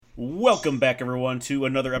Welcome back, everyone, to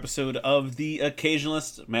another episode of The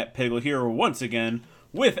Occasionalists. Matt Pagel here once again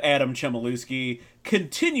with Adam Chemma,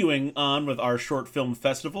 continuing on with our short film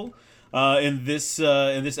festival. In this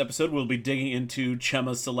episode, we'll be digging into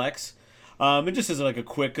Chemma Selects. And just as like a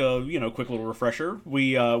quick little refresher,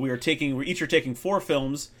 we're each taking four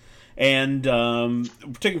films, and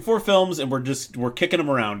we're taking four films, and we're kicking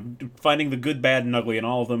them around, finding the good, bad, and ugly in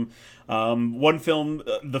all of them. One film,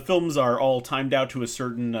 the films are all timed out to a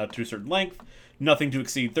certain length, nothing to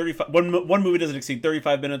exceed 35. One movie doesn't exceed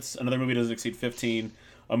 35 minutes, another movie doesn't exceed 15,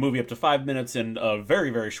 a movie up to 5 minutes, and a very,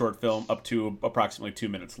 very short film up to approximately 2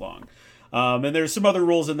 minutes long. And there's some other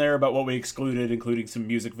rules in there about what we excluded, including some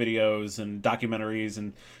music videos and documentaries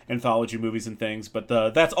and anthology movies and things. But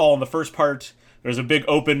that's all in the first part. There's a big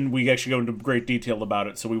open. We actually go into great detail about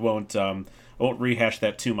it, so we won't rehash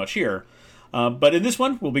that too much here. But in this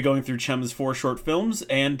one, we'll be going through Chemma's four short films,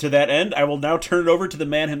 and to that end, I will now turn it over to the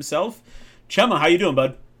man himself. Chemma, how you doing,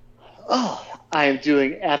 bud? Oh, I am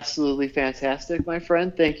doing absolutely fantastic, my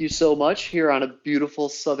friend. Thank you so much here on a beautiful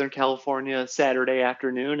Southern California Saturday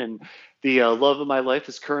afternoon. And the love of my life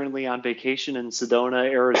is currently on vacation in Sedona,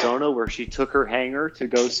 Arizona, where she took her hanger to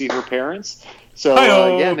go see her parents. So,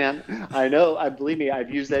 yeah, man, I know. Believe me, I've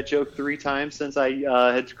used that joke 3 times since I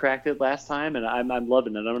had cracked it last time, and I'm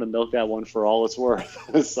loving it. I'm going to milk that one for all it's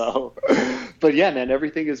worth. So, but yeah, man,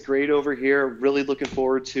 everything is great over here. Really looking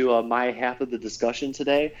forward to my half of the discussion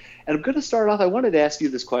today. And I'm going to start off. I wanted to ask you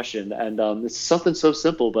this question, and it's something so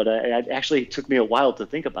simple, but it actually took me a while to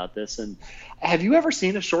think about this. And have you ever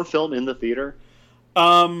seen a short film in the theater?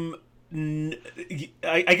 I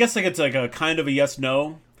guess like it's like a kind of a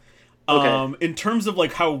yes/no. Okay. In terms of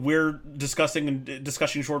like how we're discussing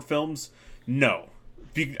short films, no.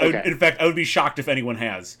 Okay. In fact, I would be shocked if anyone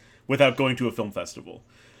has without going to a film festival.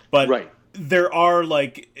 But Right.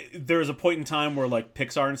 there's a point in time where like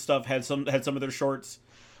Pixar and stuff had some of their shorts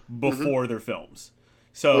before their films.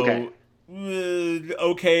 So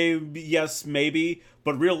okay, yes, maybe,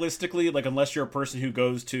 but realistically, like unless you're a person who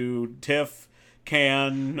goes to TIFF,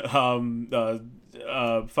 Cannes, Sundance,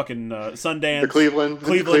 The Cleveland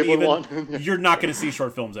even, one. you're not going to see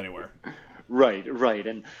short films anywhere. Right.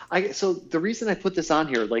 And so the reason I put this on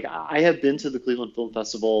here, like I have been to the Cleveland Film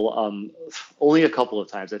Festival only a couple of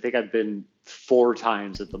times. I think I've been 4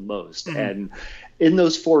 times at the most. Mm-hmm. And in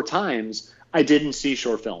those 4 times, I didn't see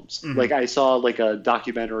short films. Mm-hmm. Like I saw like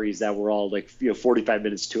documentaries that were all like 45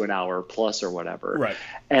 minutes to an hour plus or whatever. Right.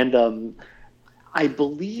 And I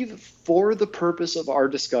believe for the purpose of our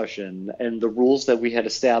discussion and the rules that we had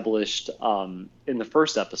established in the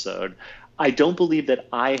first episode, I don't believe that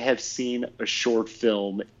I have seen a short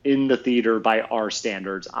film in the theater by our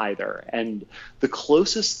standards either. And the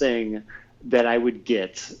closest thing that I would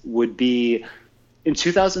get would be in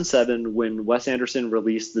 2007, when Wes Anderson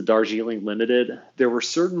released the Darjeeling Limited, there were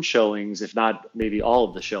certain showings, if not maybe all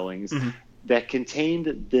of the showings, that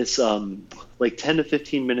contained this like 10 to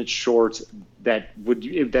 15 minute short that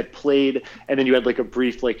played, and then you had like a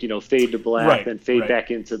brief fade to black, then fade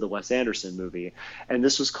back into the Wes Anderson movie. And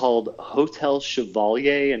this was called Hotel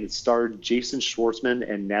Chevalier, and it starred Jason Schwartzman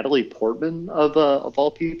and Natalie Portman of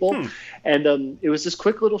all people. And it was this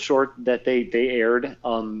quick little short that they aired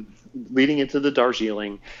leading into the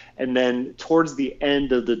Darjeeling, and then towards the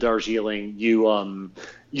end of the Darjeeling, you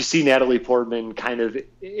see Natalie Portman kind of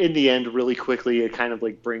in the end really quickly. It kind of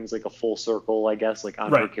like brings like a full circle, I guess, like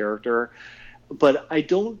on her character. But I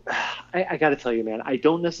got to tell you, man, I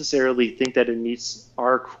don't necessarily think that it meets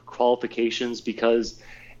our qualifications because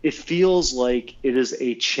it feels like it is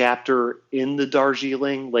a chapter in the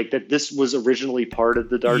Darjeeling, like that this was originally part of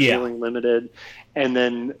the Darjeeling Limited. And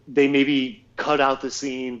then they maybe cut out the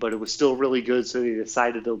scene, but it was still really good. So they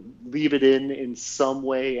decided to leave it in some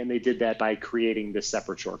way. And they did that by creating this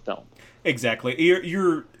separate short film. Exactly.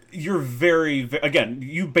 You're very, again,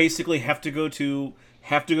 you basically have to go to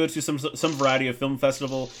some variety of film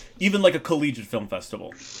festival, even like a collegiate film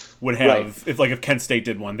festival would have. If Kent State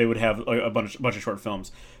did one, they would have a bunch of short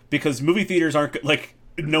films, because movie theaters aren't like,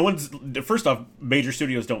 no one's, first off, major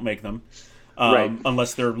studios don't make them.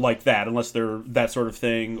 Unless they're like that, unless they're that sort of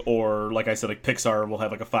thing, or like I said, like Pixar will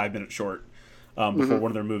have like a 5-minute short before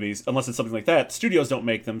one of their movies. Unless it's something like that, studios don't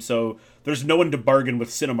make them, so there's no one to bargain with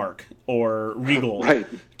Cinemark or Regal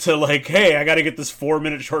to like, hey, I got to get this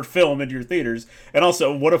 4-minute short film into your theaters. And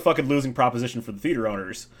also, what a fucking losing proposition for the theater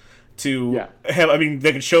owners to have. I mean,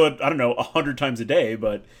 they could show it, I don't know, 100 times a day,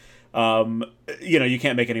 but you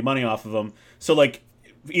can't make any money off of them. So like,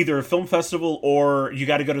 either a film festival or you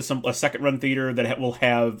got to go to a second run theater that will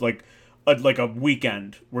have like a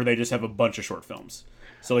weekend where they just have a bunch of short films.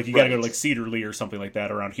 So like you got to go to like Cedar Lee or something like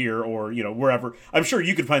that around here, or wherever. I'm sure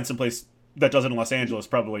you could find someplace that does it in Los Angeles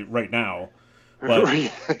probably right now.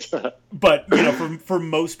 But but for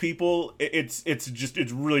most people, it's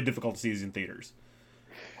really difficult to see these in theaters.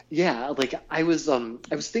 Yeah, like I was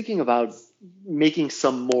thinking about making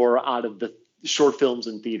some more out of the short films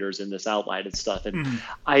in theaters in this outline and stuff, and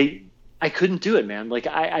I couldn't do it, man. Like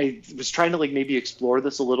I was trying to like maybe explore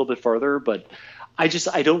this a little bit further, but I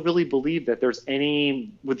don't really believe that there's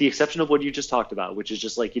any, with the exception of what you just talked about, which is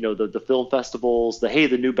just like, the film festivals,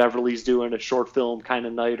 the New Beverly's doing a short film kind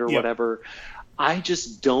of night or whatever. I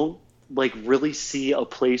just don't like really see a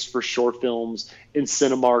place for short films in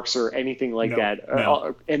Cinemarks or anything like that.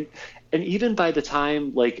 No. And even by the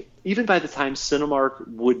time Cinemark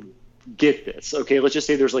would get this, okay, let's just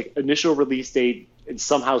say there's like initial release date and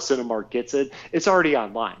somehow Cinemark gets it, it's already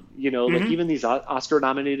online, like even these Oscar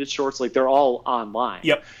nominated shorts, like they're all online.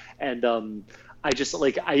 Yep. And I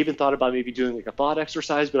even thought about maybe doing like a thought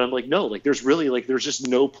exercise, but I'm like, no, like there's just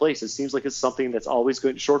no place. It seems like it's something that's always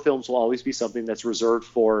going, short films will always be something that's reserved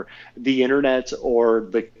for the internet or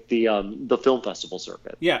the film festival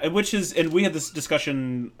circuit. Yeah. And we had this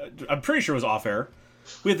discussion, I'm pretty sure it was off air.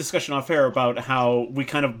 We had a discussion off air about how we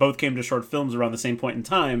kind of both came to short films around the same point in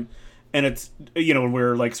time. And it's, when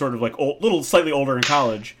we're like sort of like slightly older in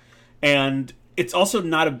college. And it's also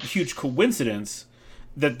not a huge coincidence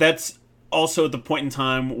that that's also at the point in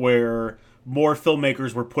time where more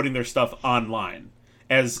filmmakers were putting their stuff online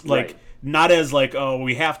as like, not as like,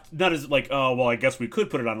 not as like, oh, well, I guess we could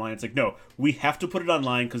put it online. It's like, no, we have to put it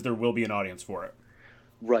online because there will be an audience for it.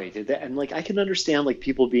 Right. And like, I can understand like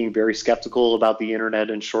people being very skeptical about the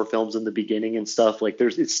internet and short films in the beginning and stuff. Like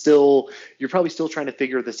you're probably still trying to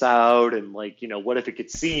figure this out. And like, what if it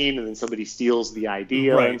gets seen and then somebody steals the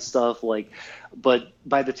idea and stuff like, but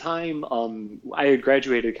by the time I had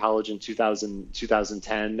graduated college in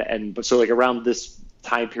 2010. And so like around this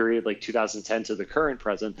time period, like 2010 to the current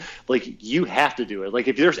present, like you have to do it. Like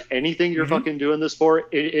if there's anything you're fucking doing this for,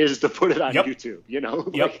 it is to put it on YouTube,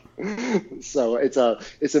 Like, so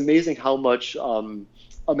it's amazing how much a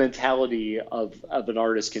mentality of an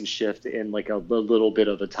artist can shift in like a little bit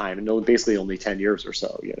of a time, and basically only 10 years or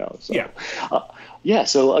so, so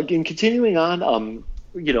so again, continuing on,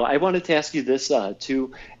 I wanted to ask you this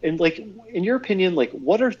too, and like in your opinion, like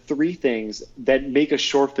what are 3 things that make a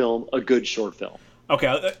short film a good short film? Okay,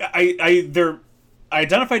 I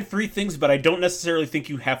identified 3 things, but I don't necessarily think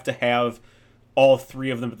you have to have all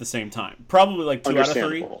 3 of them at the same time. Probably like 2 out of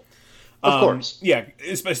 3. Of course. Yeah,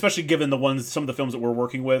 especially given some of the films that we're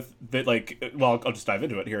working with that like, well, I'll just dive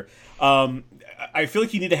into it here. I feel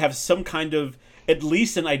like you need to have some kind of, at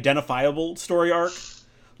least an identifiable story arc.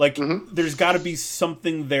 Like there's got to be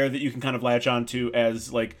something there that you can kind of latch onto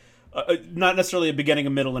as like, not necessarily a beginning, a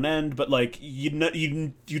middle, and end, but like you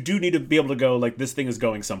do need to be able to go like this thing is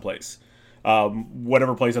going someplace,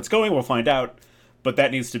 whatever place that's going, we'll find out, but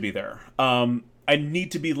that needs to be there. I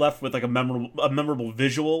need to be left with like a memorable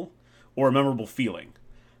visual or a memorable feeling.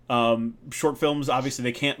 Short films, obviously,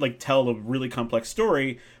 they can't like tell a really complex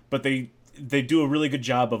story, but they do a really good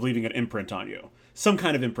job of leaving an imprint on you, some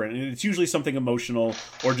kind of imprint, and it's usually something emotional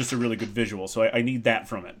or just a really good visual. So I need that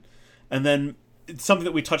from it, and then. It's something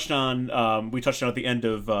that we touched on at the end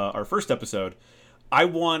of our first episode. I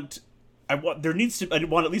want at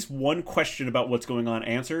least one question about what's going on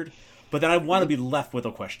answered, but then I want to be left with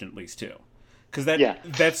a question at least too. Because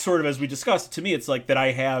that's sort of, as we discussed, to me it's like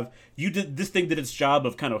that this thing did its job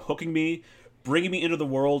of kind of hooking me, bringing me into the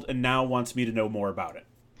world, and now wants me to know more about it.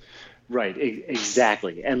 Right,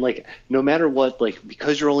 exactly. And like no matter what, like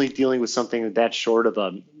because you're only dealing with something that's short of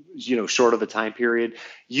a time period,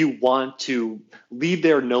 you want to leave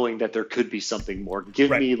there knowing that there could be something more.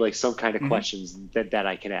 Give me like some kind of questions that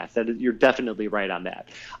I can ask. That you're definitely right on that.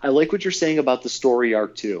 I like what you're saying about the story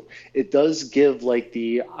arc too. It does give like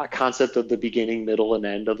the concept of the beginning, middle, and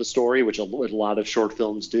end of a story, which a lot of short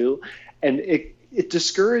films do, and it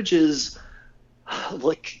discourages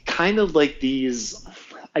like kind of like these,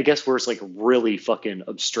 I guess, where it's like really fucking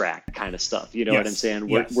abstract kind of stuff. You know what I'm saying?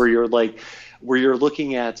 Where you're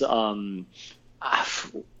looking at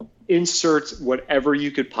insert whatever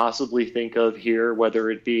you could possibly think of here, whether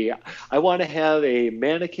it be, I want to have a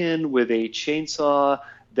mannequin with a chainsaw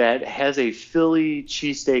that has a Philly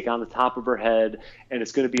cheesesteak on the top of her head, and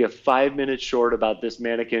it's going to be a 5-minute short about this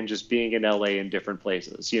mannequin just being in LA in different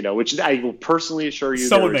places, which I will personally assure you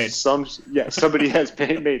somebody has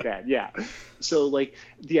made that. Yeah. So like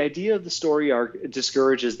the idea of the story arc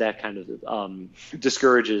discourages that kind of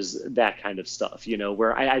stuff,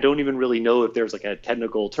 where I don't even really know if there's like a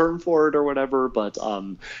technical term for it or whatever, but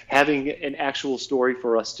having an actual story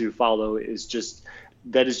for us to follow is just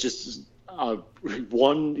that is just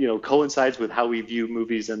one, coincides with how we view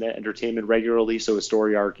movies and entertainment regularly. So a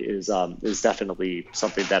story arc is definitely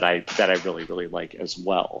something that I really really like as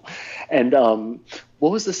well. And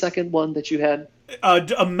what was the second one that you had?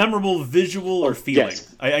 A memorable visual or feeling.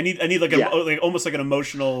 Yes. I need like like almost like an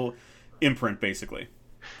emotional imprint, basically.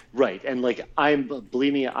 Right, and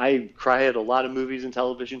believe me, I cry at a lot of movies and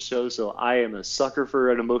television shows, so I am a sucker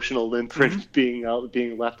for an emotional imprint being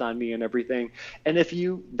left on me and everything. And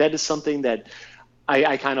that is something that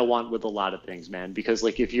I kind of want with a lot of things, man, because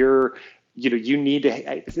like if you're, you need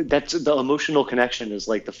to, that's the emotional connection is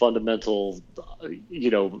like the fundamental,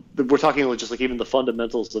 we're talking just like even the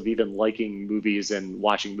fundamentals of even liking movies and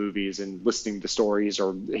watching movies and listening to stories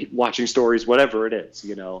or watching stories, whatever it is,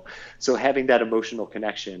 so having that emotional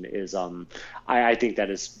connection is, I think that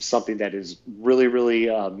is something that is really, really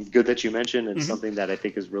good that you mentioned, and something that I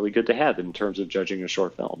think is really good to have in terms of judging a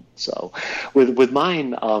short film. So with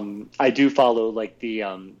mine, I do follow like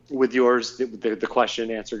with yours, the question,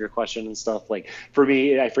 answering your question and stuff. Like for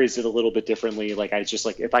me, I phrased it a little bit differently. Like I just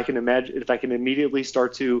like if I can immediately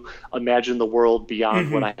start to imagine the world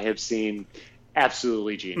beyond what I have seen,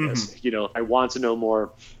 absolutely genius. I want to know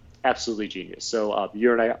more, absolutely genius. So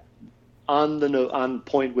you and I on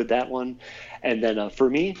point with that one. And then for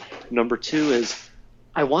me, number 2 is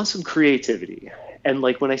I want some creativity. And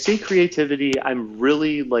like when I say creativity, I'm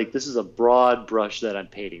really like, this is a broad brush that I'm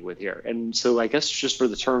painting with here. And so I guess just for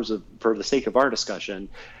the sake of our discussion,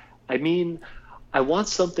 I mean, I want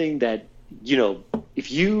something that,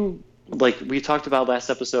 if you, like we talked about last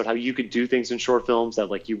episode, how you could do things in short films that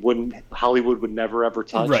like Hollywood would never ever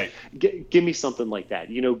touch. Right. Give me something like that.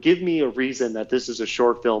 Give me a reason that this is a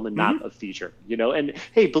short film and not a feature. And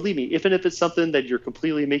hey, believe me, if it's something that you're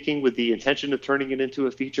completely making with the intention of turning it into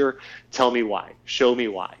a feature, tell me why. Show me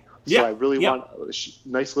why. So I really want a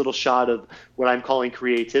nice little shot of what I'm calling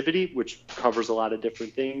creativity, which covers a lot of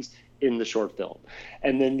different things in the short film.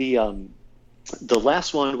 And then the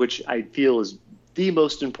last one, which I feel is the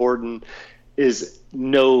most important, is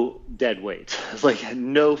no dead weight. Like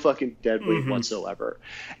no fucking dead weight whatsoever.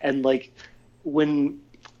 And like when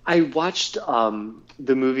I watched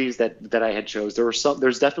the movies that I had chose,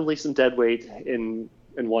 there's definitely some dead weight in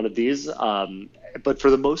one of these. But for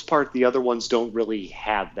the most part, the other ones don't really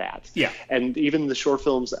have that. Yeah. And even the short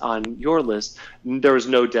films on your list, there was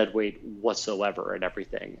no dead weight whatsoever and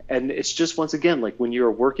everything. And it's just, once again, like when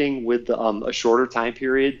you're working with a shorter time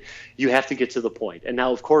period, you have to get to the point. And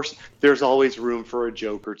now, of course, there's always room for a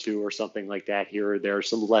joke or two or something like that here or there,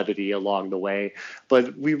 some levity along the way.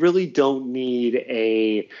 But we really don't need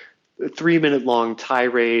a 3-minute long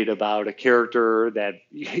tirade about a character that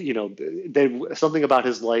something about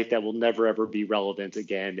his life that will never ever be relevant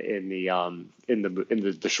again in the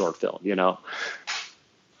short film. Yeah,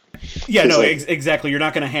 no, exactly. You're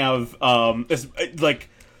not going to have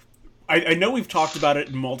I know we've talked about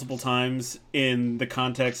it multiple times in the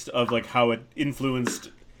context of like how it influenced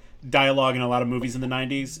dialogue in a lot of movies in the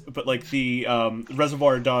 90s, but like the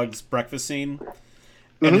Reservoir Dogs breakfast scene.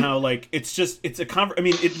 And how, like,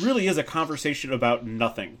 it really is a conversation about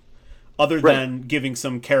nothing other than giving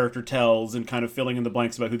some character tells and kind of filling in the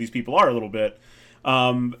blanks about who these people are a little bit.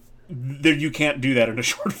 You can't do that in a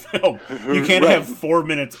short film. You can't have 4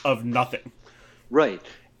 minutes of nothing. Right.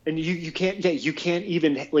 And you can't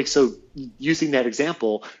even, like, so using that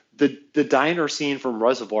example, the diner scene from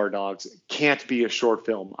Reservoir Dogs can't be a short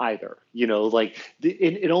film either.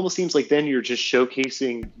 It almost seems like then you're just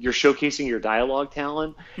showcasing your dialogue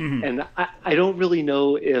talent. And I don't really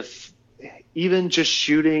know if even just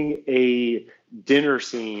shooting a dinner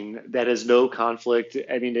scene that has no conflict.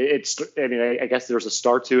 I I guess there's a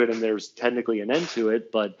start to it and there's technically an end to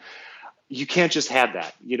it, but you can't just have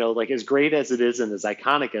that, like as great as it is and as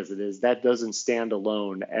iconic as it is, that doesn't stand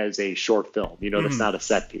alone as a short film. That's not a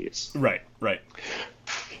set piece. Right.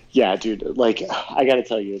 Yeah, dude. Like, I got to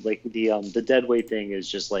tell you, like the dead weight thing is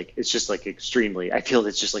just like, it's just like extremely, I feel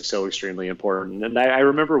it's just like so extremely important. And I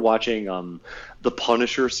remember watching the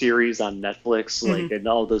Punisher series on Netflix, like, and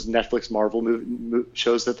all those Netflix Marvel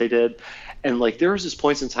shows that they did. And like, there was just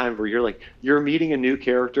points in time where you're meeting a new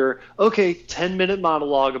character. Okay, 10-minute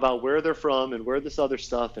monologue about where they're from and where this other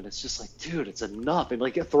stuff. And it's just like, dude, it's enough. And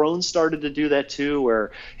like, Thrones started to do that too, where,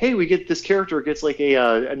 hey, we get this character gets like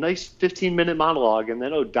a nice 15-minute monologue and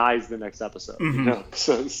then, dies the next episode.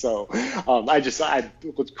 So I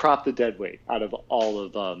would crop the dead weight out of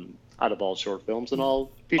all short films and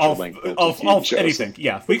all feature length films, anything.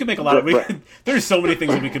 Yeah, we can make a lot of. There's so many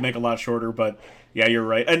things that we could make a lot shorter, but yeah, you're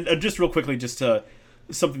right. And just real quickly, just to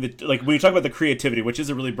something that, like, when you talk about the creativity, which is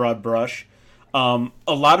a really broad brush, A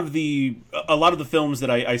lot of the films that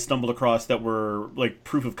I stumbled across that were like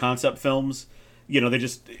proof of concept films, they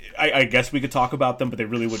just I guess we could talk about them, but they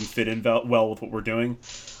really wouldn't fit in well with what we're doing.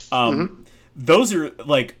 Those are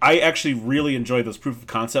like, I actually really enjoy those proof of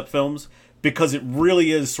concept films because it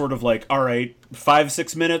really is sort of like, all right,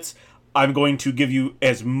 5-6 minutes, I'm going to give you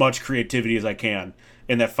as much creativity as I can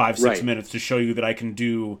in that 5-6 minutes to show you that I can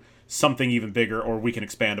do something even bigger, or we can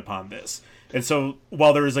expand upon this. And so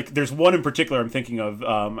while there's one in particular I'm thinking of,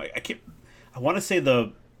 I want to say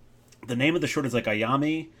the name of the short is like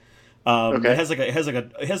Ayami. Okay.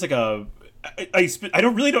 I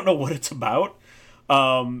don't know what it's about.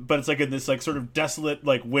 But it's like in this like sort of desolate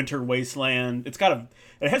like winter wasteland. It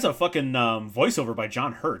has a fucking voiceover by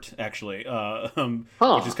John Hurt actually,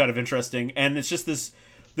 which is kind of interesting. And it's just this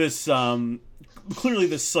clearly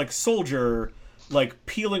this like soldier like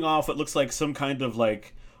peeling off what looks like some kind of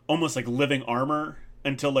like almost like living armor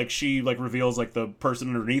until like she like reveals like the person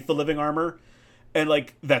underneath the living armor, and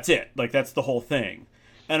like that's it, like that's the whole thing.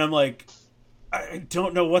 And I'm like, I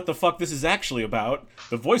don't know what the fuck this is actually about.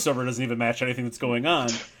 The voiceover doesn't even match anything that's going on.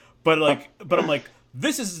 But I'm like,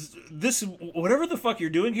 this whatever the fuck you're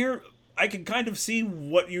doing here, I can kind of see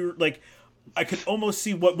what you're like. I could almost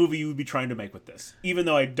see what movie you would be trying to make with this, even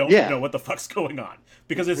though I don't know what the fuck's going on,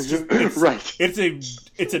 because it's just right.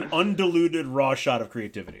 It's an undiluted raw shot of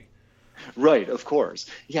creativity. Right, of course.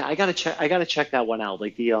 Yeah, I gotta check that one out.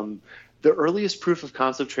 Like the earliest proof of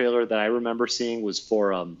concept trailer that I remember seeing was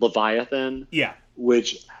for Leviathan. Yeah.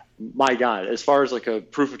 Which, my God, as far as like a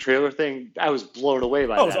proof of trailer thing, I was blown away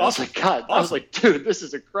by that. Awesome. I was like, God, awesome. I was like, dude, this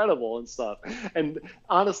is incredible and stuff. And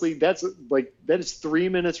honestly, that is 3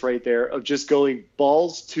 minutes right there of just going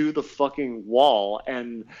balls to the fucking wall.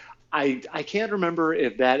 And I can't remember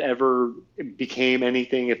if that ever became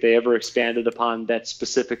anything, if they ever expanded upon that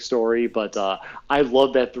specific story, but I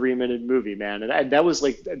love that 3-minute movie, man. And that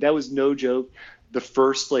was no joke. The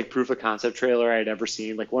first like proof of concept trailer I had ever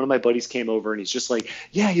seen. Like one of my buddies came over and he's just like,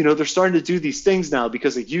 yeah, they're starting to do these things now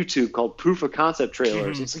because of YouTube called proof of concept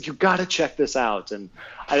trailers. It's like, you got to check this out. And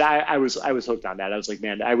I was hooked on that. I was like,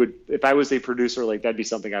 man, if I was a producer, like that'd be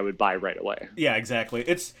something I would buy right away. Yeah, exactly.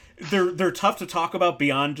 They're tough to talk about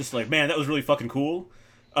beyond just like, man, that was really fucking cool.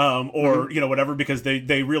 Or whatever, because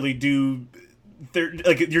they really do. They're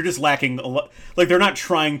like, you're just lacking a lot. Like they're not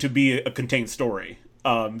trying to be a contained story.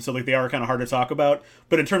 So like they are kind of hard to talk about,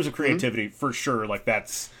 but in terms of creativity, for sure, like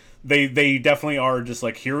they definitely are just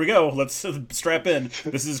like, here we go, let's strap in.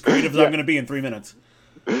 This is as creative as I'm going to be in 3 minutes.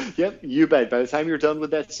 Yep, you bet. By the time you're done with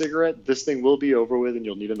that cigarette, this thing will be over with, and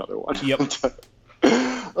you'll need another one. Yep.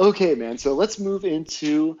 Okay, man. So let's move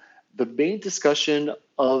into the main discussion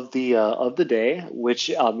of the day,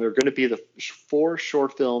 which are going to be the 4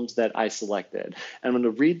 short films that I selected. I'm going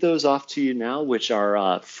to read those off to you now, which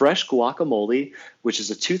are Fresh Guacamole, which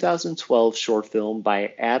is a 2012 short film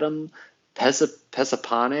by Adam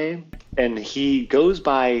Pesapane, and he goes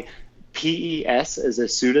by PES as a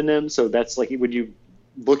pseudonym. So that's like when you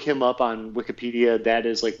look him up on Wikipedia, that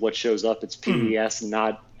is like what shows up. It's PES,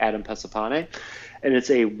 not Adam Pesapane. And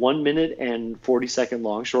it's a 1 minute and 40-second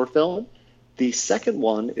long short film. The second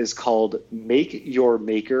one is called Make Your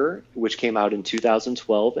Maker, which came out in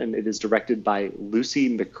 2012, and it is directed by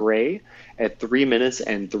Lucy McRae at 3 minutes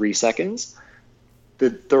and 3 seconds.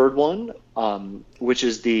 The third one, which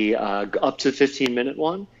is the up to 15-minute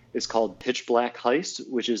one, is called Pitch Black Heist,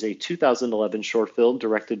 which is a 2011 short film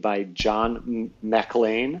directed by John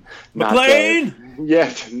McClane. Not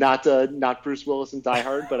Bruce Willis in Die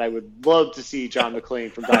Hard, but I would love to see John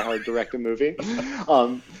McClane from Die Hard direct a movie.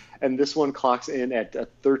 And this one clocks in at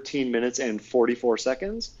 13 minutes and 44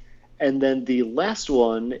 seconds. And then the last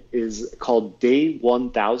one is called Day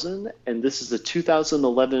 1000, and this is a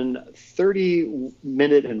 2011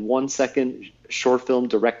 30-minute and 1 second short film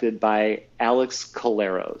directed by Alex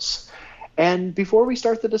Collaros. And before we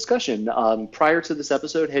start the discussion, prior to this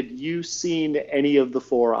episode, had you seen any of the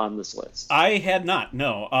 4 on this list? I had not,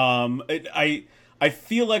 no. I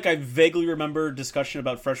feel like I vaguely remember discussion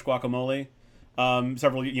about Fresh Guacamole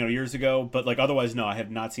several years ago, but like otherwise, no, I have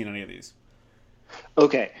not seen any of these.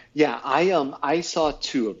 Okay, yeah, I saw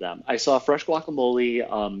 2 of them. I saw Fresh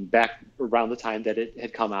Guacamole back around the time that it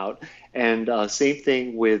had come out, and same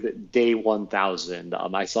thing with Day 1000.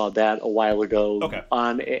 I saw that a while ago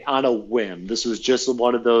on a whim. This was just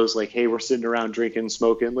one of those like, hey, we're sitting around drinking,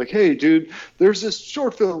 smoking, like, hey, dude, there's this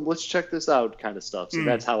short film, let's check this out kind of stuff. So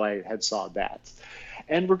that's how I had saw that.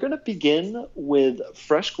 And we're going to begin with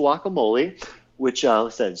Fresh Guacamole, which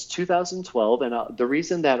says 2012. And the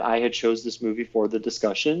reason that I had chose this movie for the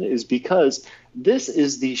discussion is because this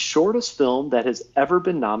is the shortest film that has ever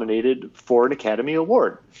been nominated for an Academy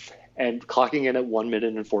Award. and clocking in at 1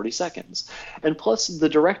 minute and 40 seconds. And plus, the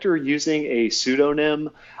director using a pseudonym,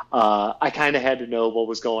 I kind of had to know what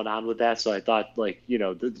was going on with that. So I thought, like,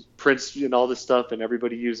 the Prince and all this stuff and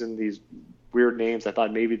everybody using these weird names, I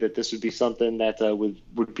thought maybe that this would be something that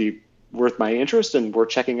would be worth my interest and worth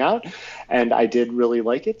checking out. And I did really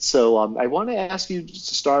like it. So I want to ask you to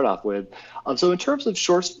start off with, so in terms of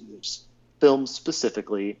short films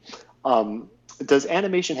specifically, does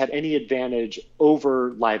animation have any advantage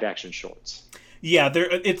over live action shorts? Yeah,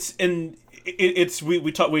 we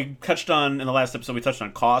touched on in the last episode. We touched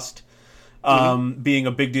on cost being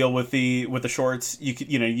a big deal with the shorts.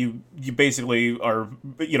 You basically are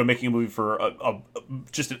making a movie for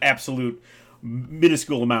just an absolute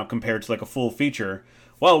minuscule amount compared to like a full feature.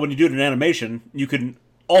 Well, when you do it in animation, you can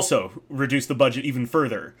also reduce the budget even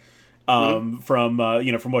further. From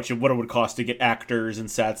what it would cost to get actors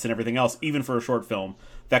and sets and everything else, even for a short film,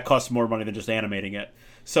 that costs more money than just animating it.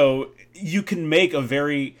 So you can make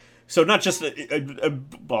not just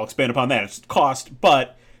I'll expand upon that, it's cost,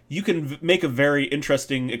 but you can make a very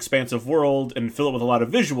interesting, expansive world and fill it with a lot of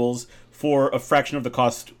visuals for a fraction of the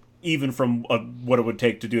cost, even from what it would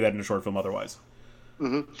take to do that in a short film otherwise.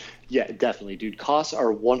 Mm-hmm. Yeah, definitely, dude. Costs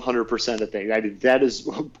are 100% a thing.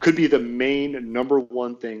 That could be the main number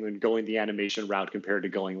one thing when going the animation route compared to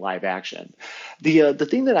going live action. The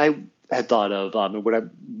thing that I had thought of, and what I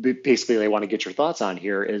want to get your thoughts on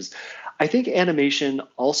here is, I think animation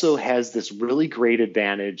also has this really great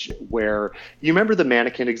advantage where, you remember the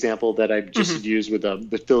mannequin example that I just used with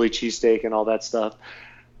the Philly cheesesteak and all that stuff?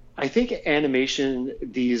 I think animation,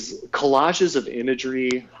 these collages of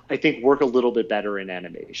imagery, I think work a little bit better in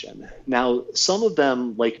animation. Now, some of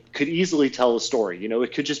them could easily tell a story.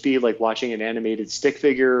 It could just be like watching an animated stick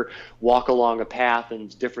figure walk along a path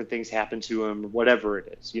and different things happen to him, whatever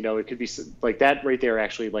it is. It could be like that right there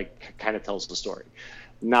actually kind of tells the story.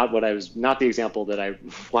 Not the example that I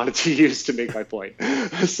wanted to use to make my point.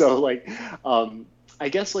 So I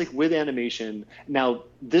guess with animation, now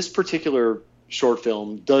this particular short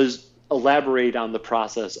film does elaborate on the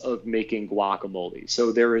process of making guacamole.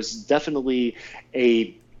 So there is definitely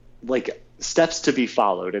steps to be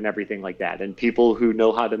followed and everything like that. And people who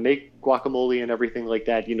know how to make guacamole and everything like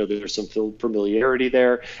that, there's some familiarity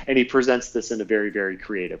there. And he presents this in a very, very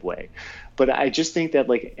creative way. But I just think that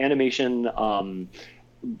animation,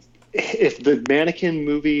 if the mannequin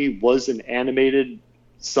movie was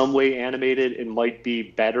some way animated, it might be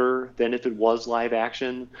better than if it was live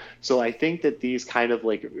action. So I think that these kind of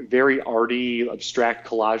very arty, abstract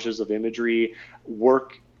collages of imagery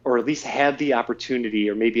work, or at least have the opportunity,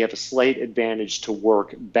 or maybe have a slight advantage to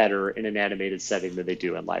work better in an animated setting than they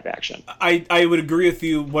do in live action. I would agree with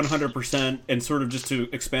you 100%, and sort of just to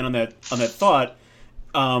expand on that thought,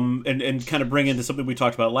 and kind of bring into something we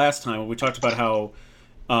talked about last time when we talked about how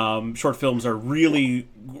short films are really,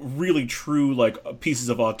 really true pieces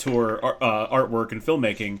of auteur artwork and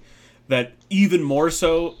filmmaking. That even more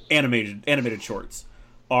so, animated shorts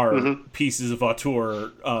are pieces of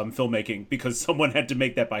auteur filmmaking, because someone had to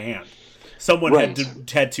make that by hand. Someone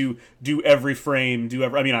had to do every frame,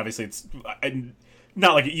 I mean, obviously it's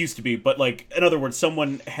not like it used to be, but in other words,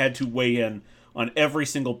 someone had to weigh in on every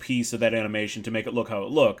single piece of that animation to make it look how it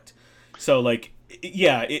looked. So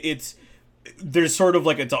it's. There's sort of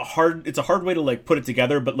it's a hard way to put it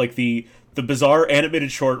together, but the bizarre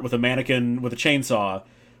animated short with a mannequin with a chainsaw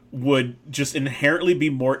would just inherently be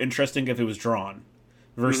more interesting if it was drawn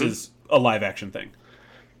versus a live action thing.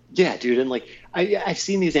 Yeah, dude, and I've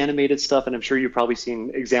seen these animated stuff, and I'm sure you've probably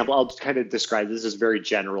seen example. I'll kind of describe this as very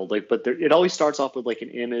general, but it always starts off with an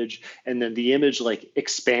image, and then the image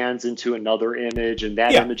expands into another image, and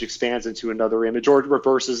that image expands into another image, or it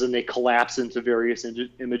reverses, and they collapse into various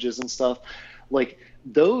images and stuff.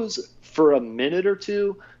 Those for a minute or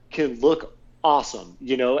two can look awesome,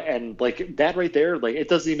 and that right there, it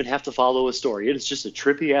doesn't even have to follow a story. It's just a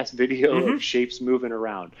trippy ass video of shapes moving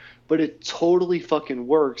around, but it totally fucking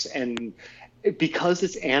works. And because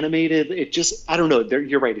it's animated, it just, I don't know,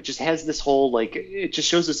 you're right, it just has this whole it just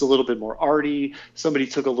shows us a little bit more arty. Somebody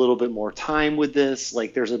took a little bit more time with this.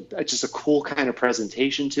 There's just a cool kind of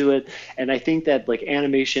presentation to it. And I think that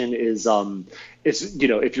animation is it's,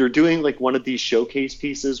 if you're doing one of these showcase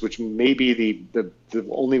pieces, which may be the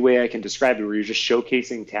only way I can describe it, where you're just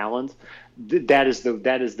showcasing talent, that is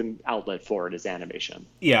the outlet for it, is animation.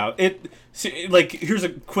 Yeah, here's a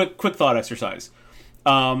quick thought exercise.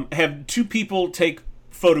 Have two people take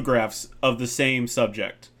photographs of the same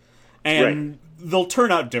subject, and they'll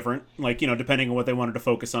turn out different, depending on what they wanted to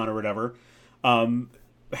focus on or whatever.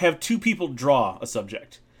 Have two people draw a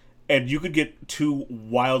subject, and you could get two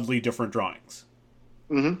wildly different drawings.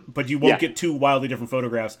 but you won't get two wildly different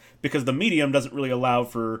photographs because the medium doesn't really allow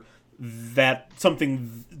for that,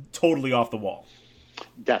 something totally off the wall.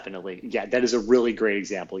 Definitely. Yeah, that is a really great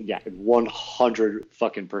example. Yeah,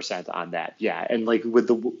 100% on that. Yeah, and like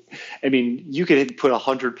you could put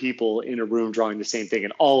 100 people in a room drawing the same thing,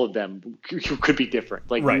 and all of them could be different.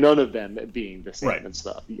 Like none of them being the same and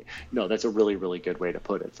stuff. No, that's a really, really good way to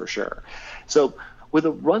put it for sure. So with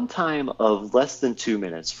a runtime of less than 2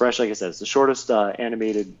 minutes, Fresh, like I said, it's the shortest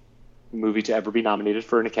animated movie to ever be nominated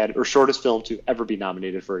for an Academy, or shortest film to ever be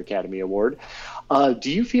nominated for an Academy Award.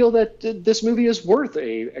 Do you feel that this movie is worth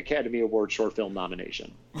a Academy Award short film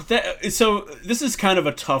nomination? So this is kind of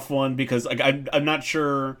a tough one because like I'm not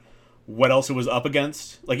sure what else it was up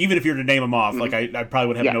against. Like even if you were to name them off, like I probably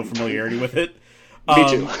would have no familiarity with it. Me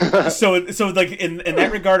too. so like in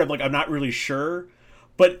that regard, I'm not really sure.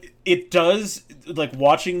 But it does, like,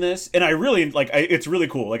 watching this, and I really, like, it's really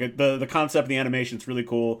cool. Like, the concept, the animation, it's really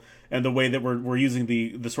cool, and the way that we're using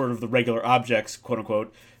the sort of the regular objects, quote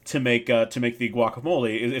unquote, to make the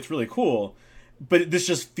guacamole, it's really cool. But this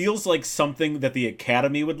just feels like something that the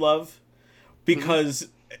Academy would love, because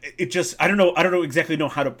it just, I don't know exactly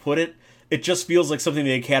how to put it. It just feels like something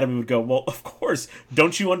the Academy would go, well, of course,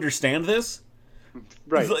 don't you understand this?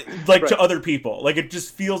 Right. Like to other people. Like, it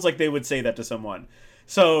just feels like they would say that to someone.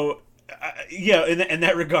 So, yeah, in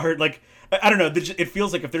that regard, like, I don't know, it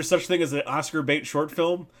feels like if there's such thing as an Oscar bait short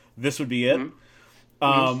film, this would be it.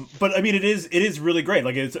 But I mean, it is really great.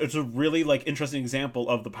 Like, it's a really like interesting example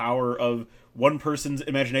of the power of one person's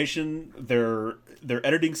imagination, their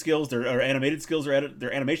editing skills, their animated skills,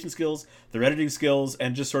 their animation skills, their editing skills,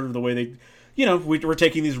 and just sort of the way they, we're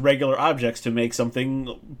taking these regular objects to make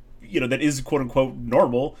something, that is quote unquote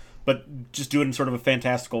normal, but just do it in sort of a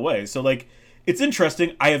fantastical way. So like, it's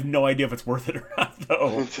interesting. I have no idea if it's worth it or not,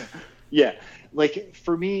 though. Yeah, like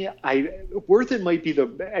for me, worth it might be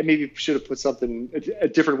I maybe should have put a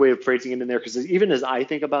different way of phrasing it in there, because even as I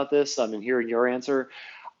think about this, and hearing your answer,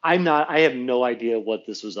 I have no idea what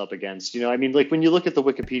this was up against. I mean, like when you look at the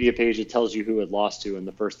Wikipedia page, it tells you who it lost to in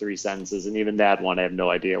the first 3 sentences, and even that one, I have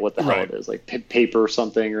no idea what the hell it is, like paper or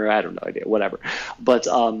something, or I don't know idea, whatever. But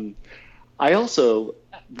I also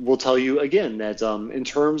will tell you again that in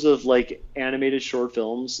terms of like animated short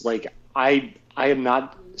films, like I am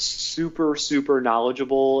not super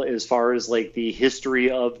knowledgeable as far as like the history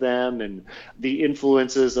of them and the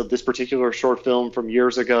influences of this particular short film from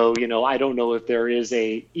years ago. I don't know if there is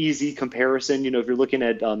a easy comparison. If you're looking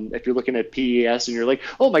at PES and you're like,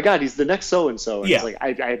 oh my God, he's the next so and so, and it's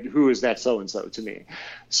like who is that so and so to me?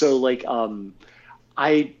 So like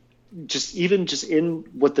I just in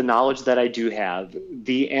what the knowledge that I do have,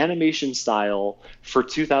 the animation style for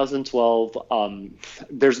 2012,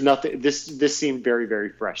 there's nothing. This seemed very,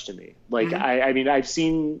 very fresh to me. Like I mean, I've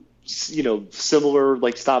seen similar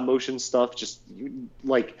like stop motion stuff, just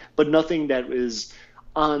like, but nothing that is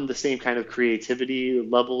on the same kind of creativity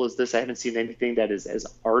level as this. I haven't seen anything that is as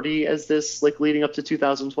arty as this, like leading up to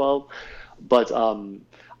 2012. But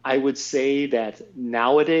I would say that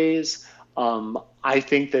nowadays, I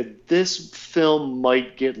think that this film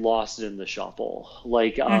might get lost in the shuffle.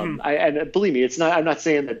 Like, and believe me, I'm not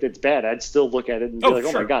saying that it's bad. I'd still look at it and be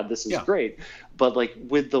oh my God, this is great. But like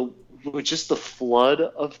with just the flood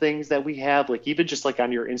of things that we have, like even just like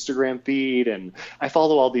on your Instagram feed, and I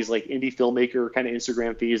follow all these like indie filmmaker kind of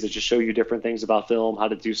Instagram feeds that just show you different things about film, how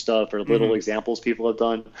to do stuff, or little examples people have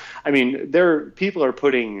done. I mean, people are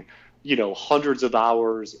putting hundreds of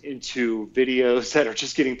hours into videos that are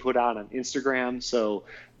just getting put out on Instagram. So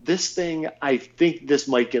this thing, I think this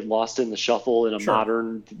might get lost in the shuffle in a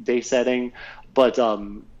modern day setting, but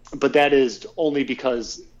that is only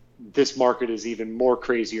because this market is even more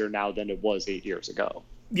crazier now than it was 8 years ago.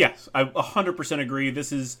 Yes, I 100% agree.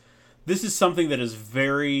 This is something that is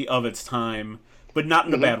very of its time, but not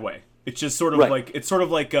in a bad way. It's just sort of like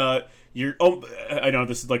I know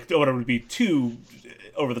this is like, I don't want to be too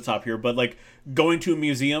over the top here, but like going to a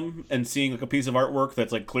museum and seeing like a piece of artwork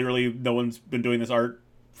that's like clearly no one's been doing this art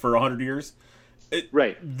for 100 years.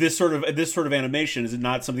 This sort of animation is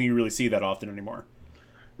not something you really see that often anymore.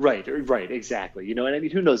 Right, exactly. And I mean,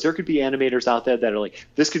 who knows? There could be animators out there that are like,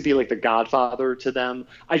 this could be like the Godfather to them.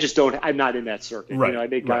 I'm not in that circuit. Right.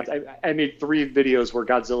 I made 3 videos where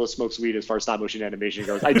Godzilla smokes weed as far as stop motion animation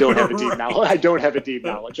goes. I don't have a deep knowledge. I don't have a deep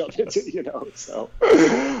knowledge of it, so.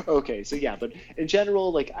 Okay, so yeah, but in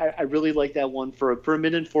general, like I really like that one. For a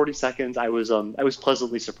minute and 40 seconds, I was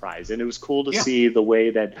pleasantly surprised, and it was cool to see the way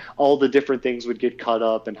that all the different things would get cut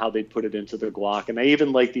up and how they'd put it into the guac. And I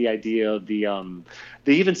even like the idea of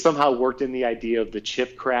they even even somehow worked in the idea of the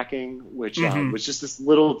chip cracking, which was just this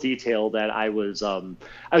little detail that I was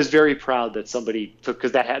very proud that somebody took,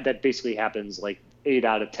 because that basically happens like 8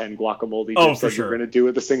 out of 10 guacamole dips that you're going to do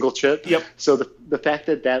with a single chip. Yep. So the fact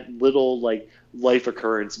that little like life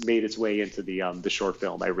occurrence made its way into the short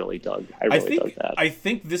film, I really dug. I dug that. I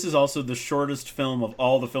think this is also the shortest film of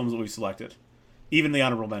all the films that we've selected, even the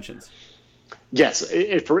honorable mentions. Yes,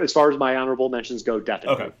 as far as my honorable mentions go,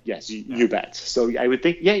 definitely. Okay. Yes, you bet. So I would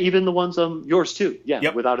think, even the ones yours too. Yeah,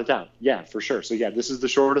 yep. Without a doubt. Yeah, for sure. So this is the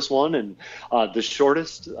shortest one, and the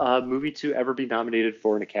shortest movie to ever be nominated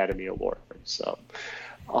for an Academy Award. So,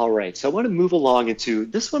 all right. So I want to move along into,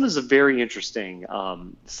 this one is a very interesting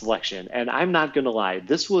selection, and I'm not going to lie.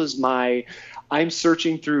 I'm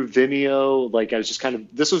searching through Vimeo, like I was just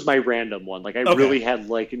this was my random one. Like I really had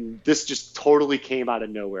this just totally came out of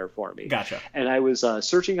nowhere for me. Gotcha. And I was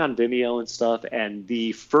searching on Vimeo and stuff, and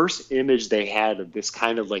the first image they had of this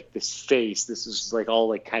kind of like this face, this is like all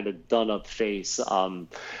like kind of done up face.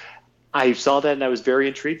 I saw that and I was very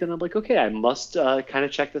intrigued, and I'm like, okay, I must kind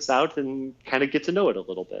of check this out and kind of get to know it a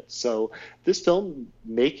little bit. So this film,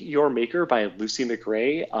 Make Your Maker by Lucy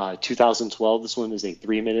McRae, 2012. This one is a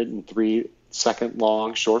 3-minute and 3-second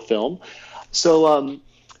long short film. So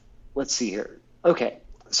let's see here. Okay,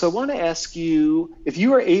 so I want to ask you, if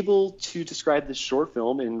you were able to describe this short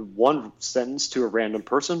film in one sentence to a random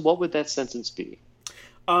person, what would that sentence be?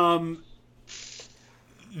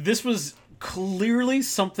 This was clearly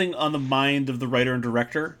something on the mind of the writer and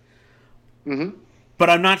director, but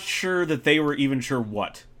I'm not sure that they were even sure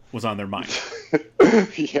what was on their mind.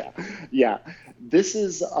 Yeah. This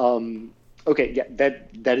is okay. Yeah,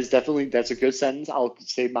 that is definitely, that's a good sentence. I'll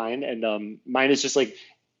say mine, and mine is just like,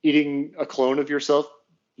 eating a clone of yourself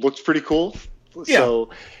looks pretty cool. Yeah. So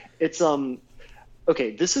it's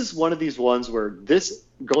okay. This is one of these ones where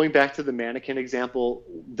going back to the mannequin example,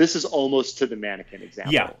 this is almost to the mannequin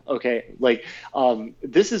example. Yeah. Okay. Like,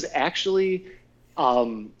 this is actually,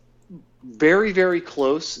 very, very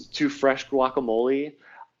close to Fresh Guacamole,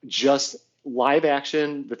 just live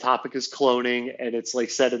action. The topic is cloning, and it's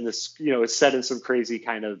like set in this, it's set in some crazy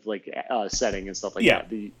kind of like, setting and stuff like that.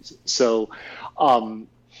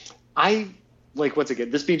 I like, once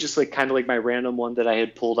again, this being just like kind of like my random one that I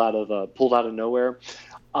had pulled out of nowhere.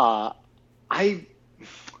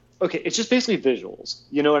 It's just basically visuals.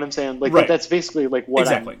 You know what I'm saying? Like, right. That's basically like what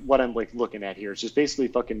I'm like looking at here. It's just basically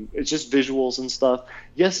it's just visuals and stuff.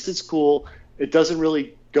 Yes, it's cool. It doesn't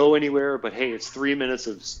really go anywhere, but hey, it's 3 minutes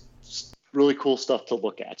of really cool stuff to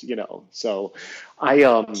look at, So I'm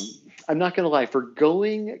not going to lie, for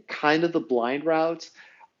going kind of the blind route,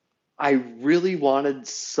 I really wanted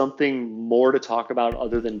something more to talk about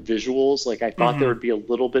other than visuals. Like, I thought there would be a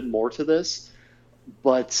little bit more to this,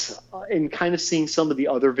 but in kind of seeing some of the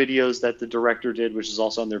other videos that the director did, which is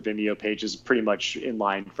also on their Vimeo page, is pretty much in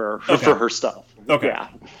line for her stuff. Okay.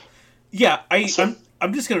 Yeah.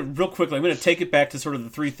 I'm just going to real quickly, I'm going to take it back to sort of the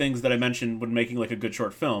three things that I mentioned when making like a good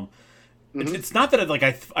short film. It's not that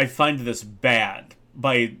I find this bad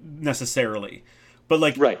by necessarily, but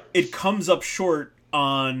like, right. It comes up short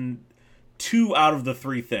on 2 out of the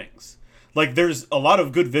 3 things. Like, there's a lot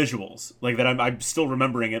of good visuals, like that I'm still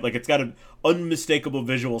remembering it. Like, it's got an unmistakable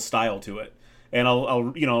visual style to it, and I'll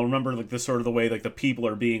remember like the sort of the way like the people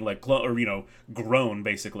are being like grown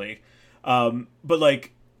basically, but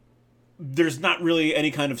like there's not really any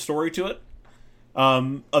kind of story to it,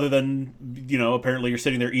 other than apparently you're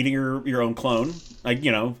sitting there eating your own clone, like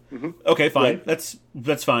okay, fine, right.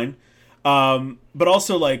 That's fine, but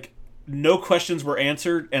also like no questions were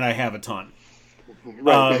answered, and I have a ton.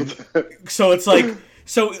 Right. So it's like,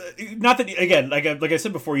 not that, again, like I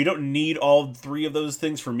said before, you don't need all 3 of those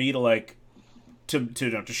things for me to like to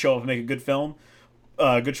show up and make a good film,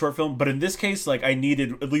 good short film. But in this case, like, I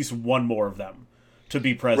needed at least one more of them to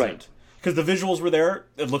be present, because the visuals were there.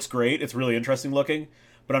 It looks great. It's really interesting looking.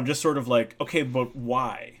 But I'm just sort of like, okay, but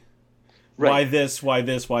why? Right. Why this? Why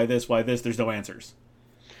this? Why this? Why this? There's no answers.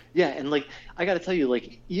 Yeah, and like, I got to tell you,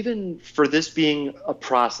 like, even for this being a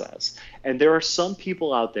process, and there are some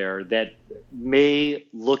people out there that may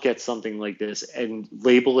look at something like this and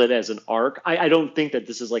label it as an arc. I don't think that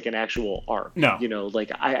this is like an actual arc. No.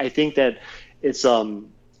 Like, I think that it's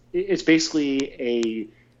basically a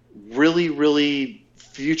really, really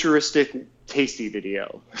futuristic tasty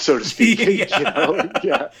video, so to speak.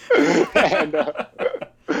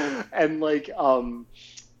 And like,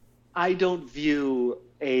 I don't view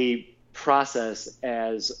a process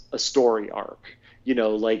as a story arc,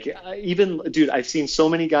 like, even, dude, I've seen so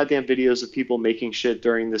many goddamn videos of people making shit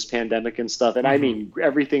during this pandemic and stuff, and I mean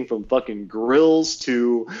everything from fucking grills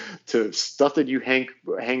to stuff that you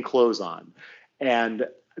hang clothes on, and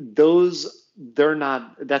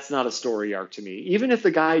that's not a story arc to me. Even if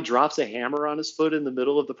the guy drops a hammer on his foot in the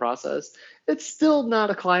middle of the process, it's still not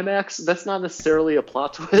a climax. That's not necessarily a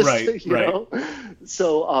plot twist, Right, you right. know?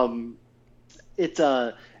 So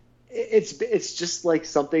it's just like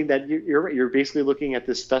something that you're basically looking at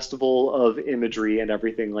this festival of imagery and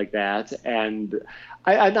everything like that. And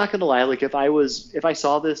I'm not gonna lie, like if I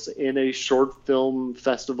saw this in a short film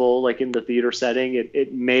festival, like in the theater setting,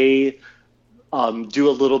 it may do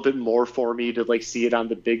a little bit more for me to like see it on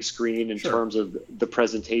the big screen in Sure. terms of the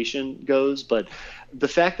presentation goes. But the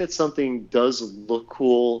fact that something does look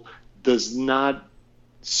cool does not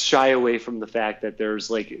shy away from the fact that there's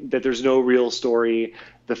no real story.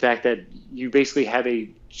 The fact that you basically have a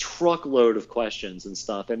truckload of questions and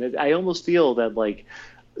stuff, and I almost feel that like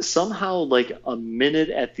somehow like a minute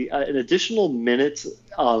at the an additional minute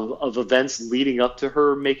of events leading up to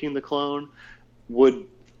her making the clone would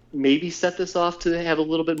maybe set this off to have a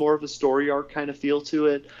little bit more of a story arc kind of feel to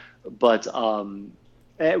it. But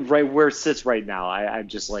right where it sits right now, I'm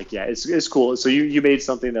just like, yeah, it's cool. So you made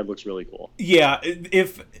something that looks really cool. Yeah,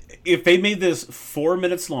 if they made this 4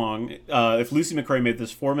 minutes long, if Lucy McRae made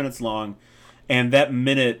this 4 minutes long, and that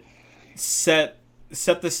minute set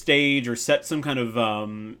the stage or set some kind of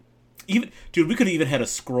even dude, we could have even had a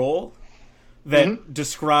scroll that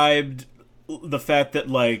described the fact that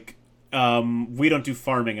like we don't do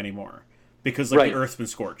farming anymore because like the Earth's been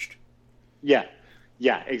scorched. Yeah,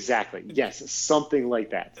 exactly. Yes, something like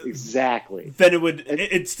that. Exactly. Then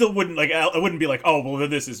it still wouldn't like I wouldn't be like, oh well,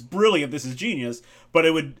 this is brilliant, this is genius, but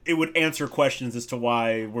it would answer questions as to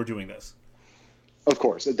why we're doing this. Of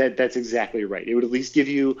course, that's exactly right. It would at least give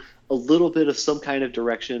you a little bit of some kind of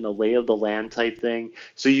direction, a lay of the land type thing,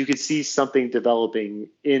 so you could see something developing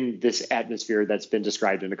in this atmosphere that's been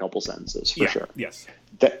described in a couple sentences, for sure. Yes.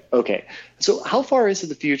 Okay. So how far into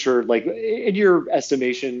the future, like in your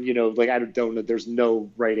estimation, like I don't know, there's no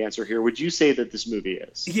right answer here. Would you say that this movie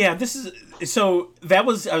is? Yeah, I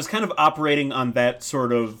was kind of operating on that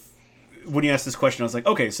sort of, when you asked this question, I was like,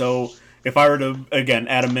 okay, so if I were to, again,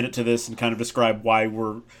 add a minute to this and kind of describe why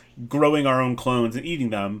we're growing our own clones and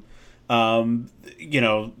eating them, so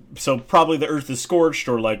probably the Earth is scorched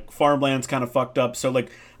or like farmland's kind of fucked up. So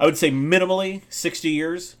like I would say minimally 60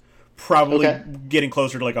 years, probably getting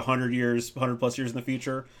closer to like 100 years, 100 plus years in the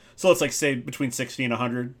future. So let's like say between 60 and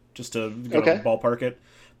 100, just to ballpark it,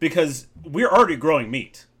 because we're already growing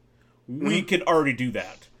meat. We can already do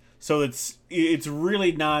that. So it's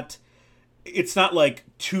really not. It's not like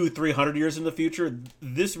 200-300 years in the future.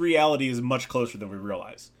 This reality is much closer than we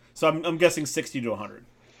realize. So I'm guessing 60 to 100.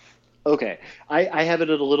 Okay, I have it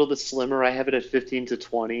at a little bit slimmer. I have it at 15 to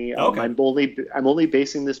 20. Okay. I'm only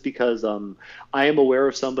basing this because I am aware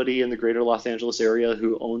of somebody in the greater Los Angeles area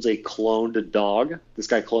who owns a cloned dog. This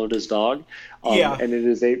guy cloned his dog. And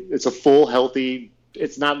it's a full healthy.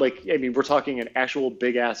 It's not like, I mean, we're talking an actual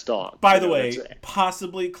big ass dog. By the way,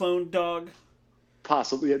 possibly cloned dog.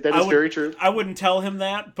 Possibly, that is very true. I wouldn't tell him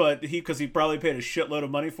that, but because he probably paid a shitload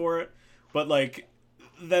of money for it. But like,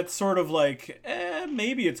 that's sort of like,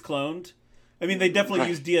 maybe it's cloned. I mean, they definitely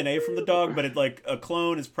use DNA from the dog, but a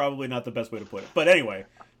clone is probably not the best way to put it. But anyway,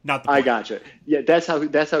 not the point. I gotcha. Yeah, that's how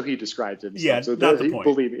he describes it. Yeah, so not the point.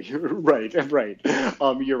 Believe me, right. You're right.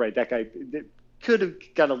 That guy could have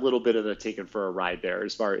got a little bit of a taken for a ride there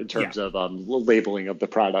in terms of labeling of the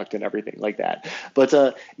product and everything like that.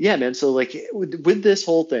 But yeah, man. So like with this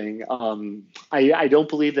whole thing, I don't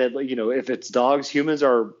believe that if it's dogs, humans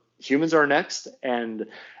are next, and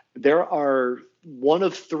there are one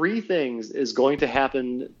of three things is going to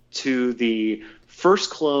happen to the first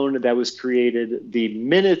clone that was created the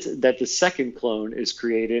minute that the second clone is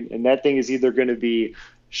created, and that thing is either going to be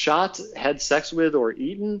shot, had sex with, or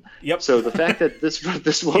eaten. Yep. So the fact that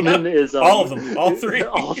this woman is all of them, all three,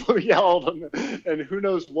 all of them, and who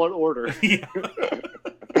knows what order. Yeah.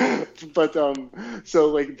 But so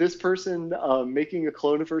like this person making a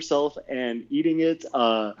clone of herself and eating it,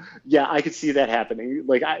 yeah, I could see that happening.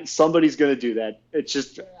 Like somebody's gonna do that. It's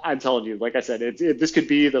just, I'm telling you, like I said, this could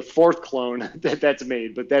be the fourth clone that's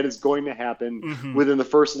made, but that is going to happen within the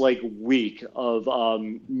first like week of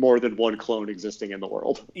more than one clone existing in the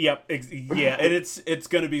world. Yep. Yeah, and it's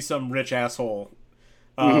gonna be some rich asshole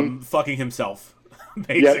fucking himself,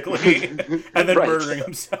 basically, and then murdering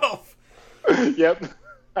himself. Yep.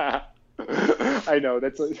 I know,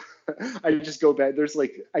 that's like, I just go back.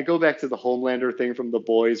 I go back to the Homelander thing from The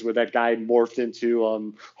Boys, where that guy morphed into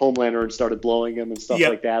Homelander and started blowing him and stuff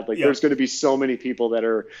like that. Like, there's going to be so many people that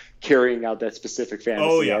are carrying out that specific fantasy.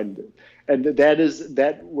 Oh, yeah. And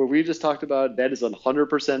that what we just talked about, that is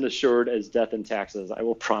 100% assured as death and taxes. I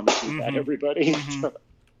will promise you that, everybody.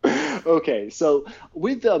 Okay, so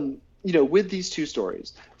with with these two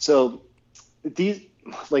stories, so these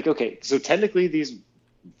okay, so technically these,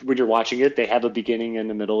 when you're watching it, they have a beginning and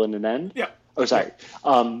a middle and an end. Yeah. Oh, sorry.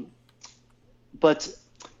 But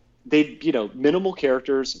they, minimal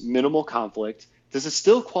characters, minimal conflict. Does it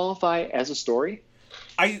still qualify as a story?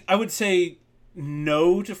 I would say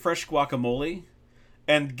no to Fresh Guacamole,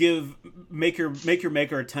 and make your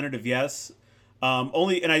maker a tentative yes.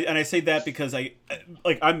 Only, and I say that because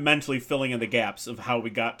I'm mentally filling in the gaps of how we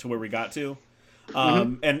got to where we got to.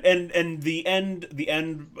 And the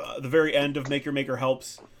very end of Make Your Maker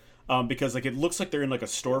helps, because like it looks like they're in like a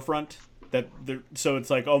storefront so it's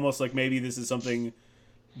like almost like maybe this is something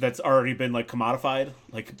that's already been like commodified,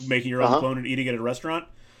 like making your own clone and eating it at a restaurant.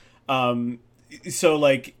 So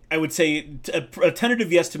like I would say a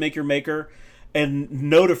tentative yes to Make Your Maker, and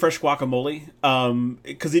no to Fresh Guacamole,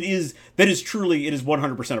 because it is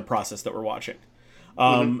 100% a process that we're watching,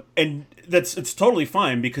 and it's totally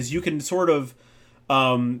fine, because you can sort of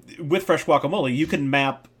with Fresh Guacamole you can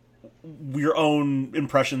map your own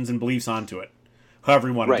impressions and beliefs onto it, however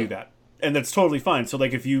you want to do that, and that's totally fine. So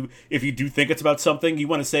like if you do think it's about something, you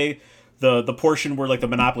want to say the portion where like the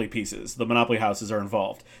Monopoly pieces, the Monopoly houses are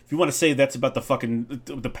involved. If you want to say that's about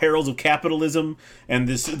the perils of capitalism and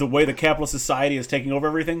the way the capitalist society is taking over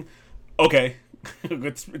everything, okay,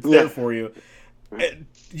 it's there for you.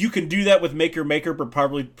 You can do that with Make Your Maker, but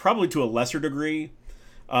probably to a lesser degree.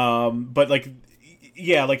 But like,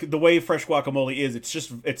 yeah, like the way Fresh Guacamole is, it's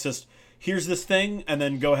just here's this thing, and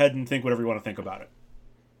then go ahead and think whatever you want to think about it.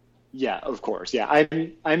 Yeah, of course. Yeah,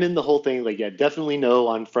 I'm in the whole thing. Like, yeah, definitely no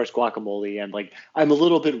on Fresh Guacamole, and like I'm a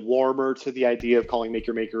little bit warmer to the idea of calling Make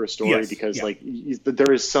Your Maker a story, because like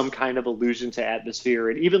there is some kind of allusion to atmosphere,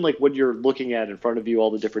 and even like what you're looking at in front of you,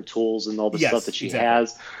 all the different tools and all the stuff that she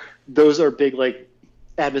has, those are big like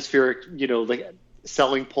atmospheric, like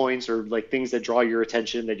selling points, or like things that draw your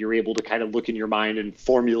attention, that you're able to kind of look in your mind and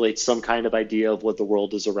formulate some kind of idea of what the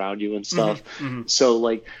world is around you and stuff. So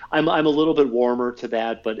like I'm a little bit warmer to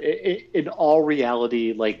that, but in all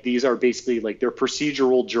reality, like these are basically like they're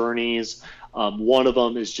procedural journeys. One of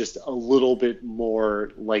them is just a little bit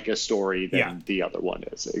more like a story than the other one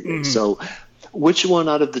is. So which one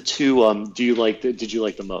out of the two did you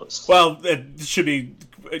like the most? Well, it should be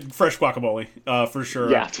Fresh Guacamole, for sure.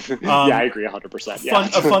 Yeah, I agree 100%. Yeah.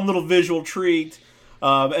 A fun little visual treat,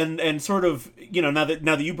 and sort of, now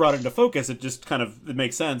that you brought it into focus, it just kind of it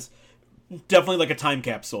makes sense. Definitely like a time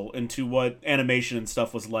capsule into what animation and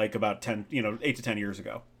stuff was like about 8 to 10 years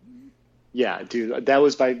ago. Yeah, dude, that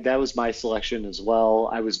was my selection as well.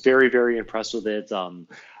 I was very, very impressed with it.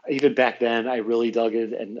 Even back then, I really dug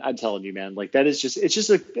it, and I'm telling you, man, like it's just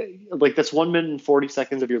like that's 1 minute and 40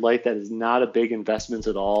 seconds of your life. That is not a big investment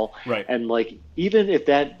at all. Right. And like even if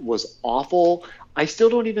that was awful, I still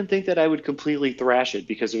don't even think that I would completely thrash it,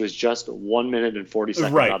 because it was just 1 minute and 40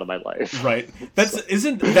 seconds out of my life. Right.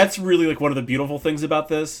 That's really like one of the beautiful things about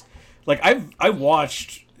this. Like I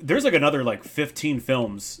watched, there's like another like 15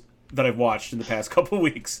 films that I've watched in the past couple of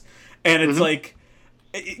weeks, and it's like,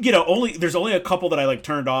 there's only a couple that I like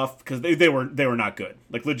turned off because they were not good.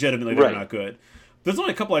 Like legitimately, they were not good. There's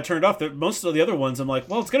only a couple I turned off. Most of the other ones, I'm like,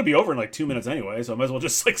 well, it's gonna be over in like 2 minutes anyway, so I might as well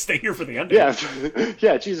just like stay here for the ending.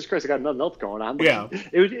 Yeah. Jesus Christ, I got nothing else going on. Like,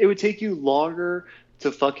 it would take you longer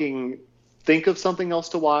to fucking think of something else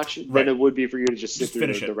to watch than it would be for you to just sit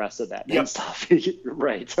through the rest of that and stuff.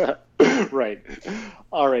 Right. Right.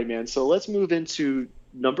 All right, man. So let's move into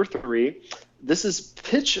number 3. This is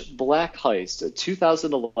Pitch Black Heist,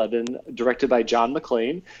 2011, directed by John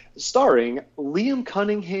McClane, starring Liam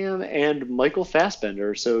Cunningham and Michael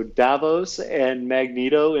Fassbender. So Davos and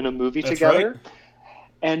Magneto in a movie together.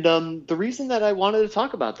 Right. And the reason that I wanted to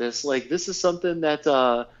talk about this, like this is something that,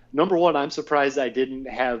 number one, I'm surprised I didn't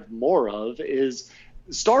have more of, is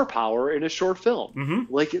star power in a short film.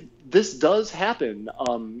 Like this does happen.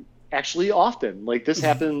 Actually, often. Like this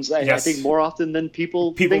happens, I think, more often than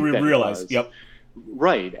people think realize. Yep.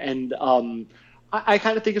 Right, and I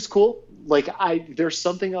kind of think it's cool. Like there's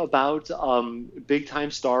something about big time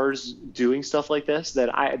stars doing stuff like this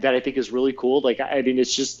that I think is really cool. Like I mean,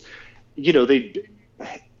 it's just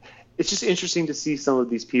it's just interesting to see some of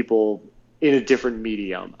these people in a different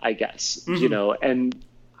medium, I guess. And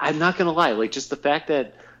I'm not gonna lie, like just the fact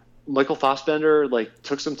that Michael Fassbender like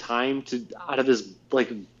took some time out of his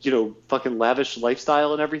fucking lavish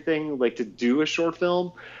lifestyle and everything, like to do a short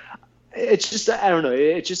film. It's just, I don't know.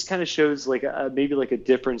 It just kind of shows like maybe like a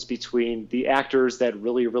difference between the actors that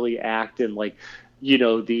really, really act and like,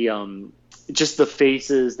 the just the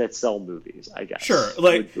faces that sell movies, I guess. Sure.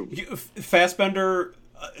 Like Fassbender,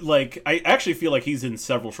 like I actually feel like he's in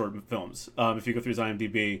several short films. If you go through his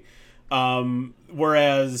IMDb,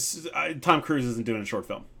 Whereas Tom Cruise isn't doing a short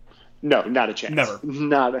film. No, not a chance. Never.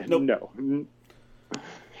 Nope. No.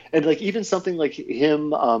 And like even something like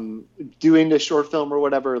him doing the short film or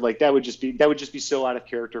whatever, like that would just be so out of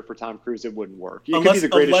character for Tom Cruise it wouldn't work. Unless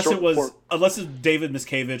David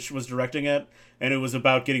Miscavige was directing it, and it was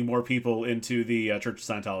about getting more people into the Church of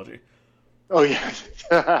Scientology. Oh yeah,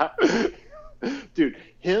 dude,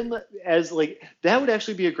 him as like that would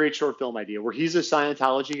actually be a great short film idea where he's a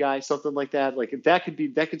Scientology guy, something like that. Like that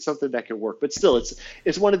could something that could work. But still,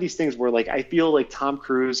 it's one of these things where like I feel like Tom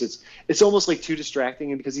Cruise, it's almost like too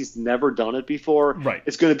distracting, and because he's never done it before, right?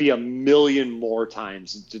 It's going to be a million more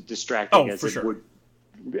times distracting as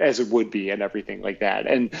it would be and everything like that.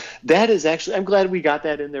 And that is actually, I'm glad we got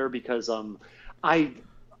that in there because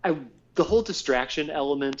the whole distraction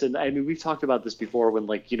element, and I mean we've talked about this before when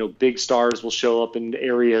like big stars will show up in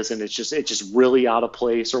areas and it's just really out of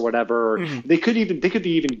place or whatever. Mm-hmm. They could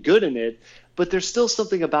be even good in it, but there's still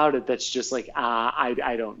something about it that's just like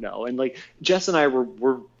I don't know. And like Jess and I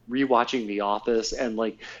were rewatching The Office, and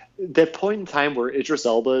like that point in time where Idris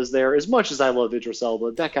Elba is there. As much as I love Idris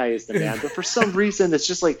Elba, that guy is the man. But for some reason, it's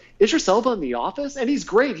just like Idris Elba in The Office, and he's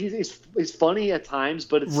great. He's funny at times,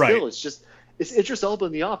 but it's still it's Idris Elba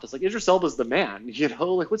in The Office. Like Idris Elba's the man,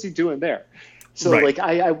 like what's he doing there? So like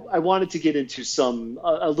I wanted to get into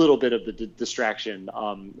a little bit of the distraction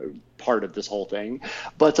part of this whole thing.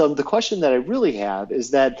 But the question that I really have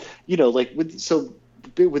is that, like with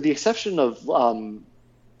the exception of,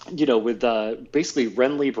 with basically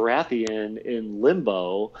Renly Baratheon in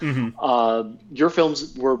Limbo, mm-hmm. Your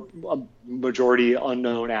films were a majority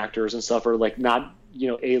unknown actors and stuff, or like not,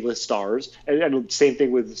 A-list stars, and same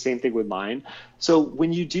thing with mine. So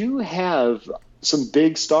when you do have some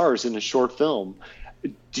big stars in a short film,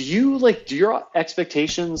 do your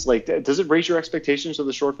expectations, like, does it raise your expectations of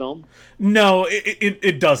the short film? No,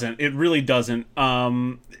 it doesn't. It really doesn't.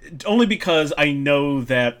 Only because I know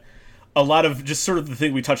that a lot of just sort of the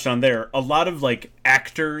thing we touched on there, a lot of like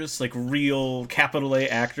actors, like real capital A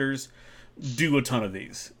actors, do a ton of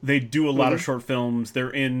these. They do a lot mm-hmm. of short films.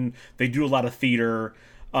 They do a lot of theater.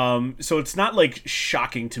 So it's not like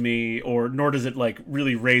shocking to me, nor does it like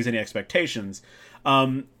really raise any expectations.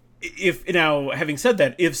 If now, having said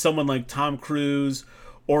that, if someone like Tom Cruise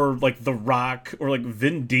or like The Rock or like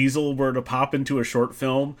Vin Diesel were to pop into a short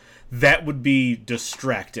film, that would be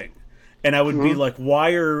distracting. And I would mm-hmm. be like,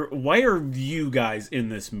 why are you guys in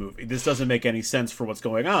this movie? This doesn't make any sense for what's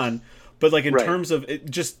going on. But like in terms of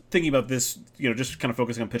it, just thinking about this, just kind of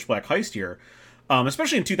focusing on Pitch Black Heist here,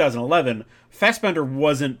 especially in 2011, Fassbender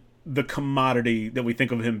wasn't the commodity that we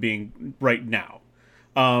think of him being right now.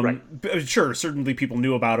 Sure, certainly people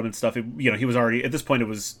knew about him and stuff. He was already, at this point, it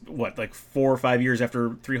was like 4 or 5 years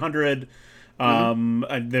after 300. Mm-hmm.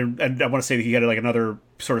 And I want to say that he had like another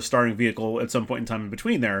sort of starring vehicle at some point in time in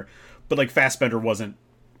between there. But like Fassbender wasn't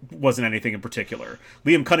anything in particular.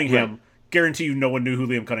 Liam Cunningham, guarantee you no one knew who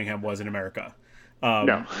Liam Cunningham was in America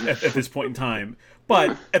no. at this point in time.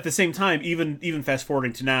 But at the same time, even fast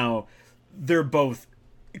forwarding to now, they're both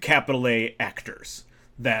capital A actors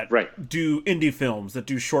that do indie films, that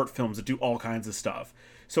do short films, that do all kinds of stuff.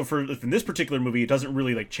 So in this particular movie, it doesn't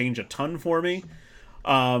really like change a ton for me.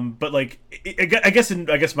 But like, I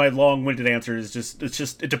guess my long-winded answer is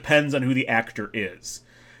it depends on who the actor is.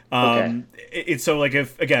 It's so like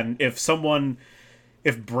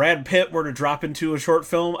if Brad Pitt were to drop into a short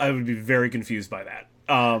film, I would be very confused by that.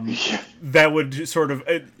 That would sort of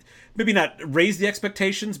maybe not raise the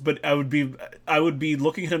expectations, but I would be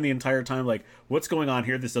looking at him the entire time like, what's going on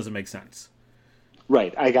here? This doesn't make sense.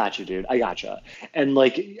 Right. I got you, dude. I gotcha. And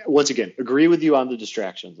like, once again, agree with you on the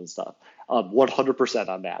distractions and stuff. 100%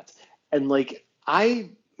 on that. And like, I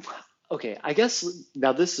guess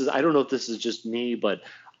now I don't know if this is just me, but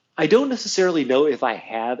I don't necessarily know if I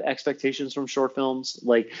have expectations from short films.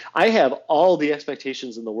 Like, I have all the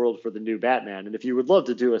expectations in the world for the new Batman. And if you would love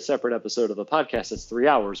to do a separate episode of the podcast that's 3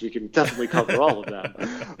 hours, we can definitely cover all of them.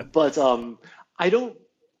 But I don't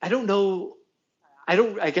know.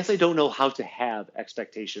 I guess I don't know how to have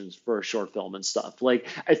expectations for a short film and stuff. Like,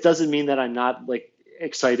 it doesn't mean that I'm not like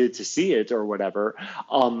excited to see it or whatever.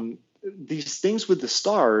 These things with the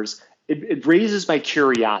stars, it raises my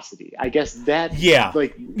curiosity. I guess that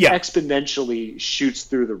exponentially shoots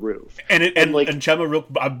through the roof. And Chemma,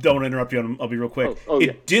 I don't interrupt you. I'll be real quick.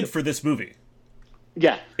 It did for this movie.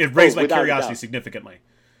 Yeah, it raised my curiosity significantly.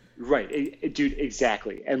 Right, dude,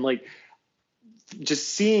 exactly. And like, just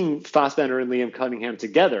seeing Fassbender and Liam Cunningham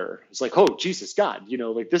together, it's like, oh Jesus God,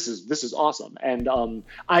 like this is awesome. And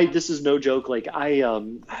this is no joke. Like I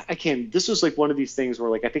can't. This was like one of these things where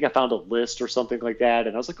like I think I found a list or something like that,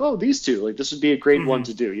 and I was like, oh, these two, like this would be a great one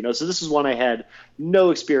to do. So this is one I had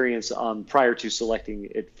no experience prior to selecting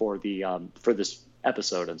it for the for this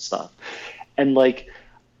episode and stuff, and like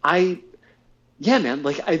yeah, man,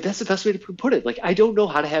 like that's the best way to put it. Like, I don't know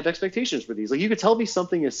how to have expectations for these. Like, you could tell me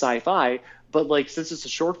something is sci-fi, but like, since it's a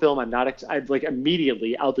short film, I'm like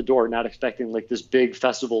immediately out the door, not expecting like this big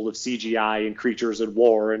festival of CGI and creatures and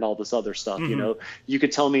war and all this other stuff. You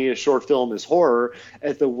could tell me a short film is horror.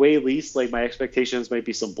 At the way least, like my expectations might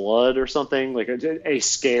be some blood or something, like a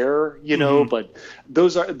scare, but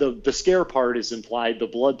those are the scare part is implied. The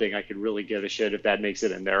blood thing, I could really give a shit if that makes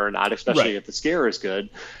it in there or not, especially if the scare is good.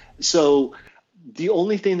 So the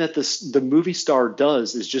only thing that the movie star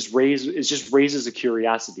does is just raises a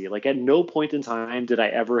curiosity. Like at no point in time did I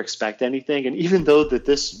ever expect anything. And even though that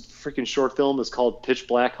this freaking short film is called Pitch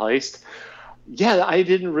Black Heist, yeah, I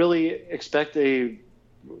didn't really expect a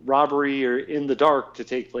robbery or in the dark to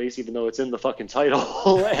take place, even though it's in the fucking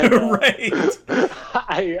title. And, right.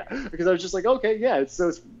 Because I was just like, okay, yeah, it's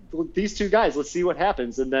these two guys, let's see what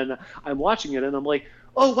happens. And then I'm watching it and I'm like,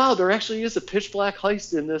 oh wow, there actually is a pitch black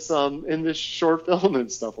heist in this short film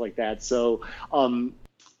and stuff like that. So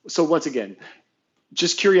once again,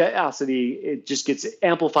 just curiosity, it just gets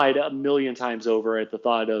amplified a million times over at the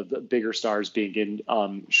thought of bigger stars being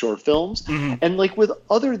in short films. And like with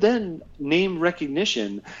other than name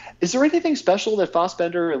recognition, is there anything special that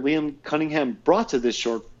Fassbender and Liam Cunningham brought to this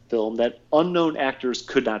short film that unknown actors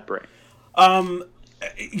could not bring? I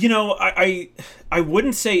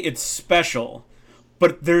wouldn't say it's special,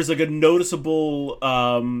 but there's like a noticeable,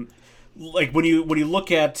 like when you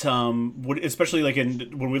look at, especially like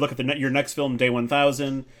when we look at your next film, Day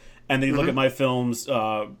 1000, and then you look at my films,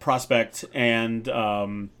 Prospect, and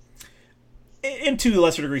to a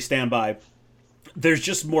lesser degree, Stand By, there's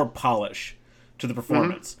just more polish to the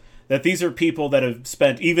performance. That these are people that have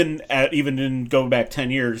spent, even in going back 10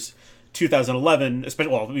 years, 2011,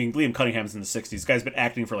 especially, well, I mean, Liam Cunningham's in the 60s. This guy's been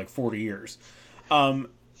acting for like 40 years.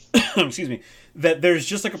 Excuse me, that there's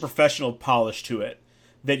just like a professional polish to it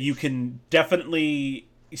that you can definitely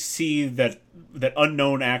see that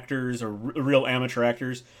unknown actors or real amateur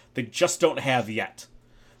actors, they just don't have yet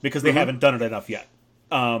because they haven't done it enough yet.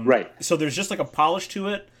 Right. So there's just like a polish to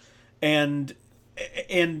it, and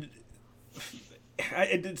it's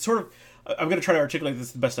sort of, I'm going to try to articulate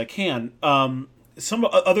this the best I can. Some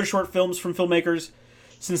other short films from filmmakers,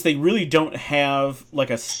 since they really don't have like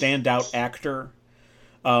a standout actor,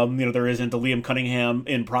 there isn't the Liam Cunningham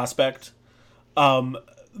in Prospect.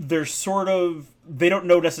 They're sort of, they don't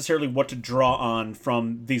know necessarily what to draw on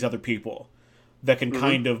from these other people that can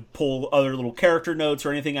kind of pull other little character notes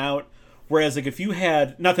or anything out. Whereas, like, if you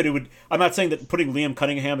had, not that it would, I'm not saying that putting Liam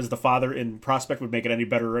Cunningham as the father in Prospect would make it any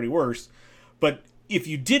better or any worse, but if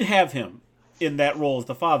you did have him in that role as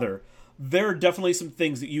the father, there are definitely some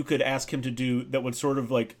things that you could ask him to do that would sort of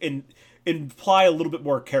like imply a little bit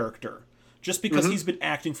more character, just because he's been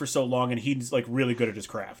acting for so long and he's like really good at his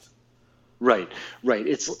craft. Right.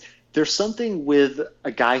 There's something with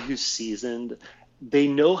a guy who's seasoned. They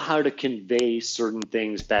know how to convey certain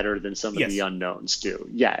things better than some of the unknowns do.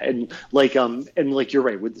 Yeah, and like you're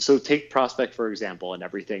right. So take Prospect for example, and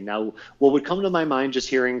everything. Now, what would come to my mind just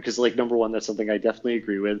hearing, because like number one, that's something I definitely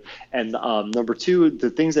agree with, and number two, the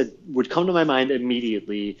things that would come to my mind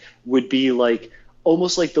immediately would be like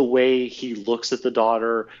almost like the way he looks at the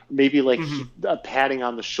daughter, maybe like a patting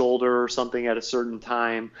on the shoulder or something at a certain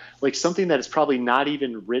time, like something that is probably not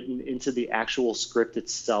even written into the actual script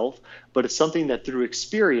itself, but it's something that through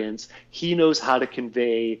experience, he knows how to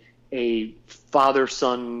convey a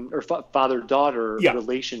father-son or father-daughter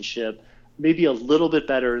relationship maybe a little bit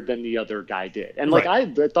better than the other guy did. And like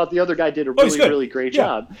I thought the other guy did a really great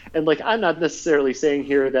job. And like I'm not necessarily saying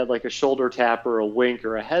here that like a shoulder tap or a wink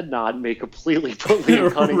or a head nod may completely put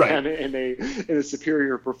Liam Cunningham in a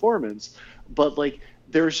superior performance. But like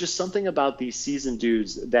there's just something about these seasoned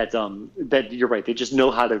dudes that that you're right, they just know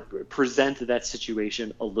how to present that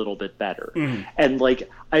situation a little bit better. And like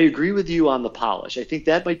I agree with you on the polish. I think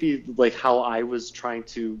that might be like how I was trying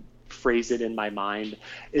to phrase it in my mind,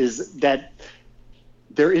 is that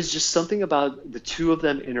there is just something about the two of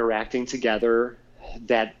them interacting together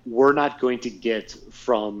that we're not going to get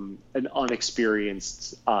from an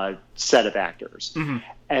unexperienced set of actors.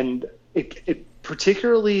 And it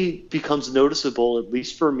particularly becomes noticeable, at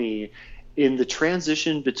least for me, in the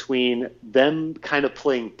transition between them kind of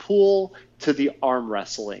playing pool to the arm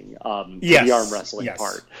wrestling,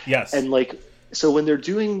 part. And like So when they're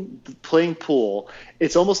playing pool,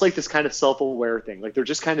 it's almost like this kind of self-aware thing. Like they're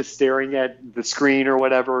just kind of staring at the screen or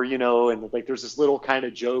whatever, and like there's this little kind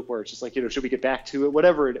of joke where it's just like, should we get back to it?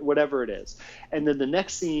 Whatever it is. And then the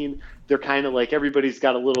next scene, they're kind of like everybody's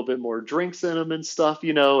got a little bit more drinks in them and stuff,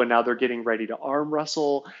 and now they're getting ready to arm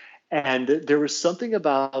wrestle. And there was something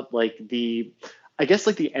about like I guess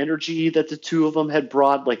like the energy that the two of them had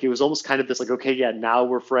brought, like it was almost kind of this like, okay, yeah, now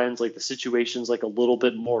we're friends. Like the situation's like a little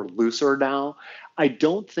bit more looser now. I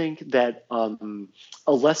don't think that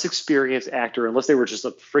a less experienced actor, unless they were just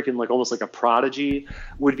a freaking like almost like a prodigy,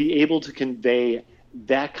 would be able to convey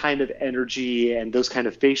that kind of energy and those kind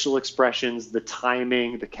of facial expressions, the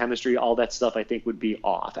timing, the chemistry, all that stuff, I think would be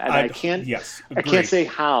off. And I can't say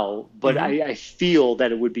how, but I feel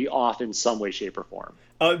that it would be off in some way, shape, or form.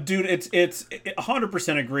 Dude, it's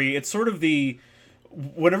 100% agree. It's sort of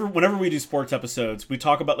whenever we do sports episodes, we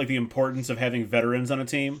talk about like the importance of having veterans on a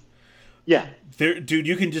team. Yeah. Dude,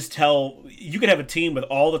 you can just tell, you could have a team with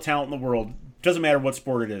all the talent in the world, doesn't matter what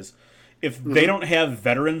sport it is. If they don't have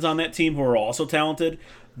veterans on that team who are also talented,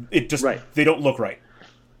 they don't look right.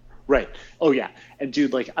 Right. Oh yeah. And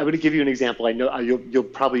dude, like I'm going to give you an example. I know you'll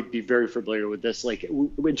probably be very familiar with this. Like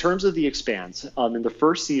in terms of The Expanse, in the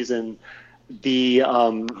first season,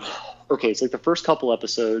 it's like the first couple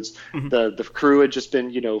episodes, the crew had just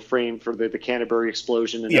been, framed for the Canterbury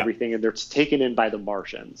explosion and everything, and they're taken in by the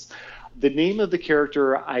Martians. The name of the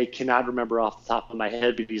character I cannot remember off the top of my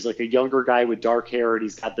head, but he's like a younger guy with dark hair and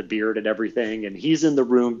he's got the beard and everything, and he's in the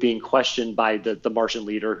room being questioned by the Martian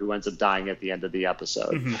leader who ends up dying at the end of the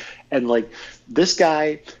episode. And like this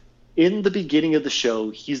guy, in the beginning of the show,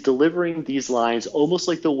 he's delivering these lines almost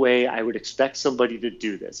like the way I would expect somebody to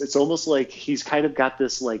do this. It's almost like he's kind of got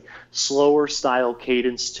this like slower style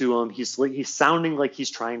cadence to him. He's sounding like he's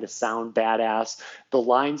trying to sound badass. The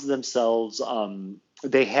lines themselves,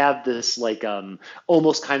 they have this like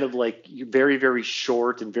almost kind of like very, very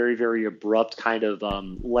short and very, very abrupt kind of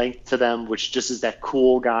length to them, which just is that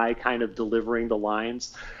cool guy kind of delivering the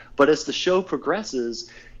lines. But as the show progresses,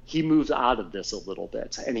 he moves out of this a little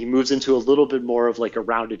bit and he moves into a little bit more of like a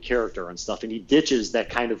rounded character and stuff. And he ditches that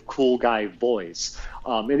kind of cool guy voice.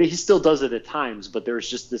 And he still does it at times, but there's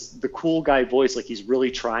just the cool guy voice, like he's really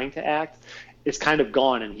trying to act. It's kind of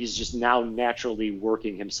gone, and he's just now naturally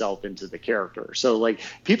working himself into the character. So like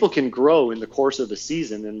people can grow in the course of a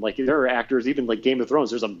season, and like there are actors, even like Game of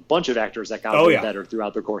Thrones, there's a bunch of actors that got better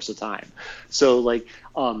throughout the course of time. So like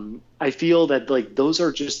I feel that like these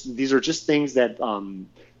are just things that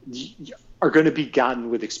are going to be gotten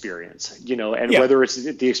with experience, and whether it's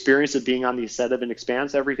the experience of being on the set of an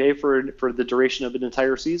Expanse every day for the duration of an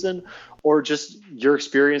entire season, or just your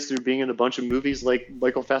experience through being in a bunch of movies like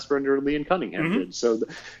Michael Fassbender and Ian Cunningham did. So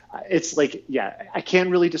it's like, I can't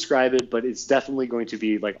really describe it, but it's definitely going to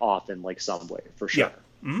be like off in like some way for sure.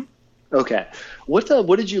 Yeah. Okay. What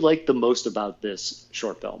did you like the most about this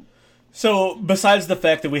short film? So besides the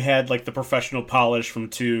fact that we had like the professional polish from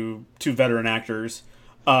two veteran actors,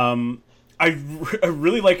 I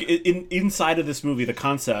really like inside of this movie, the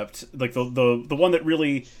concept, like the one that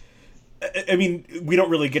really, I mean, we don't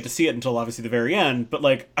really get to see it until obviously the very end, but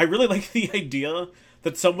like I really like the idea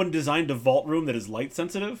that someone designed a vault room that is light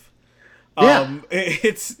sensitive.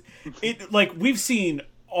 It's like we've seen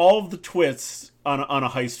all of the twists on a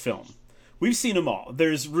heist film. We've seen them all.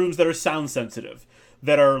 There's rooms that are sound sensitive,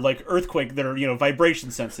 that are like earthquake, that are vibration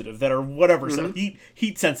sensitive, that are whatever,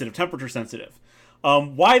 heat sensitive, temperature sensitive.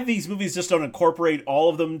 Why these movies just don't incorporate all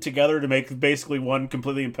of them together to make basically one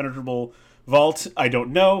completely impenetrable vault, I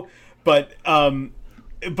don't know. But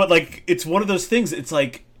like it's one of those things. It's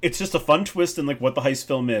like it's just a fun twist in like what the heist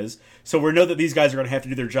film is. So we know that these guys are going to have to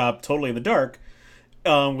do their job totally in the dark,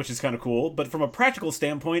 which is kind of cool. But from a practical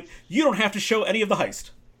standpoint, you don't have to show any of the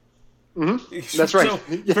heist. That's right. So,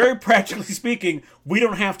 very practically speaking, we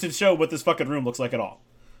don't have to show what this fucking room looks like at all.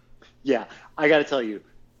 Yeah, I got to tell you,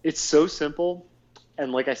 it's so simple.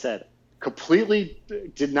 And like I said, completely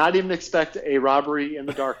did not even expect a robbery in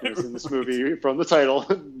the darkness in this movie from the title.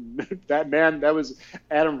 That was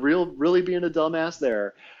Adam really being a dumbass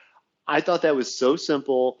there. I thought that was so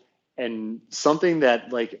simple and something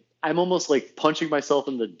that like I'm almost like punching myself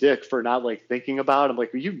in the dick for not like thinking about. I'm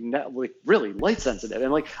like, like really light sensitive.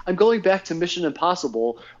 And like I'm going back to Mission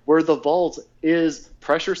Impossible, where the vault is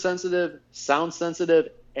pressure sensitive, sound sensitive,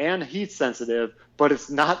 and heat sensitive, but it's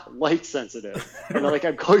not light sensitive. And like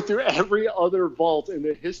I'm going through every other vault in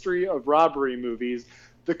the history of robbery movies.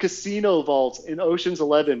 The casino vaults in Ocean's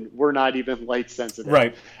 11 were not even light sensitive.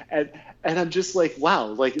 Right. And I'm just like, wow,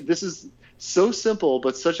 like this is so simple,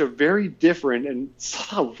 but such a very different and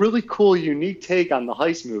somehow really cool, unique take on the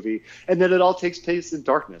heist movie, and then it all takes place in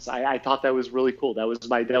darkness. I thought that was really cool. That was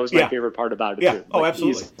my favorite part about it too. Oh,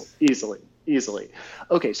 absolutely. Easily.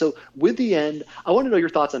 Okay, so with the end, I want to know your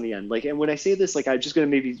thoughts on the end. Like, and when I say this, like, I'm just going to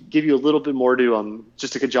maybe give you a little bit more to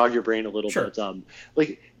just to jog your brain a little bit.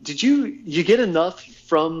 Like, did you get enough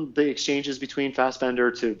from the exchanges between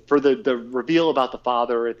Fassbender for the reveal about the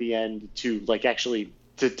father at the end to like actually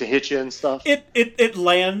to hit you and stuff? It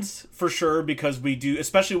lands for sure, because we do,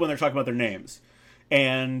 especially when they're talking about their names,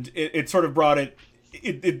 and it sort of brought it.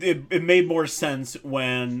 It made more sense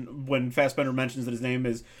when Fassbender mentions that his name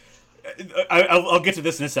is. I'll get to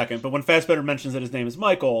this in a second, but when Fassbender mentions that his name is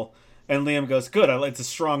Michael, and Liam goes, "Good, it's a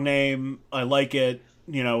strong name. I like it."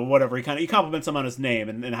 Whatever. He compliments him on his name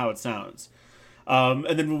and how it sounds.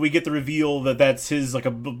 And then when we get the reveal that that's his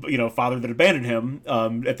father that abandoned him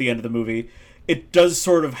at the end of the movie, it does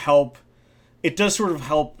sort of help. It does sort of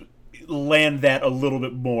help land that a little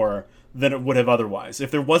bit more than it would have otherwise. If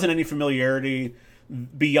there wasn't any familiarity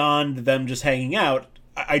beyond them just hanging out,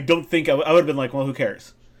 I don't think I would have been like, well, who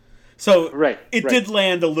cares? So it did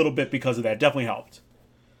land a little bit because of that. It definitely helped.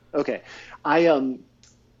 Okay. I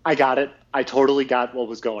got it. I totally got what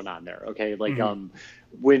was going on there. Okay. Like,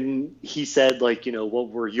 when he said, like, what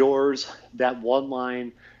were yours, that one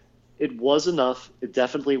line, it was enough. It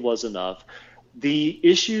definitely was enough. The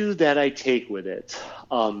issue that I take with it,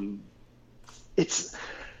 I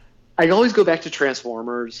always go back to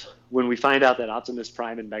Transformers when we find out that Optimus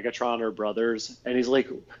Prime and Megatron are brothers, and he's like,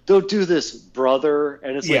 "Don't do this, brother."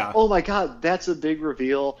 And it's like, oh my God, that's a big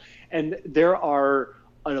reveal. And there are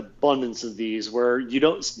an abundance of these where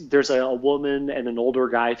there's a woman and an older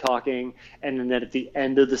guy talking, and then at the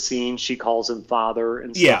end of the scene, she calls him father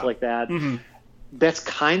and stuff like that. Mm-hmm. That's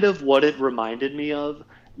kind of what it reminded me of.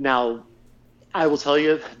 Now, I will tell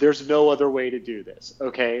you, there's no other way to do this.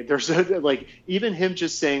 Okay, there's like even him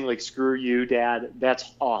just saying like "screw you, Dad,"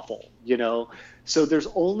 that's awful. So there's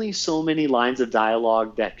only so many lines of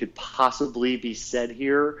dialogue that could possibly be said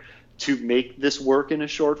here to make this work in a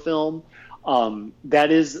short film.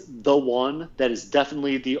 That is the one that is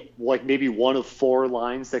definitely maybe one of 4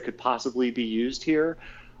 lines that could possibly be used here.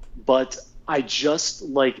 But I just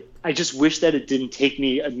wish that it didn't take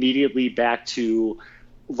me immediately back to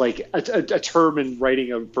like a term in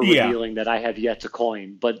writing for revealing that I have yet to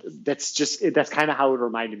coin. But that's kind of how it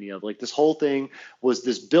reminded me of. Like, this whole thing was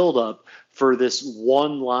this buildup for this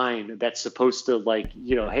one line that's supposed to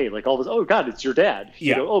hey, like all this, oh God, it's your dad.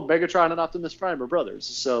 Oh, Megatron and Optimus Prime are brothers.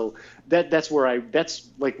 So that's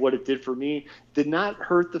like what it did for me. Did not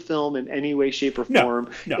hurt the film in any way, shape, or form.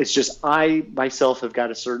 No. It's just I myself have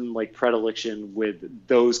got a certain like predilection with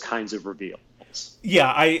those kinds of reveals.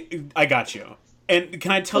 Yeah, I got you. And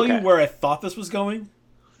can I tell you where I thought this was going?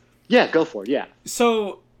 Yeah, go for it, yeah.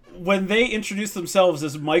 So, when they introduced themselves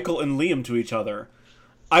as Michael and Liam to each other,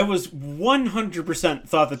 I was 100%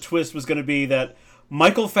 thought the twist was going to be that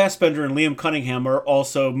Michael Fassbender and Liam Cunningham are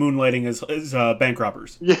also moonlighting as bank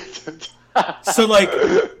robbers. Yeah. So, like,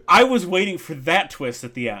 I was waiting for that twist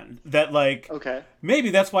at the end. That, like, maybe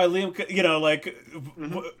that's why Liam,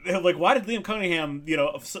 why did Liam Cunningham,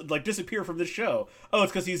 disappear from this show? Oh,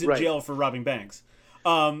 it's because he's in jail for robbing banks.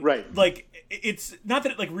 Like, it's not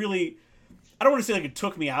that it, like, really, I don't want to say, like, it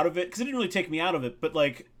took me out of it, because it didn't really take me out of it, but,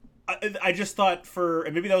 like, I just thought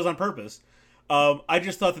and maybe that was on purpose, I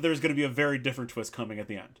just thought that there was going to be a very different twist coming at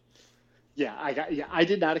the end. Yeah, I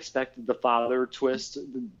did not expect the father twist.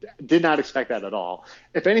 Did not expect that at all.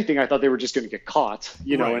 If anything, I thought they were just going to get caught,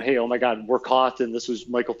 and hey, oh my God, we're caught, and this was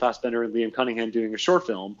Michael Fassbender and Liam Cunningham doing a short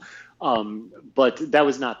film. But that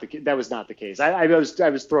was not the case. I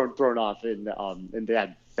was thrown off in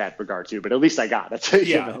that regard too. But at least I got it.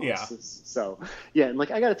 Yeah. So yeah, and like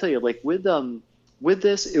I got to tell you, like with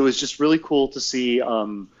this, it was just really cool to see.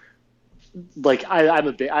 Like I'm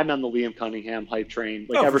on the Liam Cunningham hype train.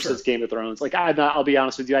 Like ever since Game of Thrones. Like I'll be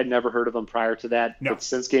honest with you, I'd never heard of him prior to that. No. But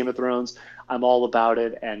since Game of Thrones, I'm all about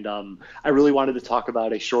it. And I really wanted to talk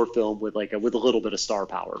about a short film with a little bit of star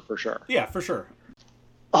power for sure. Yeah, for sure.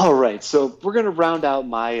 All right, so we're gonna round out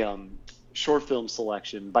my short film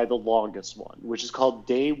selection by the longest one, which is called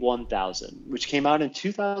Day 1000, which came out in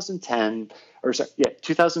 2010.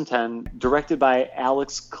 2010, directed by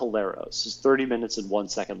Alex Collaros. It's 30 minutes and 1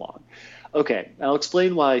 second long. Okay, I'll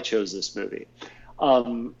explain why I chose this movie.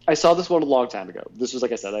 I saw this one a long time ago. This was,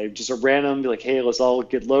 like I said, just a random, like, hey, let's all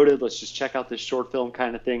get loaded. Let's just check out this short film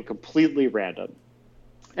kind of thing, completely random.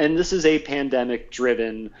 And this is a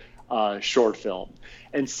pandemic-driven short film.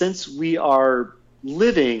 And since we are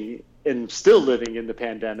still living in the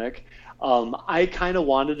pandemic, I kind of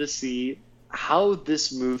wanted to see how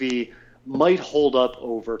this movie might hold up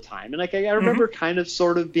over time. And like I remember kind of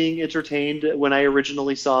sort of being entertained when I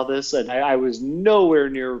originally saw this, and I was nowhere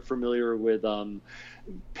near familiar with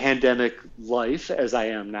pandemic life as I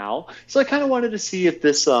am now. So I kind of wanted to see if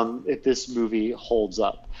this movie holds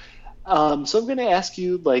up. So I'm going to ask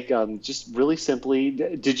you, like, just really simply,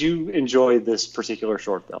 did you enjoy this particular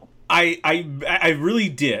short film? I really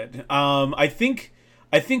did. I think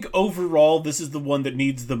overall this is the one that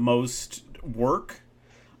needs the most work.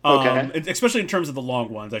 Okay. Especially in terms of the long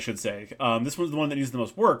ones, I should say. This one's the one that needs the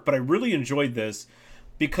most work, but I really enjoyed this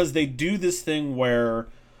because they do this thing where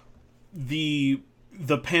the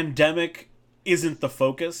pandemic isn't the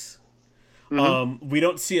focus. We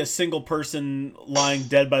don't see a single person lying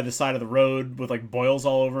dead by the side of the road with like boils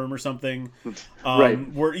all over him or something. Right.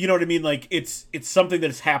 Where, you know what I mean? Like it's something that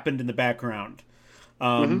has happened in the background,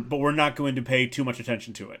 but we're not going to pay too much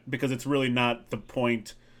attention to it because it's really not the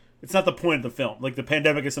point. It's not the point of the film. Like the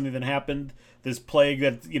pandemic is something that happened. This plague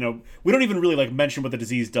that we don't even really like mention what the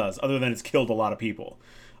disease does, other than it's killed a lot of people.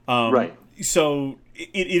 Right. So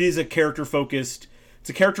it is a character focused. It's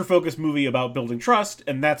a character-focused movie about building trust,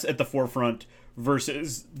 and that's at the forefront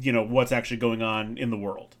versus, what's actually going on in the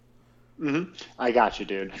world. I got you,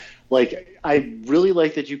 dude. Like, I really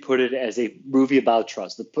like that you put it as a movie about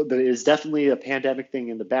trust. There is definitely a pandemic thing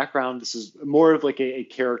in the background. This is more of like a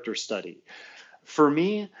character study. For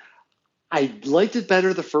me, I liked it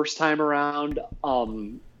better the first time around.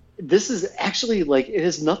 This is actually, like, it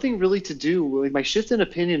has nothing really to do, like, my shift in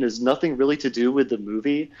opinion is nothing really to do with the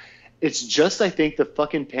movie. It's just, I think, the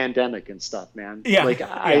fucking pandemic and stuff, man. Yeah. Like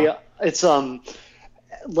it's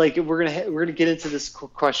like we're gonna get into this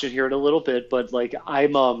question here in a little bit, but like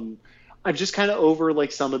I'm just kind of over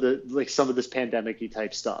like some of this pandemic-y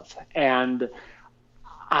type stuff, and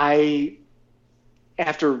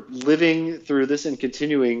after living through this and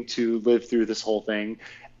continuing to live through this whole thing,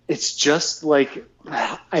 it's just like,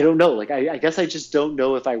 I don't know. Like, I guess I just don't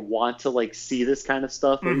know if I want to like see this kind of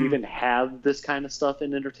stuff or even have this kind of stuff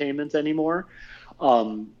in entertainment anymore.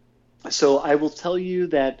 So I will tell you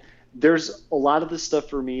that there's a lot of this stuff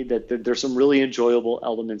for me that there's some really enjoyable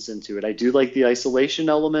elements into it. I do like the isolation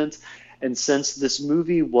element. And since this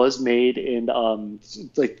movie was made in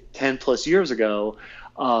like 10 plus years ago,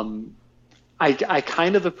 I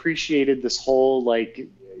kind of appreciated this whole like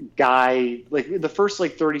guy, like the first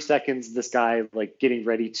like 30 seconds, this guy like getting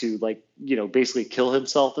ready to like, basically kill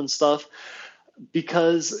himself and stuff.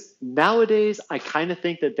 Because nowadays I kind of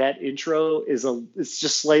think that intro it's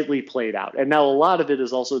just slightly played out. And now a lot of it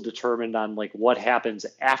is also determined on like what happens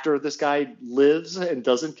after this guy lives and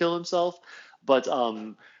doesn't kill himself. But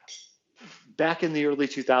back in the early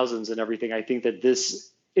 2000s and everything, I think that this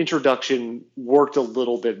introduction worked a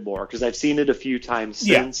little bit more because I've seen it a few times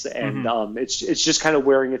since, and it's just kind of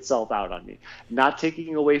wearing itself out on me. Not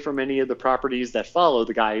taking away from any of the properties that follow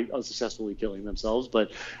the guy unsuccessfully killing themselves,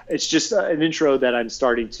 but it's just an intro that I'm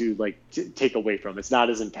starting to like take away from. It's not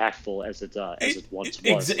as impactful as it once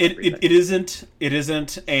was. It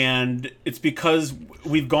isn't, and it's because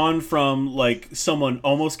we've gone from like someone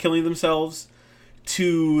almost killing themselves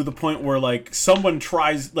to the point where like someone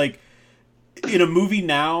tries like. In a movie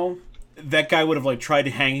now, that guy would have like tried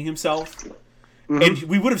hanging himself, and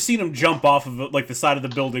we would have seen him jump off of like the side of the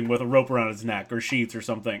building with a rope around his neck or sheets or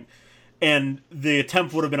something, and the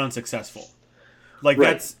attempt would have been unsuccessful. Like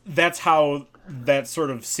that's how that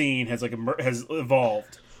sort of scene has like has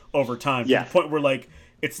evolved over time to the point where like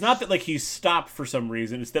it's not that like he stopped for some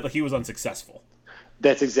reason; it's that like he was unsuccessful.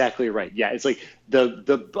 That's exactly right. Yeah, it's like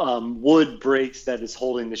the wood breaks that is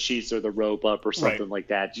holding the sheets or the rope up or something like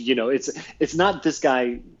that. It's not this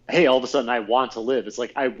guy. Hey, all of a sudden I want to live. It's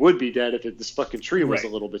like I would be dead if this fucking tree was a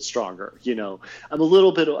little bit stronger. I'm a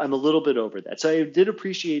little bit over that. So I did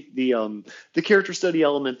appreciate the character study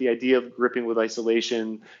element, the idea of gripping with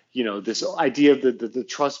isolation. This idea of the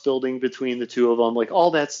trust building between the two of them, like all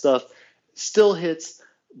that stuff, still hits.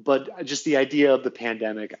 But just the idea of the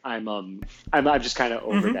pandemic, I'm just kind of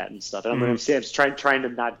over that and stuff. And I'm going to say I'm just trying to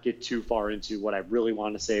not get too far into what I really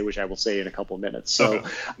want to say, which I will say in a couple of minutes. So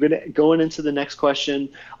I'm going to going into the next question.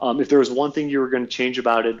 If there was one thing you were going to change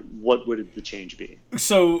about it, what would the change be?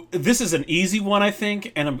 So this is an easy one, I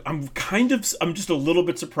think, and I'm just a little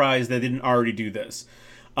bit surprised they didn't already do this.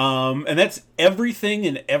 And that's everything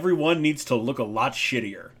and everyone needs to look a lot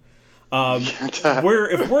shittier. If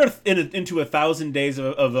we're into 1,000 days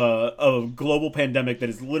of a global pandemic that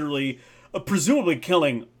is literally presumably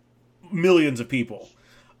killing millions of people,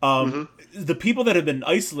 the people that have been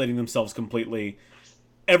isolating themselves completely,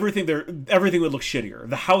 everything would look shittier.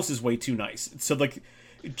 The house is way too nice. So like,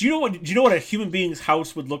 do you know what a human being's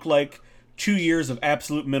house would look like 2 years of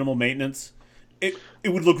absolute minimal maintenance? it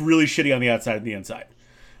would look really shitty on the outside and the inside.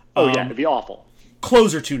 Oh yeah, it'd be awful.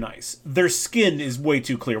 Clothes are too nice. Their skin is way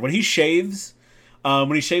too clear. When he shaves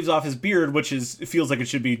off his beard, it feels like it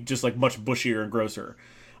should be just like much bushier and grosser.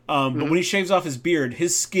 But when he shaves off his beard,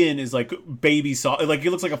 his skin is like baby soft. Like,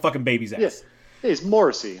 it looks like a fucking baby's ass. Yes. It's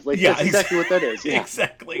Morrissey. Like, yeah, that's exactly what that is. Yeah.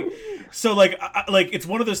 Exactly. So, like, it's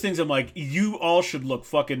one of those things I'm like, you all should look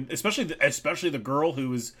fucking... Especially the girl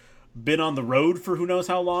who's been on the road for who knows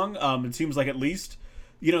how long. It seems like at least...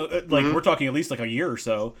 we're talking at least like a year or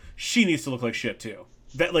so. She needs to look like shit, too.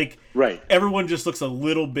 That, like... Right. Everyone just looks a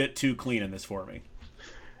little bit too clean in this for me.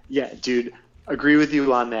 Yeah, dude. Agree with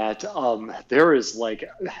you on that. There is like,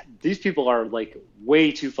 these people are like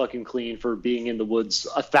way too fucking clean for being in the woods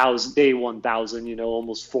day 1,000,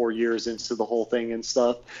 almost 4 years into the whole thing and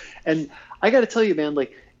stuff. And I got to tell you, man,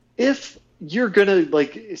 like, if you're gonna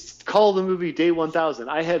like call the movie Day 1,000,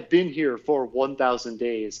 I have been here for 1,000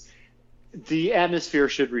 days. The atmosphere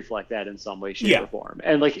should reflect that in some way, shape, or form.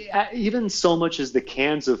 And like, even so much as the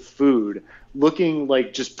cans of food looking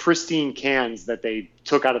like just pristine cans that they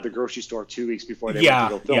took out of the grocery store 2 weeks before they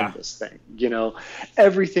went to go film this thing.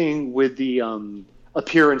 Everything with the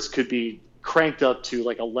appearance could be cranked up to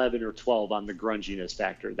like 11 or 12 on the grunginess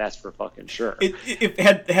factor. That's for fucking sure.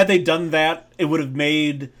 Had they done that, it would have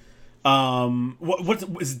made what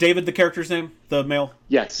is David the character's name? The male?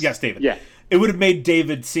 Yes, David. Yeah, it would have made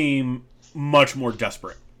David seem much more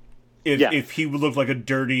desperate if he would look like a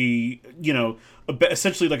dirty,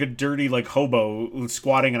 essentially like a dirty like hobo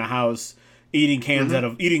squatting in a house eating cans out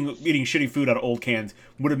of eating shitty food out of old cans.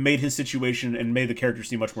 Would have made his situation and made the character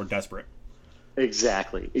seem much more desperate.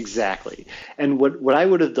 Exactly. And what I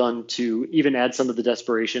would have done to even add some of the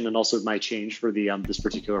desperation and also my change for the this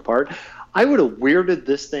particular part, I would have weirded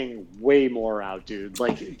this thing way more out, dude.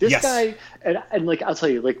 Like this guy, and like I'll tell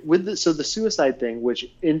you, like with the suicide thing, which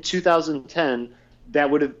in 2010 that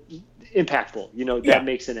would have impactful. That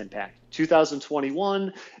makes an impact.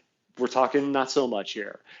 2021, we're talking not so much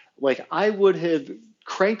here. Like I would have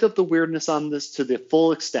cranked up the weirdness on this to the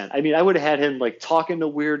full extent. I mean, I would have had him like talking to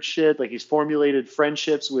weird shit, like he's formulated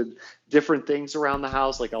friendships with different things around the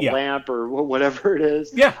house, like a lamp or whatever it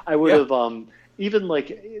is. Yeah, I would have even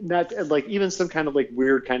like not like even some kind of like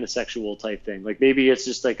weird kind of sexual type thing. Like maybe it's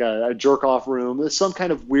just like a jerk off room, some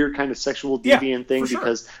kind of weird kind of sexual deviant thing,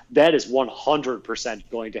 because that is 100%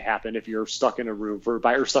 going to happen if you're stuck in a room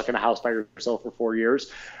or stuck in a house by yourself for 4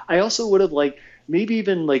 years. I also would have like maybe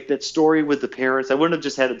even like that story with the parents. I wouldn't have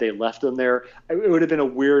just had it they left them there. It would have been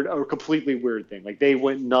a completely weird thing. Like they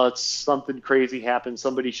went nuts, something crazy happened,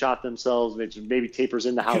 somebody shot themselves, which maybe tapers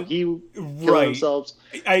into how he killed themselves.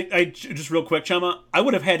 I just real quick, Chemma, I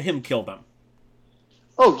would have had him kill them.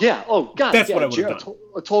 Oh yeah. Oh god. That's what I would have done.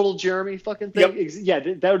 A total Jeremy fucking thing. Yep. Yeah,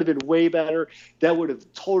 that would have been way better. That would have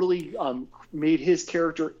totally made his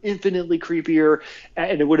character infinitely creepier,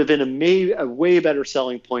 and it would have been a way better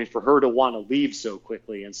selling point for her to want to leave so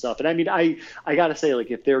quickly and stuff. And I mean, I gotta say,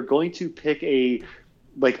 like, if they're going to pick an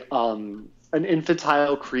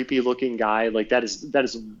infantile, creepy looking guy, like that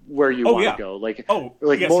is where you want to go. Like,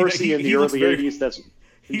 Morrissey in the early 80s. That's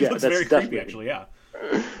very creepy, actually. Yeah.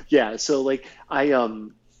 Yeah. So like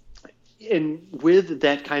and with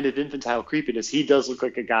that kind of infantile creepiness, he does look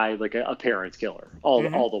like a guy, like a parent killer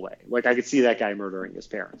all the way. Like I could see that guy murdering his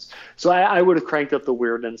parents. So I would have cranked up the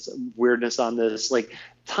weirdness on this. Like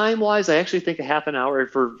time wise, I actually think a half an hour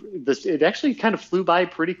for this, it actually kind of flew by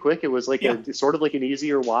pretty quick. It was like sort of like an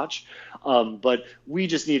easier watch. But we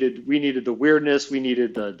needed the weirdness. We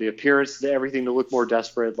needed the appearance, everything to look more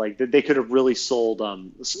desperate. Like they could have really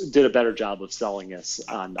did a better job of selling us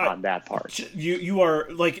on that part. You are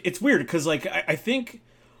like, it's weird because like I think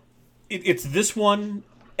it's this one.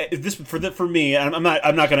 For me, I'm not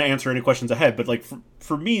going to answer any questions ahead, but like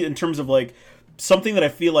for me, in terms of like something that I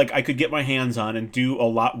feel like I could get my hands on and do a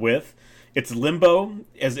lot with, it's Limbo,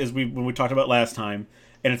 when we talked about last time,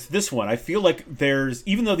 and it's this one. I feel like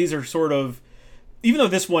even though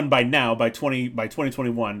this one by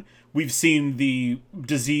 2021, we've seen the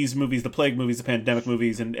disease movies, the plague movies, the pandemic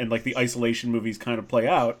movies, and like the isolation movies kind of play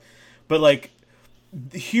out, but like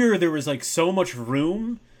here there was like so much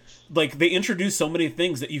room. Like they introduced so many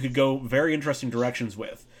things that you could go very interesting directions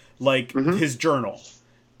with. Like his journal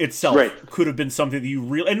itself could have been something that you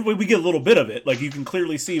really, and we get a little bit of it. Like you can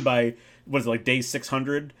clearly see by day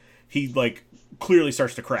 600, he like clearly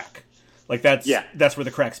starts to crack. Like that's where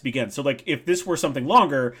the cracks begin. So like if this were something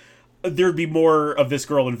longer, there'd be more of this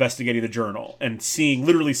girl investigating the journal and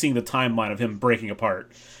literally seeing the timeline of him breaking apart.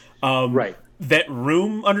 That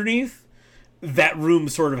room underneath. That room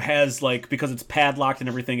sort of has, like, because it's padlocked and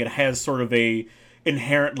everything, it has sort of a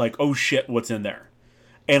inherent, like, oh shit, what's in there?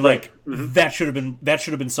 and like that should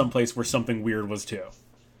have been someplace where something weird was too.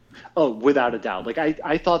 Oh, without a doubt. Like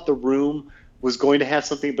I thought the room was going to have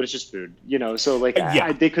something, but it's just food, so like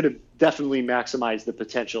they could have definitely maximized the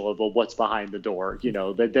potential of what's behind the door,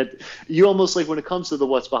 that you almost like when it comes to the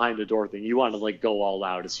what's behind the door thing, you want to like go all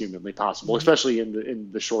out as humanly possible, especially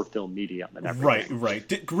in the short film medium and everything.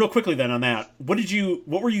 Right. Real quickly then on that, what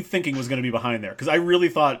were you thinking was going to be behind there? Because I really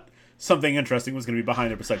thought something interesting was going to be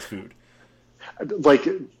behind there besides food. Like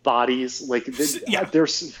bodies, like there's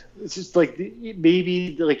it's just like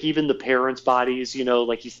maybe like even the parents' bodies,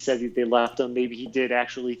 like he said they left them, maybe he did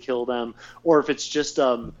actually kill them, or if it's just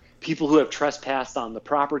people who have trespassed on the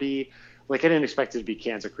property. Like I didn't expect it to be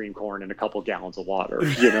cans of cream corn and a couple gallons of water,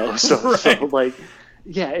 so, right. So like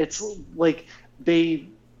it's like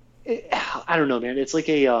I don't know, man, it's like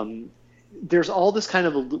there's all this kind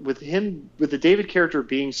of with the David character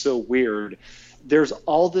being so weird. There's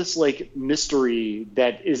all this like mystery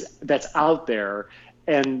that's out there,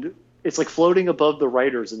 and it's like floating above the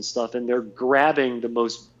writers and stuff, and they're grabbing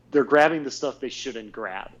the stuff they shouldn't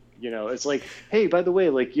grab. It's like, hey, by the way,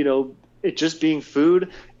 like, it just being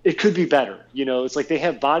food, it could be better. It's like they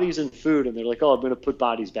have bodies and food, and they're like, oh, I'm going to put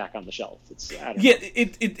bodies back on the shelf.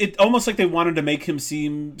 It almost like they wanted to make him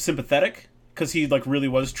seem sympathetic because he like really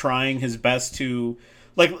was trying his best to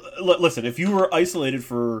like listen. If you were isolated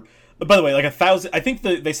for by the way, like 1,000, I think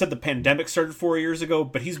they said the pandemic started 4 years ago,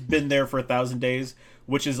 but he's been there for 1,000 days,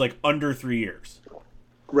 which is like under 3 years.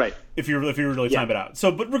 Right. If you really time it out.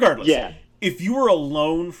 So, but regardless, if you were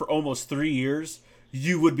alone for almost 3 years,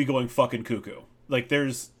 you would be going fucking cuckoo. Like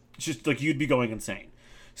there's just like, you'd be going insane.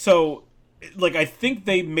 So like, I think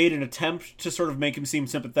they made an attempt to sort of make him seem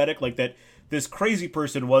sympathetic, like that this crazy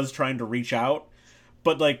person was trying to reach out.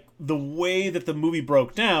 But, like, the way that the movie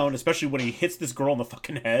broke down, especially when he hits this girl in the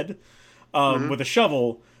fucking head with a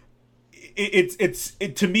shovel,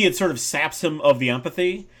 to me, it sort of saps him of the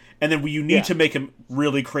empathy. And then you need to make him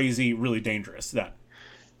really crazy, really dangerous.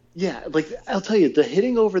 Yeah, like, I'll tell you, the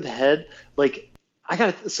hitting over the head, like,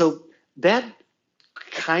 so that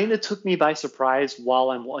kind of took me by surprise while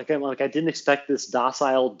I'm like, I didn't expect this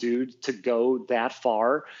docile dude to go that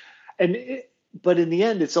far. But in the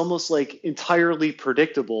end, it's almost like entirely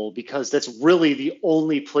predictable because that's really the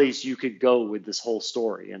only place you could go with this whole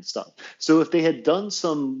story and stuff. So if they had done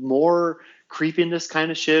some more creepiness kind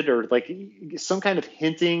of shit or like some kind of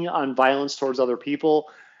hinting on violence towards other people,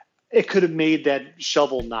 it could have made that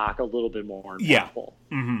shovel knock a little bit more impactful.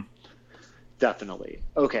 Yeah. Mm-hmm. Definitely.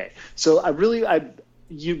 Okay. So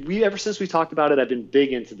ever since we talked about it, I've been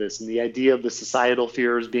big into this and the idea of the societal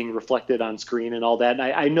fears being reflected on screen and all that. And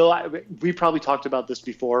I know we probably talked about this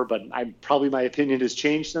before, but my opinion has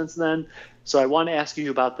changed since then. So I want to ask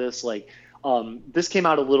you about this. Like, this came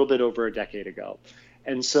out a little bit over a decade ago.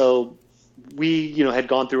 And so we, had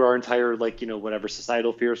gone through our entire, whatever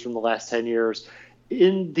societal fears from the last 10 years.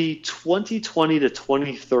 In the 2020 to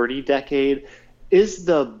 2030 decade, is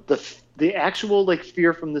the actual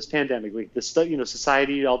fear from this pandemic, like the stuff,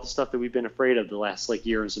 society, all the stuff that we've been afraid of the last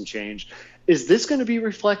year and some change, is this going to be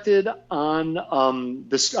reflected on on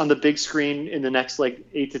the big screen in the next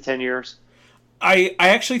 8 to 10 years? I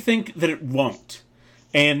actually think that it won't,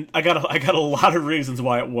 and I got a lot of reasons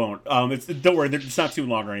why it won't. Don't worry, it's not too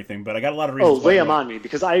long or anything, but I got a lot of reasons. Oh, lay them on me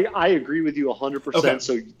because I agree with you 100%. Okay.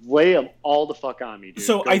 So lay them all the fuck on me, dude.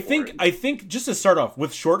 So I think just to start off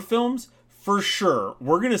with short films. For sure,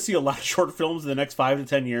 we're going to see a lot of short films in the next 5 to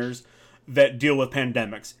 10 years that deal with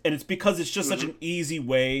pandemics. And it's because it's just such an easy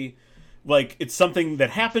way. Like, it's something that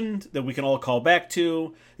happened that we can all call back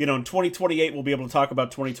to. In 2028, we'll be able to talk about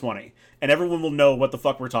 2020. And everyone will know what the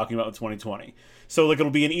fuck we're talking about in 2020. So, it'll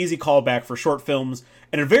be an easy callback for short films.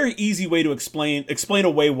 And a very easy way to explain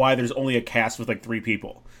away why there's only a cast with, 3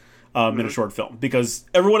 people in a short film. Because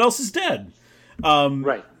everyone else is dead.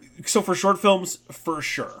 Right. So, for short films, for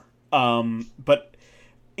sure. But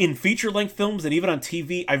in feature-length films and even on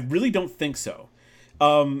TV, I really don't think so.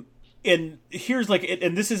 And here's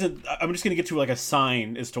and this isn't, I'm just going to get to a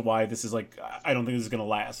sign as to why this is I don't think this is going to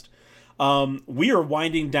last. We are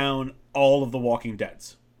winding down all of the Walking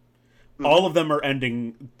Deads. All of them are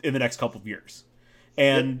ending in the next couple of years.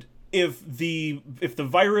 And if the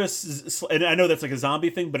virus is, and I know that's a zombie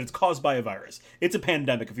thing, but it's caused by a virus. It's a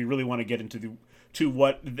pandemic if you really want to get into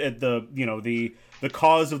what the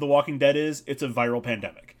cause of The Walking Dead is. It's a viral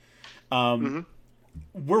pandemic.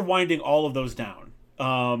 We're winding all of those down.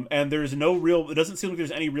 And there's it doesn't seem like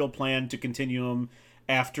there's any real plan to continue them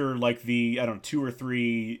after the, 2 or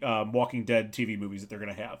 3 Walking Dead TV movies that they're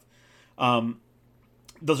going to have.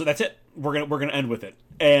 That's it. We're going to end with it.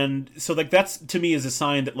 And so that's, to me, is a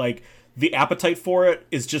sign that the appetite for it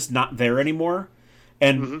is just not there anymore.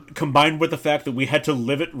 and combined with the fact that we had to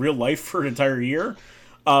live it real life for an entire year,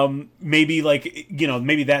 maybe like,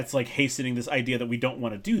 maybe that's like hastening this idea that we don't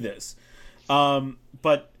want to do this.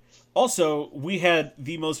 But also, we had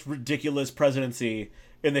the most ridiculous presidency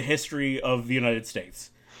in the history of the United States.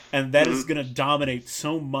 And that is going to dominate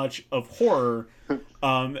so much of horror,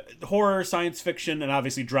 horror, science fiction, and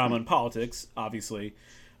obviously drama and politics, obviously.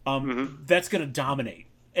 That's going to dominate.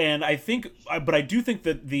 And I do think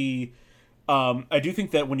that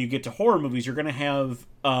when you get to horror movies, you're going to have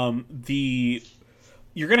the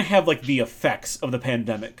effects of the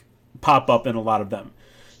pandemic pop up in a lot of them.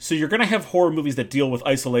 So you're going to have horror movies that deal with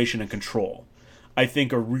isolation and control, I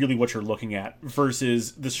think, are really what you're looking at,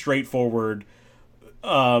 versus the straightforward,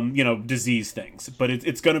 disease things. But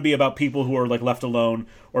it's going to be about people who are like left alone,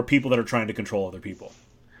 or people that are trying to control other people.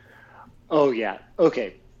 Oh yeah.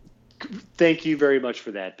 Okay. Thank you very much for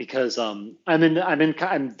that, because I'm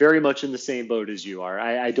very much in the same boat as you are.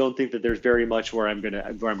 I don't think that there's very much where I'm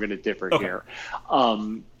gonna differ here.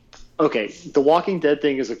 Okay, the Walking Dead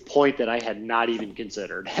thing is a point that I had not even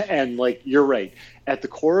considered, and like you're right. At the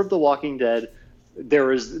core of the Walking Dead,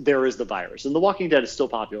 there is the virus, and the Walking Dead is still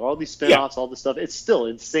popular. All these spinoffs, all this stuff, it's still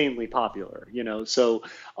insanely popular. So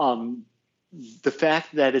the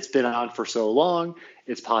fact that it's been on for so long,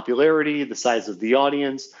 its popularity, the size of the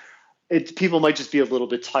audience, people might just be a little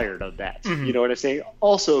bit tired of that. You know what I'm saying?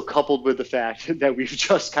 Also coupled with the fact that we've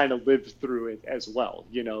just kind of lived through it as well.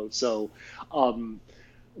 So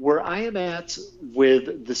where I am at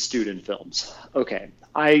with the student films, okay,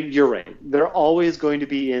 you're right. They're always going to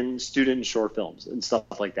be in student and short films and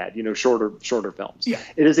stuff like that, shorter films. Yeah.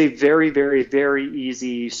 It is a very, very, very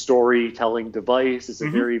easy storytelling device. It's a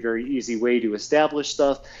very, very easy way to establish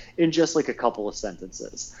stuff in just like a couple of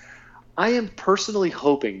sentences. I am personally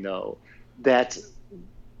hoping, though, that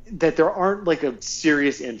there aren't like a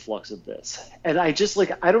serious influx of this. And I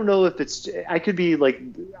don't know if I could be like,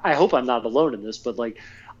 I hope I'm not alone in this, but like,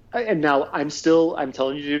 and now I'm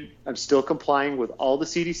telling you, I'm still complying with all the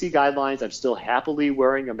CDC guidelines. I'm still happily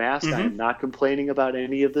wearing a mask. I am not complaining about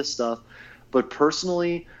any of this stuff. But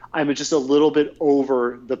personally, I'm just a little bit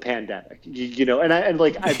over the pandemic, and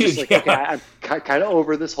I'm just like, okay, I'm kind of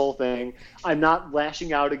over this whole thing. I'm not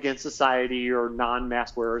lashing out against society or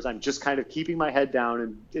non-mask wearers. I'm just kind of keeping my head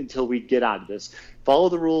down until we get out of this. Follow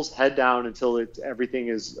the rules, head down until everything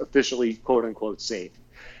is officially quote unquote safe.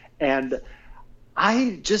 And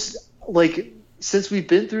I just since we've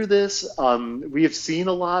been through this, we have seen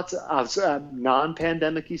a lot of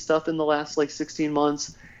non-pandemic-y stuff in the last 16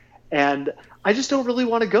 months. And I just don't really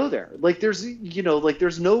want to go there.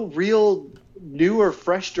 There's no real new or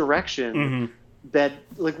fresh direction that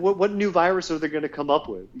what new virus are they going to come up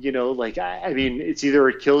with? I mean, it's either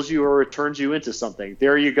it kills you or it turns you into something.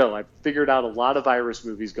 There you go. I've figured out a lot of virus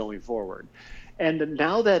movies going forward. And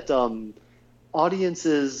now that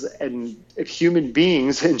audiences and human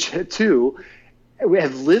beings and too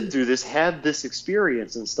have lived through this, have this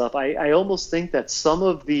experience and stuff, I almost think that some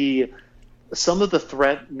of the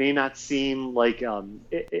threat may not seem like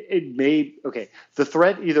it may. Okay, the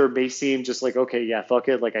threat either may seem just like, okay, yeah, fuck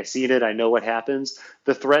it, like I seen it, I know what happens.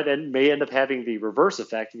 The threat may end up having the reverse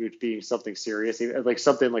effect, which being something serious, like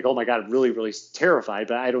something like, oh my god, I'm really, really terrified,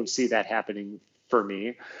 but I don't see that happening for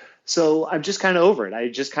me. So I'm just kind of over it. I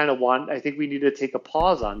just kind of I think we need to take a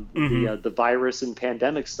pause on the virus and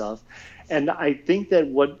pandemic stuff. And I think that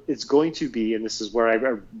what it's going to be, and this is where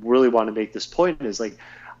I really want to make this point, is like,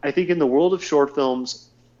 I think in the world of short films,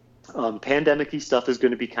 pandemic-y stuff is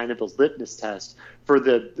going to be kind of a litmus test for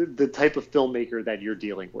the type of filmmaker that you're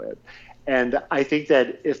dealing with. And I think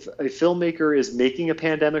that if a filmmaker is making a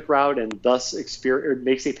pandemic route and thus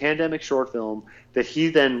makes a pandemic short film that he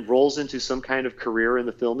then rolls into some kind of career in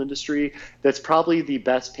the film industry, that's probably the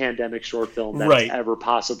best pandemic short film that's ever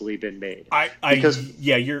possibly been made.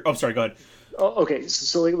 Oh, sorry, go ahead. Oh, okay,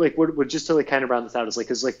 so what just to kind of round this out is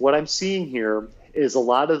because what I'm seeing here is a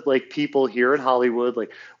lot of people here in Hollywood,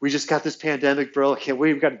 we just got this pandemic, bro. I can't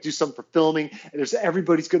wait. We've got to do something for filming, and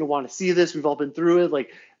everybody's going to want to see this. We've all been through it,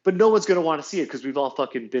 but no one's going to want to see it because we've all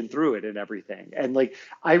fucking been through it and everything. And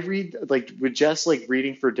I read with Jess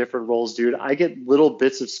reading for different roles, dude. I get little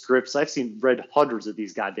bits of scripts. I've read hundreds of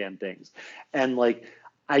these goddamn things, and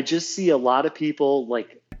I just see a lot of people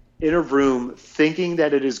in a room thinking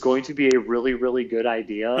that it is going to be a really, really good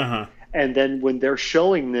idea. And then when they're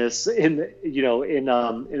showing this in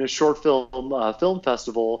a short film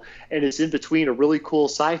festival, and it's in between a really cool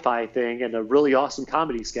sci-fi thing and a really awesome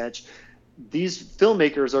comedy sketch, these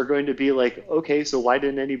filmmakers are going to be like, okay, so why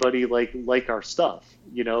didn't anybody like our stuff?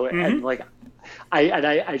 And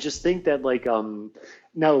I just think that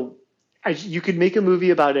now you could make a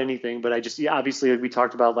movie about anything, but obviously, like we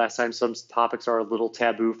talked about last time, some topics are a little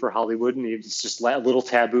taboo for Hollywood, and it's just a little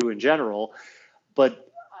taboo in general.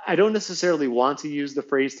 But I don't necessarily want to use the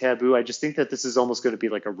phrase taboo. I just think that this is almost going to be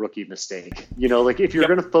like a rookie mistake. Like if you're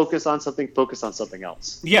going to focus on something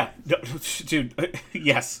else. Yeah, dude.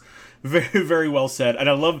 Yes, very very well said. And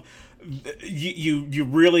I love you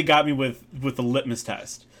really got me with the litmus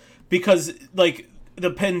test, because like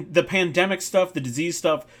the pandemic stuff, the disease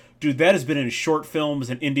stuff, dude, that has been in short films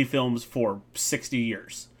and indie films for 60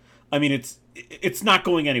 years. I mean, it's not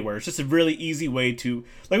going anywhere. It's just a really easy way to,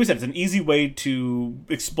 like we said, it's an easy way to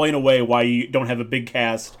explain away why you don't have a big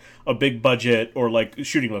cast, a big budget, or like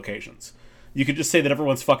shooting locations. You could just say that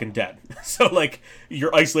everyone's fucking dead. So like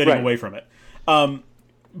you're isolating away from it.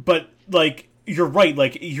 But like you're right.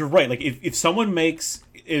 Like if someone makes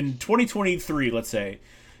in 2023, let's say,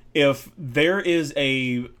 if there's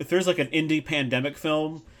like an indie pandemic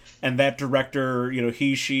film, and that director,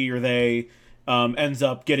 he, she, or they ends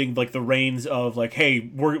up getting like the reins of like,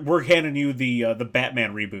 hey, we're handing you the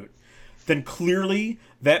Batman reboot, then clearly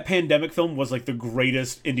that pandemic film was like the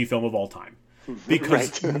greatest indie film of all time,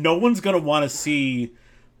 because no one's gonna want to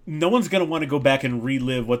go back and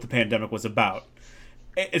relive what the pandemic was about.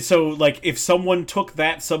 And so like if someone took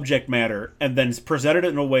that subject matter and then presented it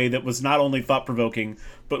in a way that was not only thought-provoking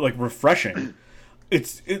but like refreshing,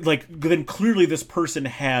 then clearly this person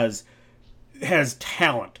has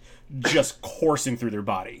talent just coursing through their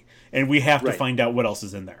body, and we have to find out what else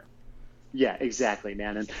is in there. Yeah, exactly,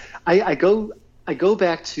 man. And I go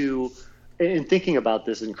back to, in thinking about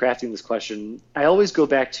this and crafting this question, I always go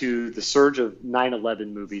back to the surge of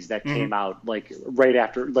 9/11 movies that came out like right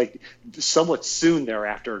after, like somewhat soon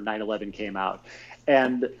thereafter 9/11 came out,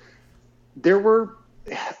 and there were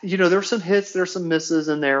some hits, there's some misses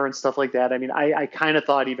in there and stuff like that. I mean, I kind of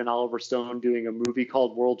thought even Oliver Stone doing a movie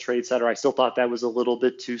called World Trade Center, I still thought that was a little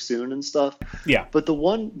bit too soon and stuff. Yeah. But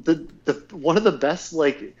one of the best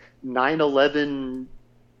like 9/11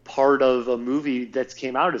 part of a movie that's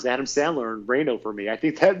came out is Adam Sandler and Reno for me. I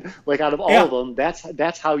think that like out of all of them,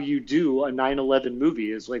 that's how you do a 9/11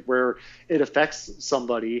 movie, is like where it affects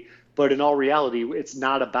somebody, but in all reality, it's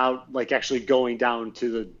not about like actually going down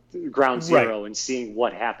to the ground zero and seeing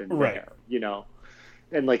what happened there,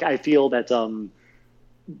 and like I feel that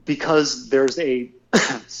because there's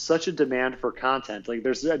such a demand for content, like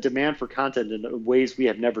there's a demand for content in ways we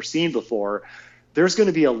have never seen before. There's going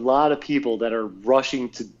to be a lot of people that are rushing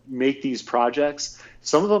to make these projects.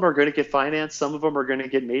 Some of them are going to get financed, some of them are going to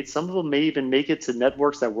get made, some of them may even make it to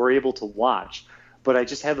networks that we're able to watch. But I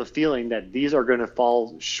just have a feeling that these are going to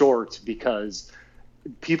fall short because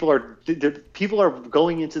people are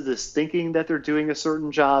going into this thinking that they're doing a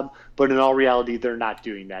certain job, but in all reality, they're not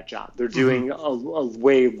doing that job. They're doing a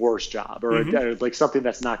way worse job, or like something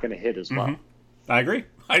that's not going to hit as well. I agree.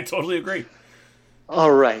 I totally agree.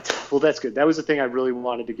 All right. Well, that's good. That was the thing I really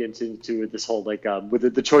wanted to get into this whole, like,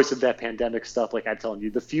 with the choice of that pandemic stuff. Like I'm telling you,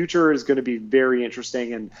 the future is going to be very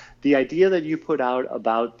interesting. And the idea that you put out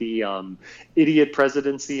about the idiot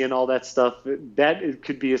presidency and all that stuff, that it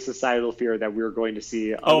could be a societal fear that we're going to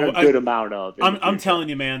see a good amount of. I'm telling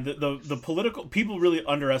you, man, the political people really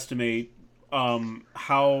underestimate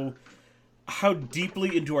how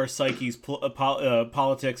deeply into our psyches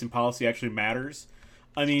politics and policy actually matters.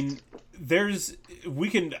 I mean, it's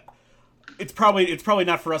probably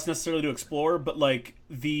not for us necessarily to explore, but like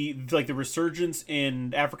the resurgence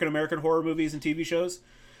in African American horror movies and TV shows.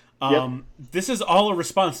 This is all a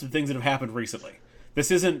response to things that have happened recently.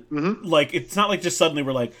 This isn't like, it's not like just suddenly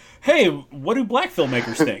we're like, hey, what do black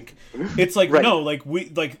filmmakers think? It's like, no, like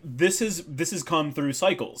this has come through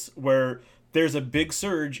cycles where there's a big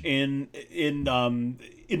surge in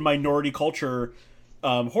minority culture,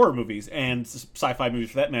 horror movies and sci-fi movies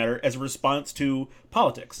for that matter, as a response to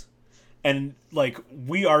politics. And like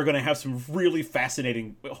we are going to have some really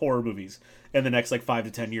fascinating horror movies in the next like 5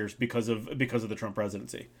 to 10 years because of the Trump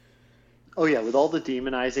presidency. Oh yeah, with all the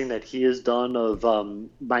demonizing that he has done of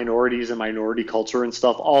minorities and minority culture and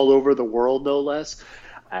stuff all over the world, no less.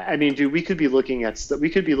 I mean, dude, we could be looking at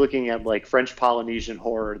like French Polynesian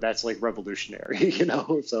horror that's like revolutionary,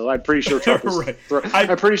 So I'm pretty sure Trump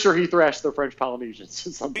I'm pretty sure he thrashed the French Polynesians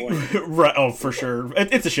at some point. Right? Oh, for sure.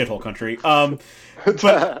 It's a shithole country.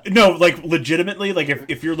 But no, like legitimately, like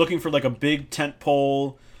if you're looking for like a big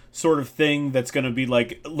tentpole sort of thing that's going to be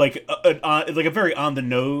like a very on the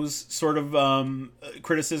nose sort of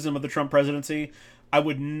criticism of the Trump presidency, I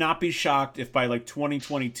would not be shocked if by like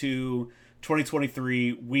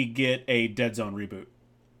 2023 we get a Dead Zone reboot.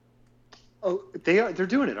 Oh, they're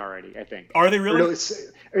doing it already, I think. Are they really?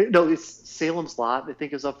 No, it's Salem's Lot, I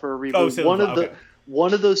think, is up for a reboot. Oh, Salem's Lot, okay.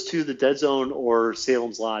 one of those two, the Dead Zone or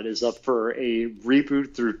Salem's Lot, is up for a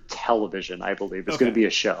reboot through television. I believe it's going to be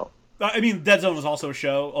a show. I mean, Dead Zone was also a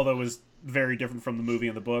show, although it was very different from the movie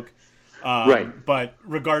and the book. Right. But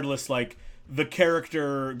regardless, like, the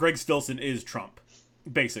character Greg Stillson is Trump,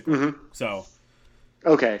 basically. Mm-hmm. So.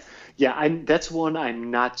 Okay. Yeah, that's one I'm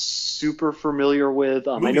not super familiar with.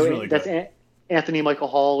 I know really that's Anthony Michael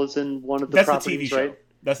Hall is in one of the properties, the TV right? Show.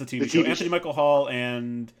 That's the TV show. Anthony Michael Hall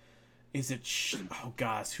and is it? Oh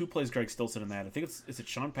gosh, who plays Greg Stillson in that? I think is it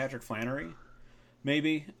Sean Patrick Flannery,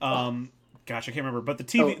 maybe. Gosh, I can't remember. But the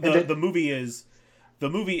TV, the movie is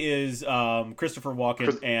Christopher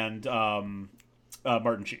Walken and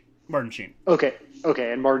Martin Sheen. Okay,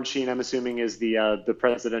 and Martin Sheen, I'm assuming, is the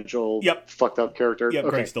presidential fucked up character. Yep,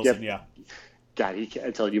 Greg Stillson. Yeah. God,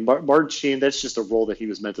 I tell you, Martin Sheen, that's just a role that he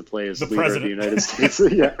was meant to play as the leader president of the United States.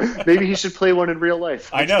 Yeah, maybe he should play one in real life.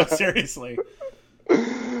 I know, seriously.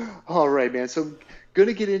 All right, man. So, going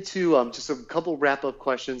to get into just a couple wrap-up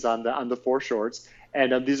questions on the 4 shorts,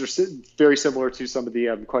 and these are very similar to some of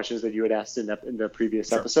the questions that you had asked in the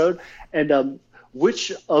previous episode. And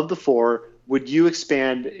which of the 4 would you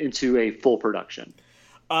expand into a full production?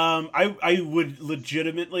 I would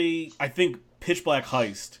legitimately. I think Pitch Black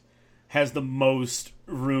Heist has the most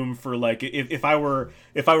room for, like, if I were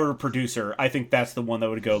a producer, I think that's the one that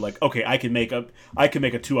would go, like, okay, I can make a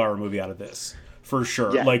 2-hour movie out of this for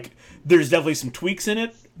sure. Yeah. Like, there's definitely some tweaks in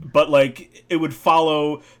it, but like it would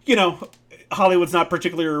follow. Hollywood's not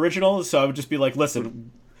particularly original, so I would just be like,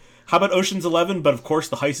 listen, how about Ocean's 11? But of course,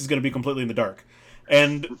 the heist is going to be completely in the dark,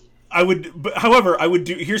 and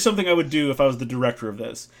here's something I would do if I was the director of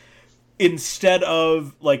this. Instead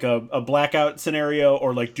of like a blackout scenario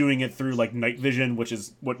or like doing it through like night vision, which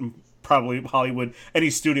is what probably Hollywood,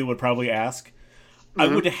 any studio would probably ask, I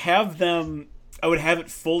would have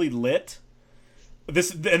it fully lit.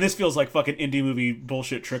 This feels like fucking indie movie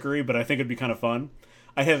bullshit trickery, but I think it'd be kind of fun.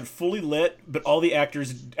 I have it fully lit, but all the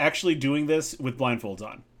actors actually doing this with blindfolds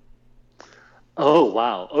on. Oh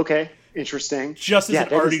wow! Okay, interesting. Just as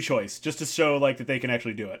an arty choice, just to show like that they can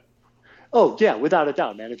actually do it. Oh yeah, without a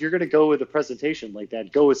doubt, man. If you're going to go with a presentation like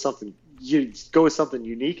that, go with something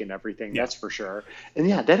unique and everything. Yeah. That's for sure. And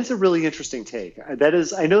yeah, that is a really interesting take. That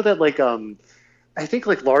is, I know that like I think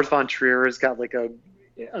like Lars von Trier has got like a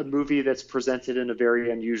movie that's presented in a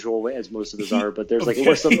very unusual way, as most of his are. But there's like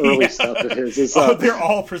some early stuff of his. They're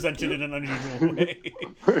all presented in an unusual way.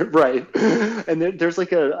 Right. And there's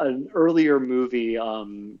like an earlier movie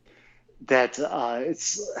that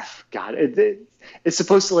it's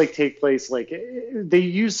supposed to like take place, like they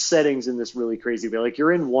use settings in this really crazy way. Like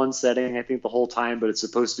you're in one setting, I think, the whole time, but it's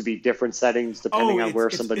supposed to be different settings depending on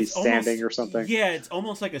where somebody's standing or something. Yeah, it's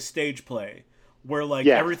almost like a stage play where like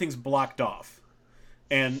everything's blocked off.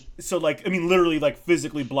 And so like, I mean, literally like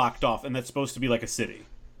physically blocked off, and that's supposed to be like a city.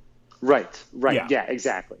 Right. Yeah,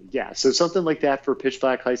 exactly. Yeah. So something like that for Pitch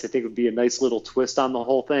Black Heist, I think would be a nice little twist on the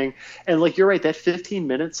whole thing. And like, you're right, that 15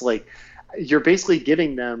 minutes, like you're basically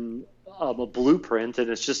giving them a blueprint, and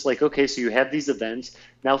it's just like, okay, so you have these events,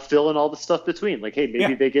 now fill in all the stuff between. Like, hey,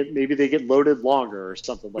 maybe they get loaded longer or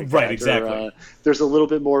something like that. Right, exactly. Or, there's a little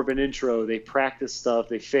bit more of an intro. They practice stuff,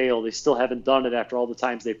 they fail, they still haven't done it after all the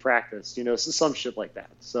times they practiced. So some shit like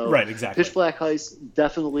that. So right, exactly. Pitch Black Heist,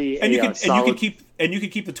 definitely. And you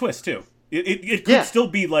could keep the twist too. It could still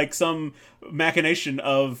be like some machination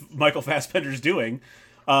of Michael Fassbender's doing.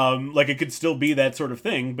 Like it could still be that sort of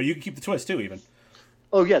thing, but you can keep the twist too, even.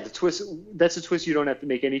 Oh yeah, the twist. That's a twist you don't have to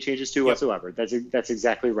make any changes to whatsoever. That's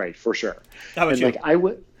exactly right, for sure. How about you? Like I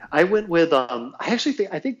went with.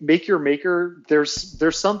 I think Make Your Maker.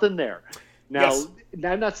 There's something there. Now,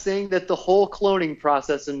 I'm not saying that the whole cloning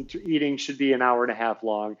process and eating should be an hour and a half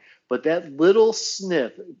long, but that little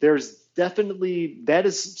snip, there's definitely that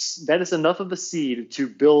is enough of a seed to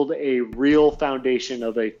build a real foundation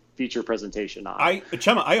of a feature presentation on.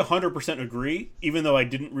 Chemma, I 100% agree, even though I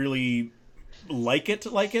didn't really like it.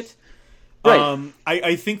 Right.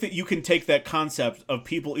 I think that you can take that concept of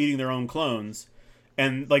people eating their own clones,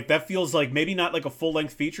 and like that feels like maybe not like a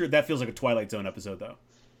full-length feature. That feels like a Twilight Zone episode, though.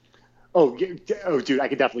 Oh, dude, I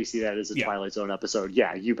could definitely see that as a Twilight Zone episode.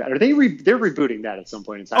 Yeah, you bet. They're rebooting that at some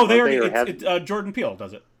point in time. Oh, they already. Jordan Peele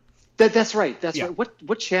does it. That's right. Right.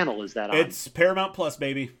 What channel is that on? It's Paramount Plus,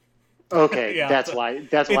 baby. Okay, that's why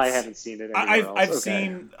I haven't seen it anywhere else. I've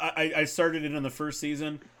seen. I started it in the first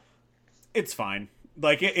season. It's fine.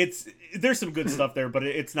 Like it's there's some good stuff there, but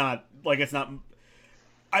it's not.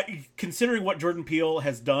 Considering what Jordan Peele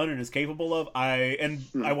has done and is capable of, I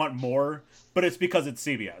want more, but it's because it's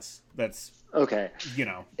CBS. That's okay.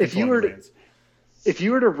 If you were if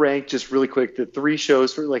you were to rank just really quick the three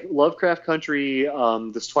shows for like Lovecraft Country,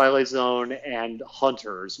 this Twilight Zone, and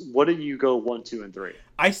Hunters, what do you go 1, 2, and 3?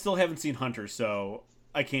 I still haven't seen Hunters, so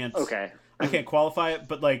I can't. Okay. I can't qualify it,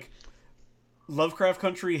 but like Lovecraft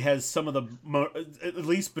Country has some of the at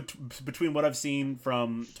least between what I've seen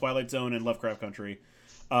from Twilight Zone and Lovecraft Country,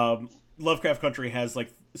 Lovecraft Country has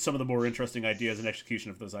like some of the more interesting ideas and execution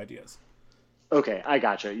of those ideas. Okay, I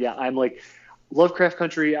gotcha. Yeah, I'm like Lovecraft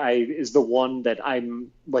Country. Is the one that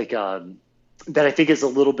I'm like that I think is a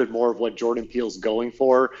little bit more of what Jordan Peele's going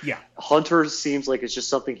for. Yeah, Hunters seems like it's just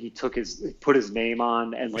something he put his name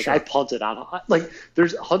on, and like sure. I punted on. Like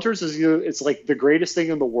there's Hunters is it's like the greatest thing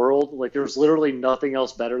in the world. Like there's literally nothing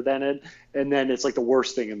else better than it, and then it's like the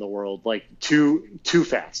worst thing in the world. Like too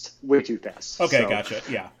fast, way too fast. Okay, so, gotcha.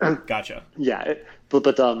 Yeah, gotcha. Yeah, but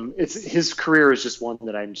it's his career is just one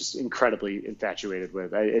that I'm just incredibly infatuated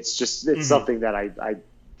with. It's something that I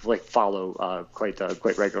like follow quite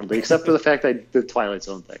regularly, except for the fact the Twilight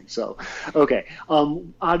Zone thing. So, okay,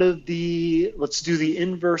 let's do the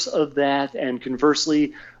inverse of that, and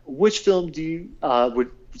conversely, which film do you would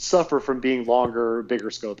suffer from being longer, bigger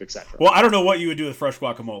scope, etc.? Well, I don't know what you would do with fresh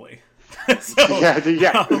guacamole. So,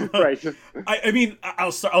 yeah, right. I mean,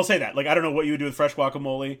 I'll say that. Like, I don't know what you would do with fresh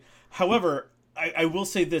guacamole. However, I will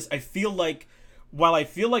say this: while I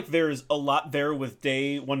feel like there's a lot there with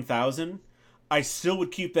Day 1000. I still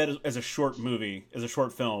would keep that as a short movie, as a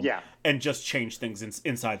short film, and just change things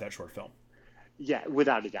inside that short film. Yeah,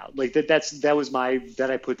 without a doubt. Like that was that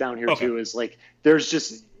I put down here too. Is like there's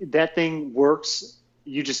just that thing works.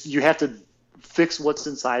 You have to fix what's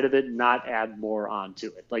inside of it, not add more onto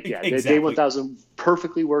it. Like exactly. Day 1000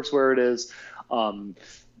 perfectly works where it is.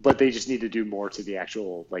 But they just need to do more to the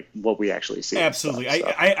actual, like, what we actually see. Absolutely.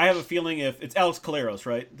 I have a feeling if it's Alex Calleros,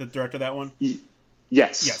 right? The director of that one?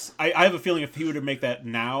 Yes. I have a feeling if he were to make that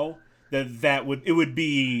now, it would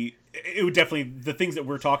definitely, the things that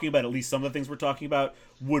we're talking about, at least some of the things we're talking about,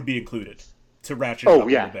 would be included to ratchet it up a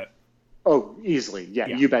little bit. Oh, easily. Yeah,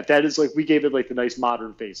 you bet. That is like, we gave it like the nice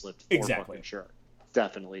modern facelift. Exactly. Sure.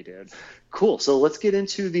 Definitely, dude. Cool. So let's get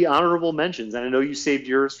into the honorable mentions. And I know you saved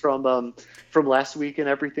yours from last week and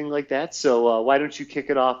everything like that. So why don't you kick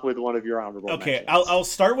it off with one of your honorable mentions? Okay, I'll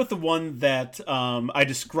start with the one that I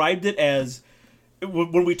described it as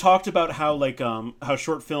when we talked about how how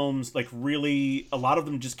short films, like, really a lot of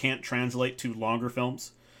them just can't translate to longer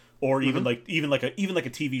films, or even like a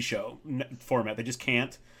TV show format. They just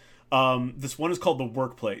can't. This one is called The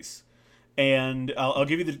Workplace. And I'll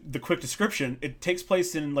give you the quick description. It takes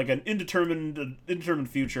place in like an indeterminate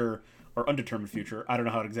future or undetermined future. I don't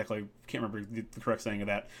know how it exactly. Can't remember the correct saying of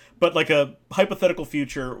that. But like a hypothetical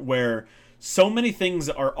future where so many things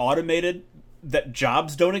are automated that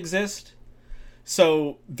jobs don't exist.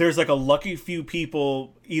 So there's like a lucky few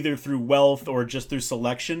people, either through wealth or just through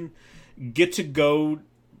selection, get to go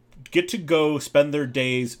spend their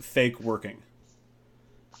days fake working.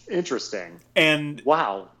 Interesting. And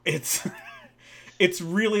wow, it's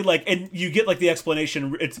really like, and you get like the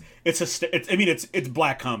explanation. It's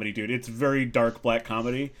black comedy, dude. It's very dark black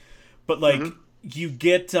comedy, but like you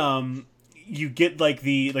get sort of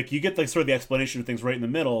the explanation of things right in the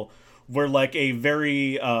middle, where like a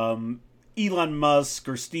very Elon Musk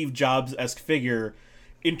or Steve Jobs-esque figure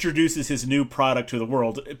introduces his new product to the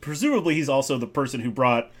world. Presumably, he's also the person who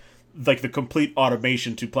brought like the complete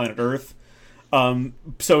automation to planet Earth.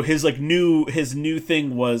 So his new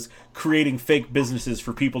thing was creating fake businesses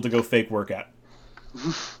for people to go fake work at.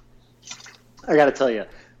 I gotta tell you,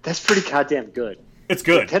 that's pretty goddamn good. It's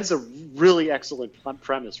good. That is a really excellent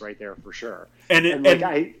premise right there for sure.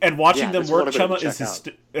 And watching them work, Chemma,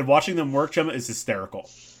 is hysterical.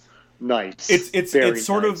 Nice. It's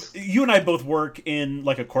sort of, you and I both work in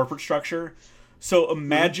like a corporate structure. So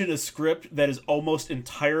imagine a script that is almost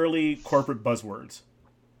entirely corporate buzzwords.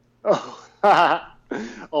 Oh.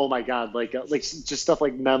 Oh my god! Like just stuff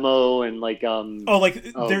like memo and like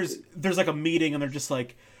there's like a meeting and they're just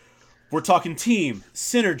like, we're talking team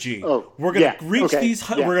synergy. Oh, we're gonna we're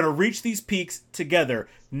gonna reach these peaks together.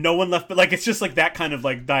 No one left, but like it's just like that kind of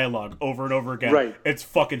like dialogue over and over again. Right. It's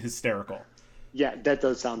fucking hysterical. Yeah, that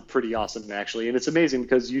does sound pretty awesome, actually. And it's amazing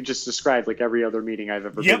because you just described like every other meeting I've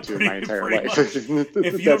ever been to in my entire life. If you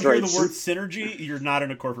don't hear the word synergy, you're not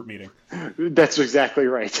in a corporate meeting. That's exactly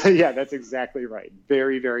right. Yeah, that's exactly right.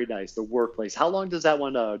 Very, very nice. The Workplace. How long does that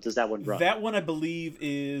one run? That one, I believe,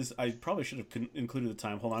 is, I probably should have included the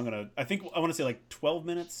time. Hold on, I want to say like 12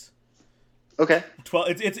 minutes. Okay.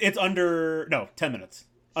 12. It's under 10 minutes.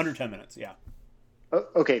 Under 10 minutes. Yeah.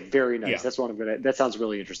 Okay, very nice. Yeah. That's one that sounds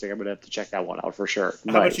really interesting. I'm gonna have to check that one out for sure.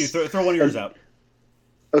 How about you? Throw one of yours out.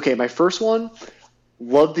 Okay, my first one.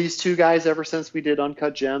 Loved these two guys ever since we did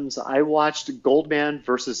Uncut Gems. I watched Goldman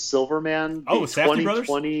versus Silverman. Oh, Safdie brothers?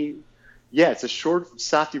 Yeah, it's a short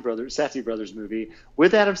Safdie brothers movie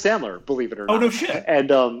with Adam Sandler, believe it or not. Oh, no shit.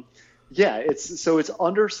 And yeah, it's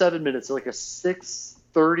under 7 minutes, like a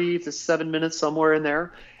 6:30 to 7 minutes, somewhere in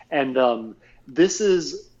there. And this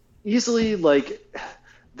is easily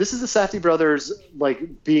this is the Safdie brothers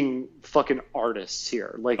like being fucking artists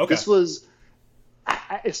here. Like this was.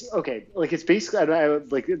 It's okay. Like it's basically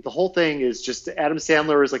like the whole thing is just Adam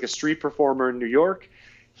Sandler is like a street performer in New York.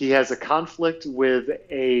 He has a conflict with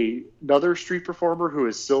another street performer who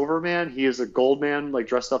is Silverman. He is a gold man, like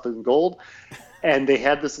dressed up in gold. And they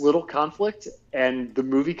had this little conflict, and the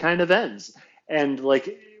movie kind of ends. And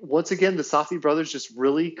like once again, the Safdie brothers just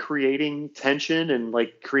really creating tension and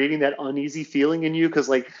like creating that uneasy feeling in you, because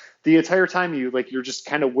like the entire time you're just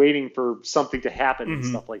kind of waiting for something to happen and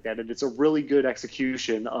stuff like that. And it's a really good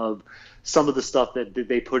execution of some of the stuff that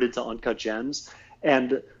they put into Uncut Gems.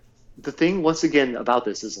 And the thing once again about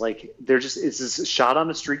this is like it's this shot on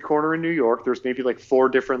a street corner in New York. There's maybe like 4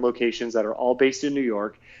 different locations that are all based in New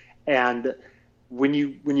York. And when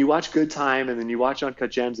you watch Good Time and then you watch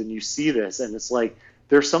Uncut Gems and you see this, and it's like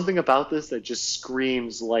there's something about this that just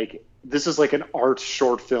screams like this is like an art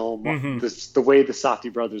short film. The way the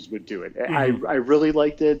Safdie brothers would do it. I really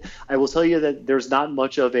liked it. I will tell you that there's not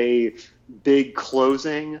much of a big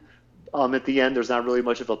closing at the end. There's not really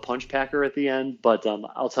much of a punch packer at the end, but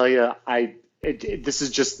I'll tell you, this is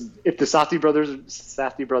just, if the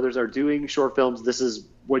Safdie brothers are doing short films, this is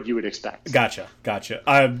what you would expect. Gotcha.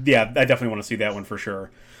 Yeah, I definitely want to see that one for sure.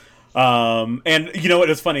 And you know what?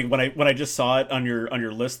 It's funny when I just saw it on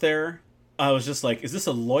your list there, I was just like, is this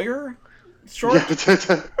a lawyer short?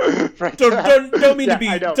 Right. Don't mean to be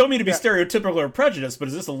stereotypical or prejudiced, but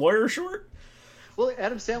is this a lawyer short? Well,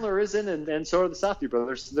 Adam Sandler is in, and so are the Safdie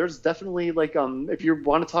brothers. There's definitely like if you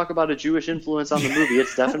want to talk about a Jewish influence on the movie,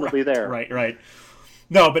 it's definitely there. Right.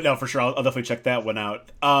 No, for sure, I'll definitely check that one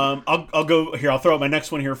out. I'll go here. I'll throw out my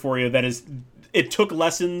next one here for you. That is, it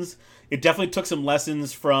definitely took some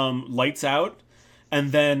lessons from Lights Out,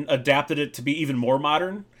 and then adapted it to be even more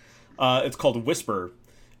modern. It's called Whisper,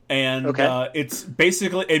 and it's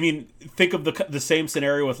basically, I mean, think of the same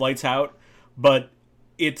scenario with Lights Out, but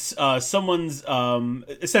it's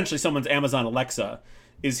essentially someone's Amazon Alexa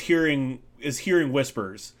is hearing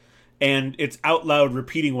whispers, and it's out loud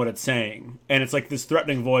repeating what it's saying, and it's like this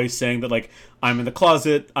threatening voice saying that like, I'm in the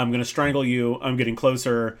closet, I'm gonna strangle you, I'm getting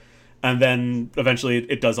closer, and then eventually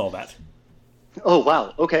it does all that. Oh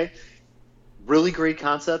wow, okay. Really great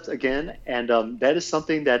concept again, and that is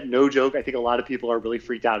something that, no joke, I think a lot of people are really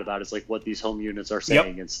freaked out about. Is like what these home units are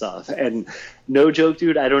saying and stuff. And no joke,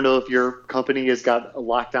 dude, I don't know if your company has got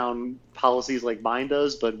lockdown policies like mine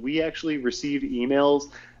does, but we actually received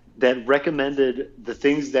emails that recommended the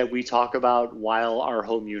things that we talk about while our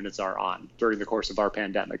home units are on during the course of our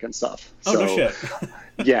pandemic and stuff. Oh, no shit.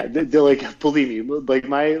 Yeah, they're like, believe me, like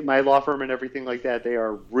my law firm and everything like that, they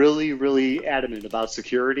are really, really adamant about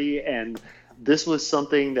security. And this was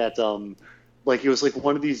something that, like, it was like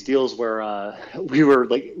one of these deals where we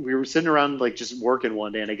were sitting around like just working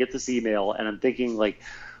one day, and I get this email, and I'm thinking like,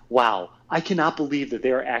 wow, I cannot believe that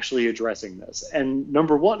they are actually addressing this. And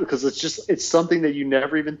number one, because it's something that you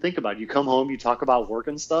never even think about. You come home, you talk about work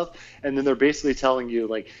and stuff, and then they're basically telling you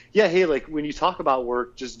like, yeah, hey, like when you talk about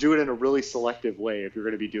work, just do it in a really selective way if you're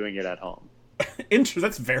going to be doing it at home.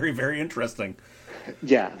 That's very, very interesting.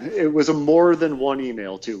 Yeah, it was a more than one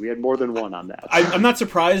email too. We had more than one on that. I'm not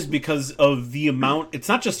surprised because of the amount. It's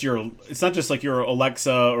not just like your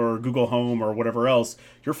Alexa or Google Home or whatever else.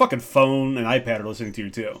 Your fucking phone and iPad are listening to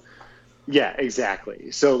you too. Yeah,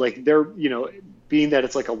 exactly. So like they're, being that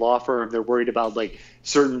it's like a law firm, they're worried about like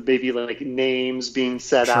certain maybe like names being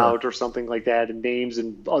set out or something like that, and names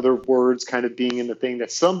and other words kind of being in the thing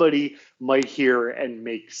that somebody might hear and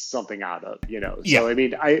make something out of, So I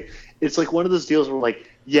mean, it's like one of those deals where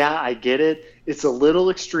like, yeah, I get it. It's a little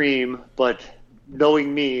extreme, but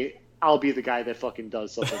knowing me, I'll be the guy that fucking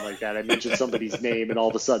does something like that. I mention somebody's name and all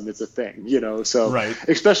of a sudden it's a thing, So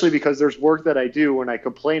especially because there's work that I do when I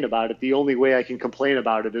complain about it. The only way I can complain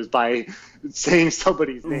about it is by saying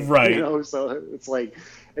somebody's name, So it's like,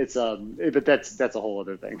 but that's a whole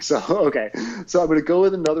other thing. So, okay. So I'm going to go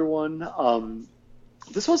with another one.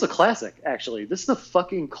 This was a classic, actually. This is a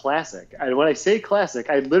fucking classic. And when I say classic,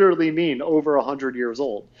 I literally mean over 100 years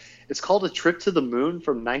old. It's called A Trip to the Moon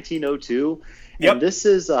from 1902. Yep. And this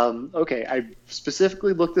is, I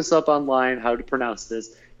specifically looked this up online, how to pronounce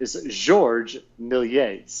this, is Georges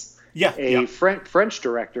Méliès, French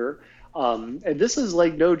director. And this is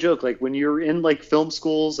like no joke. Like when you're in like film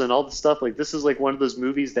schools and all the stuff, like this is like one of those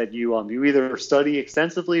movies that you either study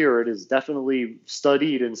extensively or it is definitely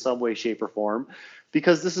studied in some way, shape, or form,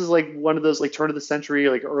 because this is like one of those like turn of the century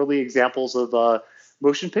like early examples of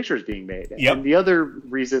motion pictures being made. Yep. And the other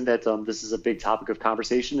reason that this is a big topic of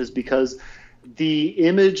conversation is because the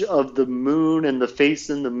image of the moon and the face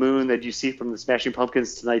in the moon that you see from the Smashing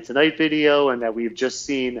Pumpkins Tonight Tonight video and that we've just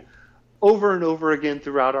seen over and over again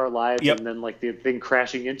throughout our lives, yep. and then like the thing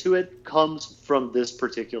crashing into it comes from this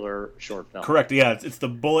particular short film. Correct. Yeah, it's the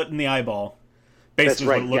bullet in the eyeball. Basically, that's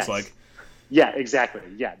right. What it looks yes. like. Yeah, exactly.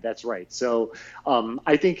 Yeah, that's right. So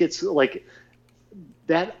I think it's like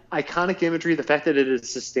that iconic imagery, the fact that it has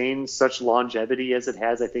sustained such longevity as it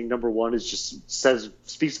has, I think number one is just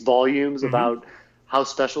speaks volumes about how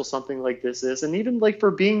special something like this is, and even like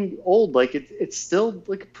for being old, like it's still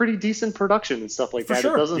like a pretty decent production and stuff like that.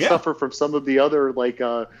 Sure. It doesn't suffer from some of the other like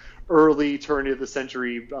early turn of the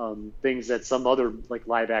century things that some other like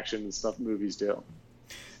live action and stuff movies do.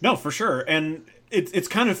 No, for sure, and it's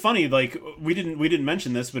kind of funny. Like we didn't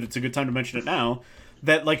mention this, but it's a good time to mention it now.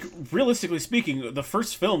 That like realistically speaking, the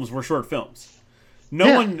first films were short films.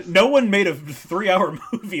 No one made a 3-hour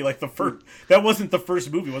movie like the first. That wasn't the first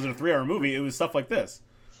movie. It wasn't a 3-hour movie. It was stuff like this.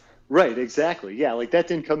 Right. Exactly. Yeah. Like that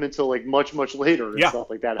didn't come until like much later and stuff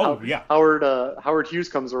like that. Howard Hughes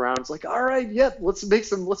comes around. It's like, all right, let's make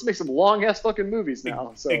some long ass fucking movies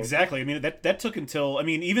now. So exactly. I mean that took until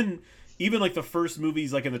even like the first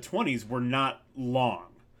movies like in the 20s were not long.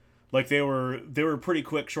 Like they were pretty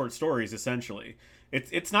quick short stories essentially.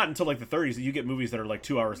 It's not until like the 30s that you get movies that are like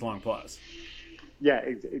 2 hours long plus. Yeah,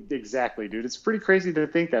 exactly, dude. It's pretty crazy to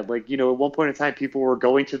think that, like, at one point in time, people were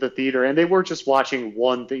going to the theater and they weren't just watching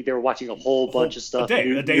one thing; they were watching a whole bunch of stuff,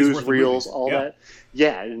 newsreels, all that.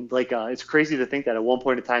 Yeah, and like, it's crazy to think that at one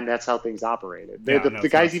point in time, that's how things operated. The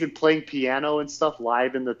guys even playing piano and stuff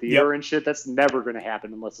live in the theater and shit. That's never going to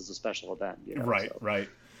happen unless it's a special event. Right.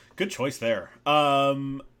 Good choice there.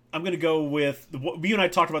 I'm going to go with you and I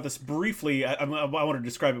talked about this briefly. I want to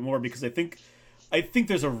describe it more because I think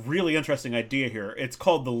there's a really interesting idea here. It's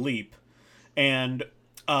called The Leap, and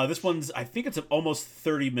this one's I think it's almost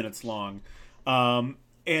 30 minutes long, and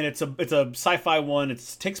it's a sci-fi one.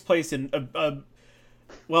 It takes place in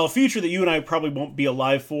a future that you and I probably won't be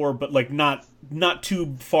alive for, but like not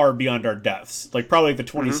too far beyond our deaths, like probably like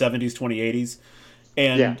the 2070s, 2080s,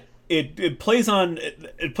 and it plays on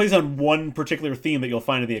one particular theme that you'll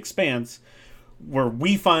find in The Expanse. Where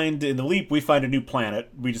we find in The Leap, we find a new planet.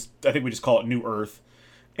 I think we just call it New Earth.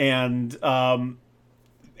 And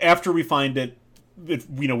after we find it,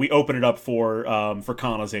 we open it up for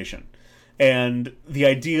colonization. And the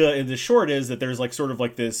idea in the short is that there's like sort of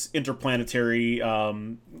like this interplanetary,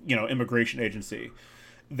 immigration agency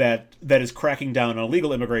that is cracking down on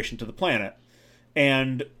illegal immigration to the planet.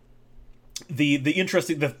 And the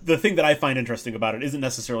thing that I find interesting about it isn't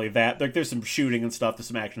necessarily that. Like there's some shooting and stuff, there's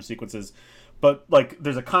some action sequences. But like,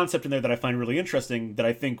 there's a concept in there that I find really interesting that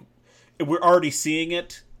I think we're already seeing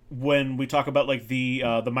it when we talk about like the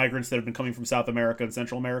migrants that have been coming from South America and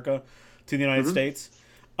Central America to the United States.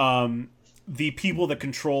 The people that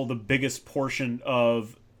control the biggest portion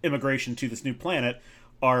of immigration to this new planet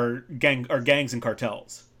are gangs and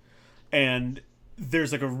cartels. And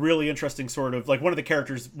there's like a really interesting sort of like one of the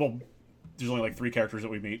characters. Well, there's only like 3 characters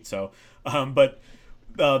that we meet. So, but.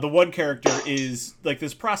 The one character is like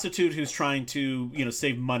this prostitute who's trying to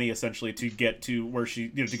save money essentially to get to where she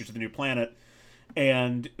to get to the new planet,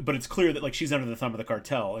 but it's clear that like she's under the thumb of the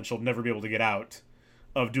cartel and she'll never be able to get out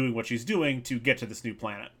of doing what she's doing to get to this new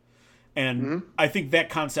planet. And I think that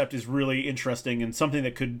concept is really interesting and something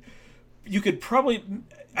that you could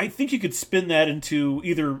spin that into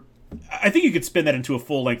a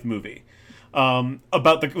full-length movie.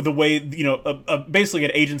 About the way basically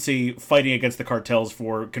an agency fighting against the cartels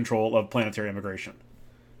for control of planetary immigration.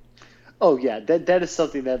 Oh yeah, that is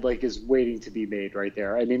something that like is waiting to be made right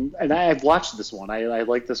there. I mean, and I've watched this one. I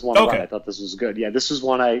like this one a lot. I thought this was good. Yeah, this was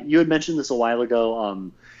one you had mentioned this a while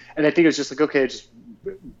ago, and I think it was just like okay,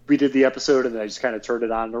 we did the episode and then I just kind of turned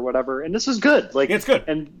it on or whatever, and this was good. Like it's good,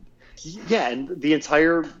 and the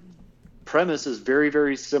entire premise is very,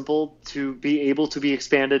 very simple to be able to be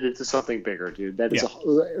expanded into something bigger, dude. That is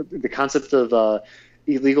the concept of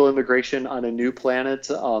illegal immigration on a new planet.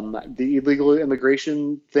 The illegal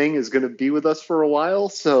immigration thing is going to be with us for a while,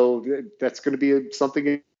 so that's going to be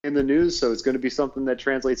something in the news. So it's going to be something that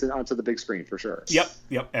translates onto the big screen for sure.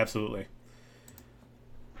 Yep, absolutely.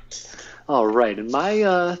 All right, and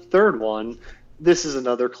my third one. This is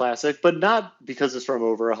another classic, but not because it's from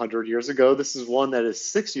over 100 years ago. This is one that is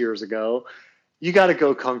 6 years ago. you got to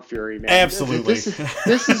go Kung Fury, man. Absolutely.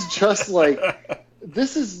 This is just like,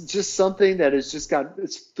 this is just something that is just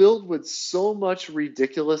it's filled with so much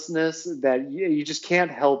ridiculousness that you just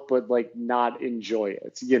can't help but like not enjoy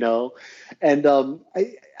it, you know? And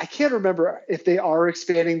I can't remember if they are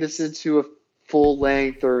expanding this into a full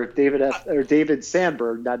length, or if David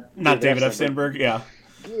Sandberg, not David F. Sandberg, yeah.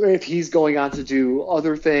 If he's going on to do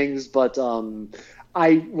other things, but when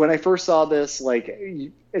I first saw this, like,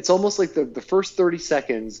 it's almost like the first 30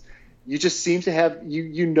 seconds, you just seem to have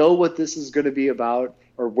you know what this is going to be about,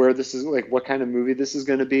 or where this is, like, what kind of movie this is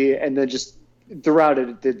going to be, and then just throughout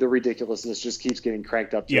it, the ridiculousness just keeps getting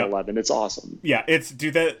cranked up to 11. It's awesome. Yeah,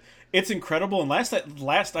 it's incredible. And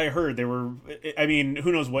last I heard, they were, I mean,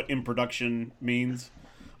 who knows what in production means?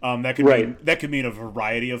 That could mean a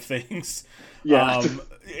variety of things. Yeah.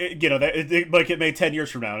 It may 10 years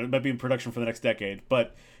from now, it might be in production for the next decade,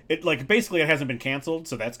 but basically it hasn't been canceled,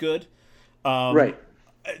 so that's good. Right.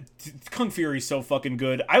 Kung Fury is so fucking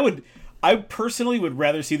good. I personally would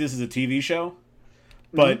rather see this as a TV show,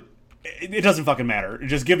 but it doesn't fucking matter.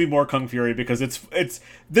 Just give me more Kung Fury, because this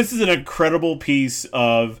is an incredible piece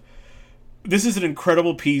of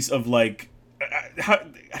like, I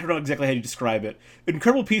don't know exactly how you describe it.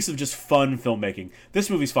 Incredible piece of just fun filmmaking. This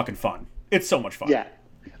movie's fucking fun. It's so much fun. Yeah.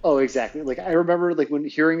 Oh, exactly. Like, I remember, like, when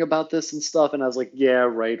hearing about this and stuff, and I was like, yeah,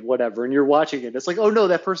 right, whatever. And you're watching it. It's like, oh no,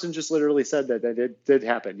 that person just literally said that it did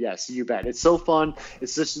happen. Yes, you bet. It's so fun.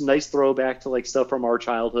 It's just a nice throwback to, like, stuff from our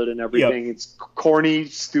childhood and everything. Yep. It's corny,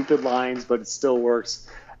 stupid lines, but it still works.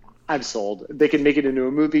 I'm sold. They can make it into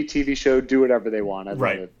a movie, TV show, do whatever they want. I love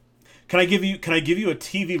it. Can I give you a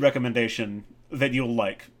TV recommendation that you'll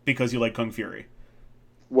like because you like Kung Fury?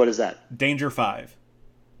 What is that? Danger 5.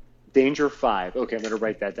 Danger 5. Okay, I'm going to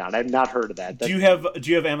write that down. I've not heard of that. Do you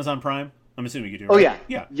have Amazon Prime? I'm assuming you do. Right? Oh yeah.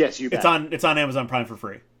 Yeah. Yes, you bet. It's on Amazon Prime for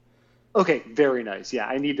free. Okay, very nice. Yeah,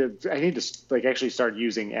 I need to like actually start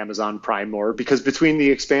using Amazon Prime more, because between The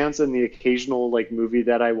Expanse and the occasional like movie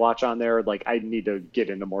that I watch on there, like, I need to get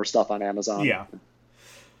into more stuff on Amazon. Yeah.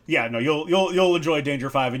 Yeah, no, you'll enjoy Danger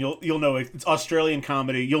 5, and you'll know it's Australian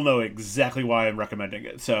comedy. You'll know exactly why I'm recommending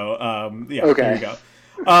it. So, okay. There you go.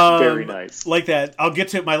 Very nice. Like that. I'll get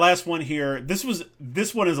to my last one here. This is a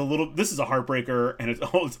heartbreaker, and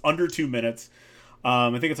it's under 2 minutes. I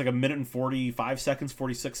think it's like 1 minute and 45 seconds,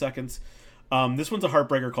 46 seconds. This one's a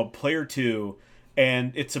heartbreaker called Player 2,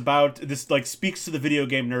 and it's about this, like, speaks to the video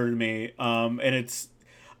game nerd in me. And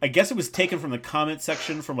I guess it was taken from the comment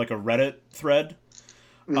section from like a Reddit thread.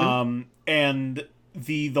 Mm-hmm. And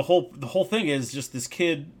the whole thing is just this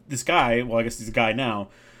guy, well, I guess he's a guy now,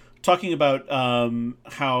 talking about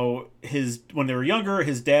how when they were younger,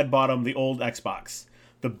 his dad bought him the old Xbox,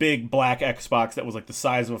 the big black Xbox that was like the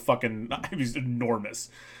size of a fucking, it was enormous.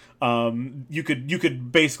 You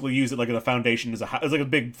could basically use it like a foundation it's like a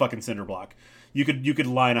big fucking cinder block. You could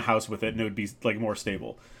line a house with it and it would be like more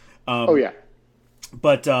stable. Oh yeah.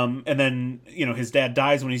 But and then, his dad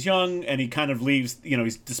dies when he's young, and he kind of leaves,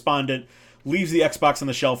 he's despondent, leaves the Xbox on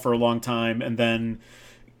the shelf for a long time, and then,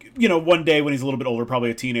 one day when he's a little bit older, probably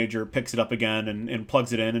a teenager, picks it up again and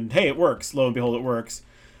plugs it in, and hey, it works. Lo and behold, it works.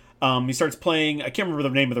 He starts playing, I can't remember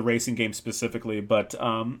the name of the racing game specifically, but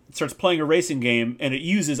starts playing a racing game, and it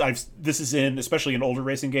uses, especially in older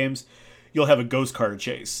racing games, you'll have a ghost car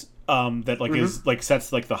chase. That like mm-hmm. is like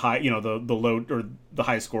sets like the high, the low, or the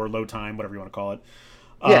high score, low time, whatever you want to call it.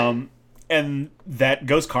 And that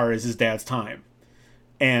ghost car is his dad's time.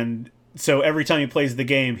 And so every time he plays the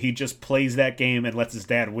game, he just plays that game and lets his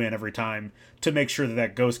dad win every time to make sure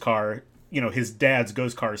that ghost car, his dad's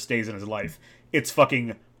ghost car stays in his life. It's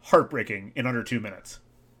fucking heartbreaking in under 2 minutes.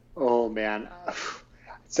 Oh man.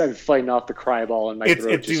 I'm fighting off the cry ball in my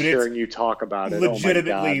throat just hearing you talk about it.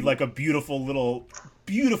 Legitimately like a beautiful little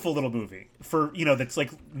movie for, that's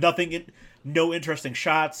like no interesting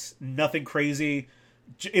shots, nothing crazy.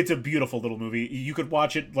 It's a beautiful little movie. You could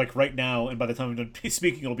watch it like right now, and by the time I'm done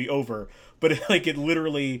speaking, it'll be over. But it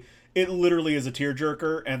literally is a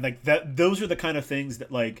tearjerker, and like that. Those are the kind of things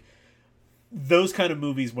that like those kind of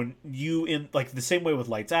movies when you in like the same way with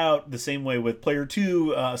Lights Out, the same way with Player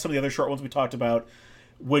 2, some of the other short ones we talked about.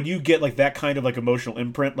 When you get like that kind of like emotional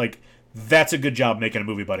imprint, like that's a good job making a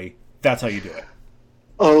movie, buddy. That's how you do it.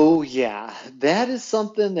 Oh, yeah. That is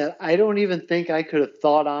something that I don't even think I could have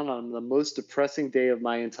thought on the most depressing day of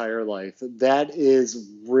my entire life. That is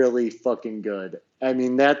really fucking good. I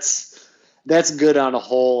mean, that's good on a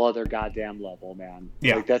whole other goddamn level, man.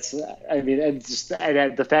 Yeah. Like and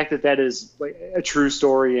the fact that is like a true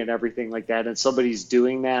story and everything like that, and somebody's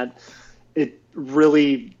doing that, it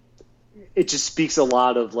really, it just speaks a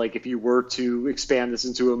lot of like if you were to expand this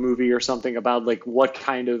into a movie or something about like what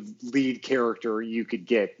kind of lead character you could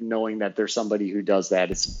get, knowing that there's somebody who does that.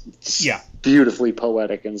 It's beautifully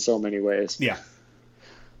poetic in so many ways. Yeah.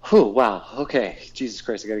 Oh wow. Okay. Jesus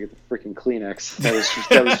Christ! I gotta get the freaking Kleenex.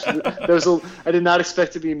 I did not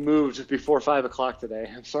expect to be moved before 5 o'clock today.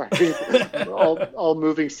 I'm sorry. all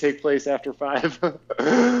movings take place after 5,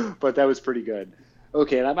 but that was pretty good.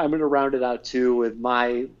 Okay, and I'm going to round it out too with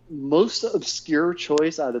my most obscure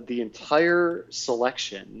choice out of the entire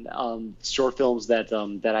selection, short films that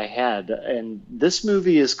I had, and this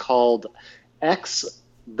movie is called X,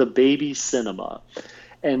 the Baby Cinema.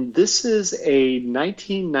 And this is a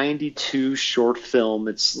 1992 short film.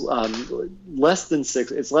 It's less than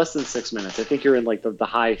 6 minutes. I think you're in like the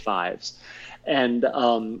high fives. And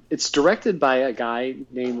it's directed by a guy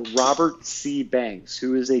named Robert C. Banks,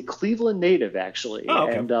 who is a Cleveland native, actually. Oh,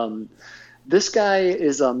 okay. And this guy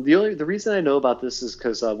is the reason I know about this is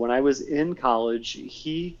because when I was in college,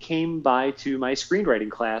 he came by to my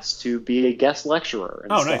screenwriting class to be a guest lecturer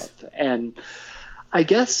and stuff. Nice. And I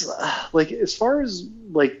guess like as far as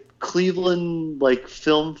like Cleveland like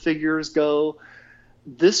film figures go,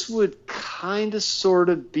 this would kind of sort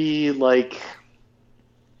of be like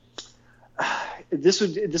this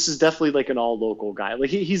is definitely like an all local guy. Like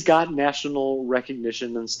he's got national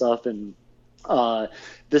recognition and stuff, and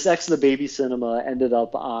this X the Baby Cinema ended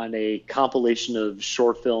up on a compilation of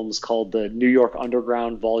short films called the New York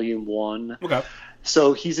Underground Volume 1. Okay.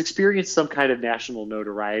 So he's experienced some kind of national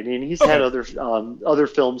notoriety, and he's had other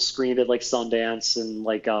films screened at like Sundance and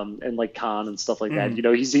like Cannes and stuff like that. You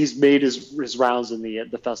know, he's made his rounds in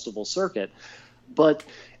the festival circuit, but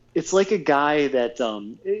it's like a guy that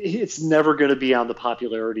it's never going to be on the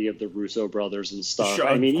popularity of the Russo brothers and stuff. Sure,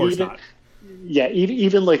 I mean, of course not. Yeah,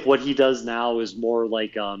 even like what he does now is more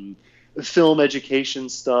like film education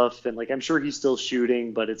stuff, and like I'm sure he's still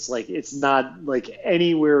shooting, but it's like it's not like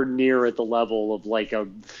anywhere near at the level of like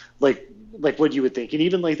what you would think. And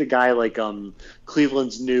even like the guy like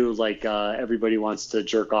Cleveland's new like everybody wants to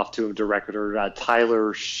jerk off to him director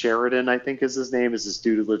Tyler Sheridan, I think is his name, is this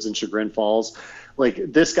dude who lives in Chagrin Falls.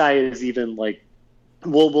 Like this guy is even like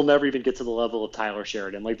we'll never even get to the level of Tyler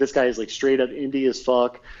Sheridan. Like this guy is like straight up indie as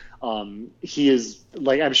fuck. He is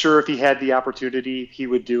like, I'm sure if he had the opportunity, he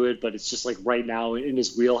would do it, but it's just like right now in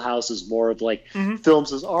his wheelhouse is more of like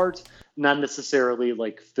films as art, not necessarily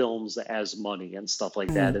like films as money and stuff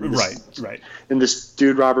like that. And right. And this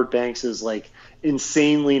dude, Robert Banks, is like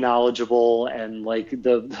insanely knowledgeable. And like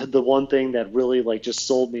the one thing that really like just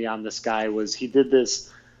sold me on this guy was he did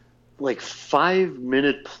this like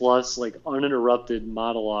 5-minute plus like uninterrupted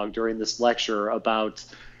monologue during this lecture about,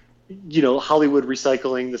 you know, Hollywood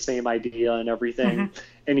recycling the same idea and everything.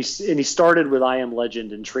 And he started with I Am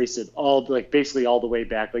Legend and traced it all like basically all the way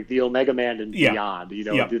back, like the Omega Man and beyond, you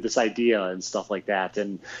know, this idea and stuff like that.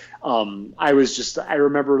 And I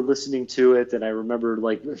remember listening to it, and I remember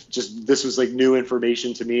like just this was like new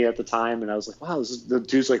information to me at the time, and I was like, wow, the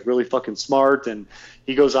dude's like really fucking smart. And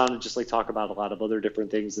he goes on and just like talk about a lot of other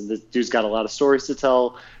different things, and this dude's got a lot of stories to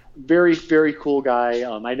tell. Very, very cool guy.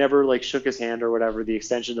 I never like shook his hand or whatever. The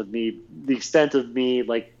extent of me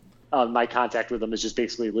like my contact with him is just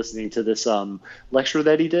basically listening to this lecture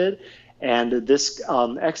that he did. And this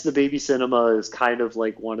X the Baby Cinema is kind of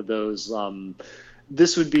like one of those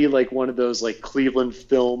this would be like one of those like Cleveland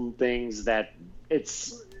film things that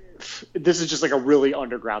this is just like a really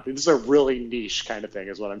underground thing. This is a really niche kind of thing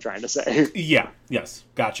is what I'm trying to say. Yes.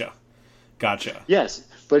 Gotcha. Yes,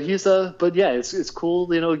 but it's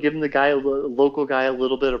cool, you know, giving the guy, local guy, a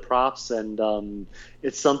little bit of props, and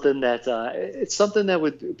it's something that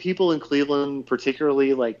with people in Cleveland,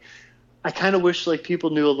 particularly, like, I kind of wish like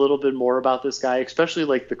people knew a little bit more about this guy, especially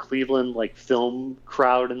like the Cleveland like film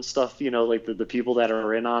crowd and stuff, you know, like the people that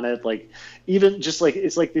are in on it, like even just like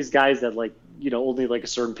it's like these guys that like, you know, only like a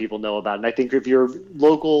certain people know about. And I think if you're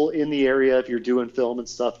local in the area, if you're doing film and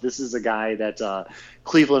stuff, this is a guy that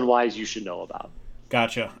Cleveland wise you should know about.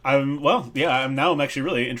 Gotcha. I'm actually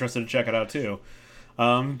really interested to check it out too.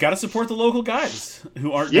 Got to support the local guys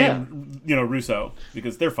who aren't named, you know, Russo,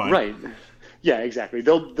 because they're fine. Right. Yeah, exactly.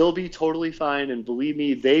 They'll be totally fine, and believe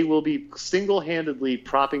me, they will be single-handedly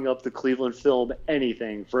propping up the Cleveland film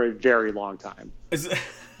anything for a very long time.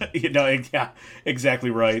 You know, yeah,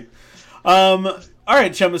 exactly right. All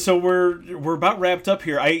right, Chemma, so we're about wrapped up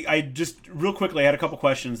here. I just real quickly I had a couple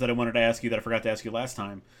questions that I wanted to ask you that I forgot to ask you last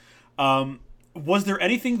time. Was there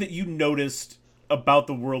anything that you noticed about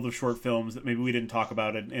the world of short films that maybe we didn't talk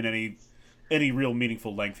about in any real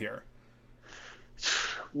meaningful length here?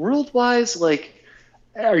 World-wise, like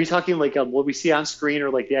Are you talking like what we see on screen, or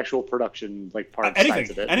like the actual production like part sides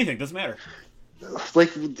of it? Anything doesn't matter.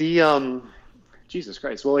 Like the Jesus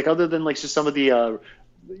Christ. Well, like other than like just some of the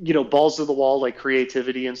balls to the wall like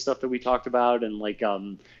creativity and stuff that we talked about, and like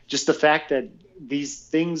just the fact that these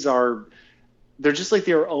things they're just like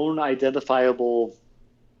their own identifiable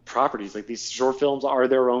properties. Like these short films are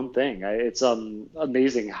their own thing. It's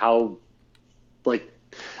amazing how, like,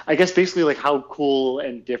 I guess basically like how cool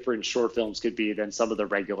and different short films could be than some of the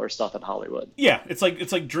regular stuff in Hollywood. Yeah, it's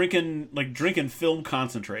like drinking film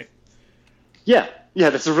concentrate. Yeah,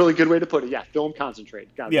 that's a really good way to put it. Yeah, film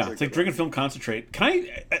concentrate. God, yeah, it's like drinking film concentrate. Can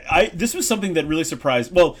I this was something that really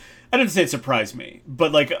surprised. Well, I didn't say it surprised me,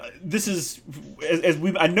 but like this is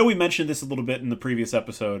I know we mentioned this a little bit in the previous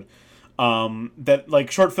episode. That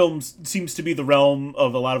like short films seems to be the realm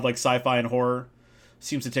of a lot of like sci-fi and horror.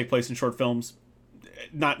 Seems to take place in short films.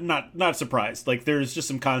 Not surprised. Like there's just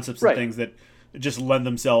some concepts and things that just lend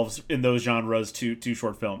themselves in those genres to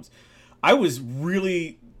short films. I was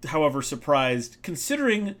really, however, surprised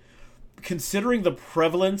considering the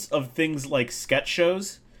prevalence of things like sketch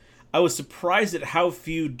shows. I was surprised at how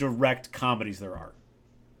few direct comedies there are.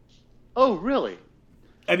 Oh, really?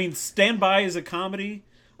 I mean, Stand By is a comedy,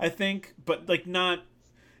 I think, but like not.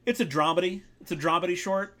 It's a dramedy. It's a dramedy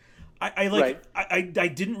short. I like. Right. I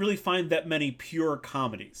didn't really find that many pure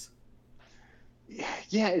comedies.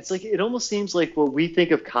 Yeah, it's like it almost seems like what we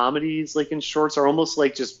think of comedies like in shorts are almost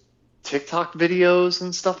like just TikTok videos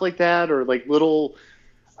and stuff like that, or like little.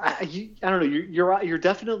 I don't know. You're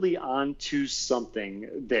definitely onto something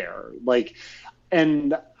there. Like,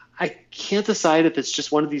 and I can't decide if it's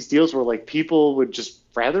just one of these deals where like people would just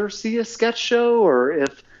rather see a sketch show, or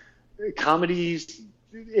if comedies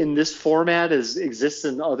in this format exists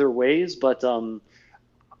in other ways. But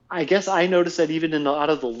I guess I noticed that even out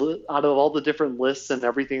of all the different lists and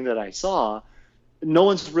everything that I saw, no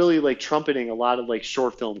one's really like trumpeting a lot of like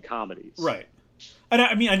short film comedies. Right. And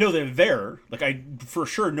I mean, I know they're there. Like I for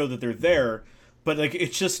sure know that they're there, but like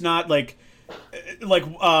it's just not like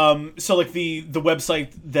so like the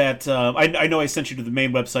website that I know I sent you to the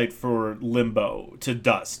main website for Limbo, to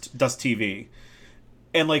Dust TV,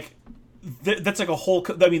 and like that's like a whole.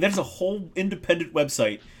 I mean, that's a whole independent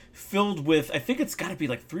website filled with, I think it's got to be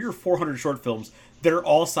like 300 or 400 short films that are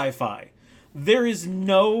all sci-fi. There is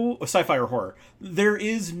no sci-fi or horror. There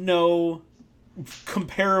is no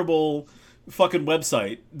comparable fucking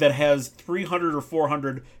website that has 300 or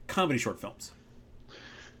 400 comedy short films.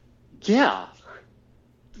 Yeah.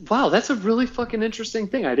 Wow, that's a really fucking interesting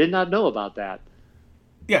thing. I did not know about that.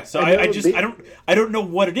 Yeah, so I don't know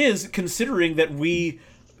what it is, considering that we,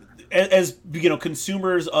 as you know,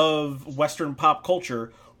 consumers of Western pop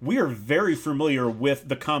culture, we are very familiar with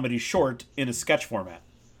the comedy short in a sketch format.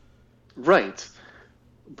 Right.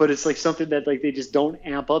 But it's like something that like they just don't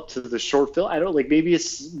amp up to the short film. I don't like, maybe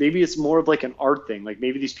it's more of like an art thing. Like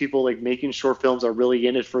maybe these people like making short films are really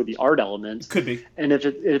in it for the art element. Could be. And if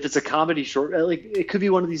it's a comedy short, like it could be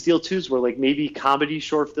one of these deal twos where like maybe comedy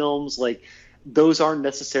short films, like those aren't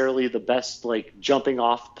necessarily the best like jumping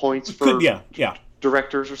off points for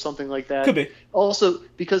directors or something like that. Could be. Also,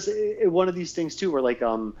 because one of these things too, where like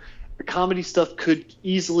comedy stuff could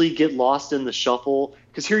easily get lost in the shuffle,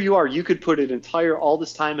 because here you are, you could put all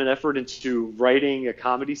this time and effort into writing a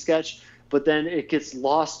comedy sketch, but then it gets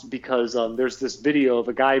lost because there's this video of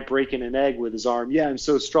a guy breaking an egg with his arm. Yeah, I'm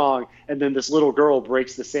so strong. And then this little girl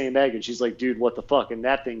breaks the same egg, and she's like, dude, what the fuck? And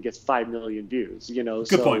that thing gets 5 million views, you know?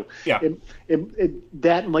 Good point. Yeah.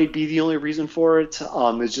 That might be the only reason for it.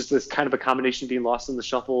 It's just this kind of a combination being lost in the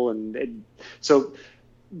shuffle. And so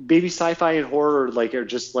maybe sci-fi and horror are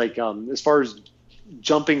just like, as far as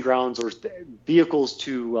jumping grounds or vehicles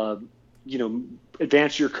to,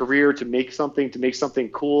 advance your career, to make something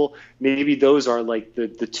cool. Maybe those are like the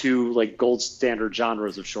two like gold standard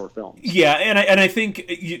genres of short films. Yeah, and I think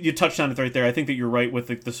you touched on it right there. I think that you're right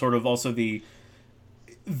with the sort of also I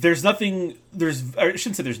shouldn't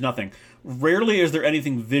say there's nothing. Rarely is there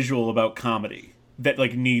anything visual about comedy that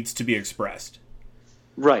like needs to be expressed.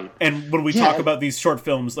 Right. And when we talk about these short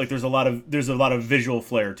films, like there's a lot of visual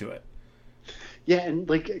flair to it. Yeah, and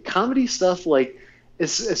like comedy stuff, like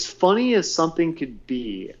as funny as something could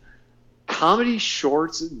be, comedy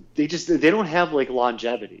shorts, they don't have like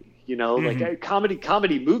longevity, you know. Mm-hmm. Like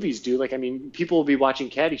comedy movies do. Like, I mean, people will be watching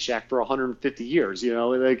Caddyshack for 150 years, you know.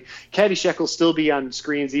 Like Caddyshack will still be on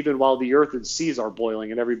screens even while the earth and seas are boiling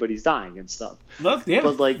and everybody's dying and stuff. Look, yeah,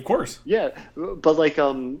 but like, of course. Yeah, but like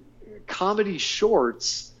comedy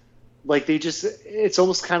shorts, like it's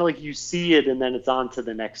almost kind of like you see it and then it's on to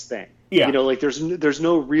the next thing. Yeah. You know, like there's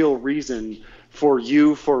no real reason for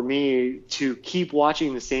me to keep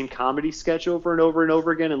watching the same comedy sketch over and over and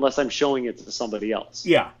over again unless I'm showing it to somebody else.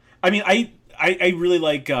 Yeah. I mean, I really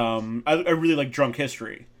like I really like Drunk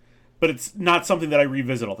History, but it's not something that I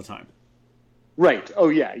revisit all the time. Right. Oh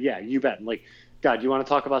yeah, yeah, you bet. Like, God, you want to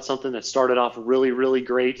talk about something that started off really, really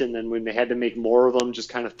great, and then when they had to make more of them, just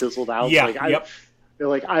kind of fizzled out. Yeah. Like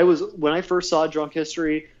Yep. I was when I first saw Drunk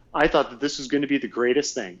History, I thought that this was going to be the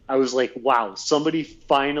greatest thing. I was like, wow, somebody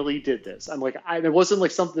finally did this. I'm like, it wasn't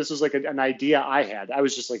like something. This was like an idea I had. I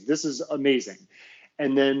was just like, this is amazing.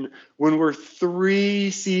 And then when we're 3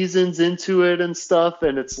 seasons into it and stuff,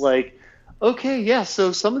 and it's like, okay, yeah,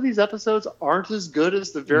 so some of these episodes aren't as good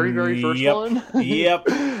as the very, very first Yep. one. Yep.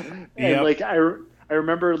 And Yep. like I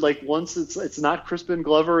remember like once it's not Crispin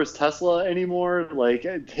Glover as Tesla anymore. Like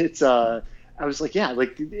it's I was like, yeah,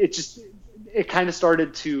 like it kind of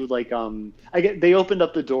started to like they opened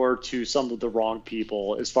up the door to some of the wrong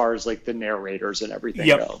people as far as like the narrators and everything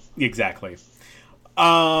Yep. go. Exactly.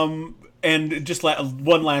 And just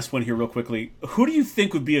one last one here, real quickly. Who do you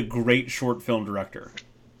think would be a great short film director?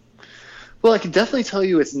 Well, I can definitely tell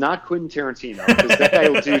you it's not Quentin Tarantino because that guy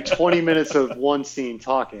will do 20 minutes of one scene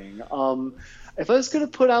talking. If I was going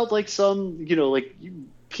to put out like some, you know, like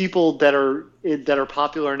people that are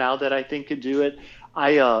popular now that I think could do it,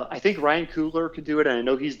 I think Ryan Coogler could do it, and I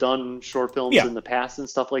know he's done short films in the past and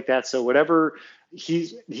stuff like that. So whatever,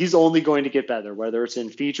 he's only going to get better, whether it's in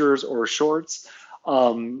features or shorts.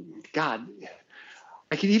 God,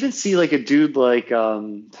 I could even see like a dude like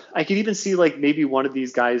I could even see like maybe one of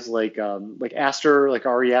these guys like Aster, like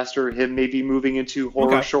Ari Aster, him maybe moving into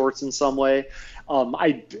horror shorts in some way.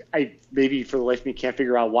 I maybe for the life of me can't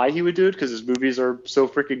figure out why he would do it because his movies are so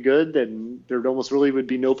freaking good and there almost really would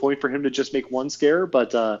be no point for him to just make one scare.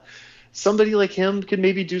 But somebody like him could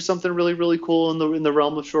maybe do something really, really cool in the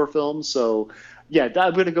realm of short films. So yeah,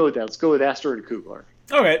 I'm going to go with that. Let's go with Aster and Coogler.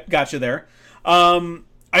 Okay, gotcha there.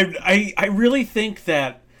 I really think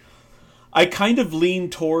that I kind of lean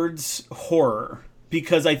towards horror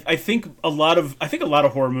because I think a lot of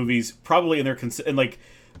horror movies probably in their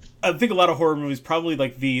I think a lot of horror movies probably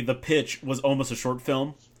like the pitch was almost a short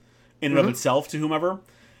film in and of itself to whomever.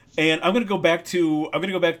 And I'm going to go back to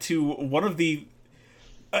one of the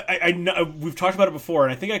I know we've talked about it before,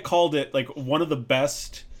 and I think I called it like one of the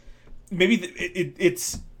best. Maybe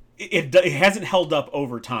it hasn't held up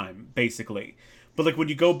over time, basically. But like when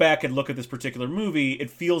you go back and look at this particular movie, it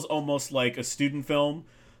feels almost like a student film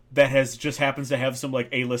that just happens to have some like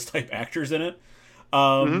A-list type actors in it.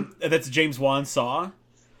 That's James Wan Saw.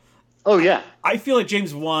 Oh yeah, I feel like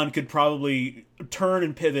James Wan could probably turn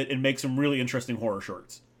and pivot and make some really interesting horror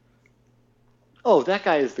shorts. Oh, that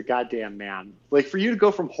guy is the goddamn man. Like for you to go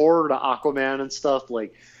from horror to Aquaman and stuff,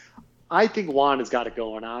 like I think Juan has got it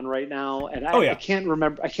going on right now, and I can't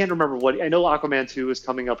remember what. I know Aquaman 2 is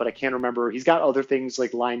coming up, but I can't remember. He's got other things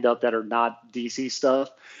like lined up that are not DC stuff,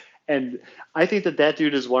 and I think that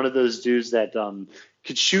dude is one of those dudes that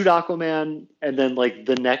could shoot Aquaman and then like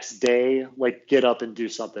the next day like get up and do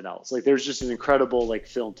something else. Like there's just an incredible like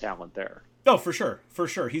film talent there. Oh, for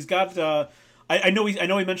sure. He's got. I know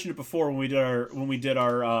he mentioned it before when we did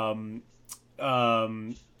our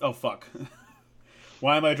oh fuck.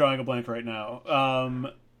 Why am I drawing a blank right now?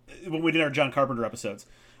 When we did our John Carpenter episodes,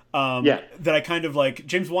 that I kind of like.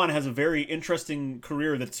 James Wan has a very interesting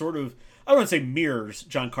career that sort of, I don't want to say mirrors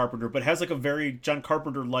John Carpenter, but has like a very John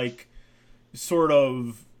Carpenter-like sort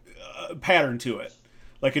of pattern to it.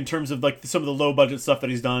 Like in terms of like some of the low budget stuff that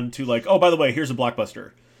he's done to like, oh, by the way, here's a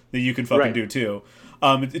blockbuster that you can fucking do too.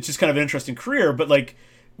 It's just kind of an interesting career, but like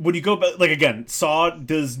when you go back, like again, Saw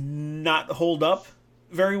does not hold up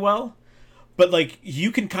very well. But, like,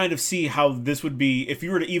 you can kind of see how this would be if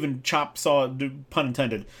you were to even chop Saw, pun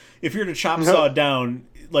intended, if you were to chop Saw down,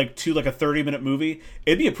 like, to, like, a 30-minute movie,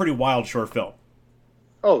 it'd be a pretty wild short film.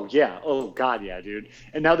 Oh, yeah. Oh, God, yeah, dude.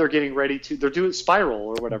 And now they're getting ready to, they're doing Spiral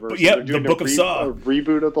or whatever. So they're doing the Book of Saw. A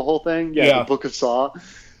reboot of the whole thing. Yeah, the Book of Saw.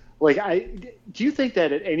 Like, do you think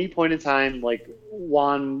that at any point in time, like,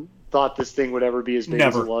 Juan thought this thing would ever be as big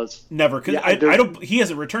as it was? Never. Because he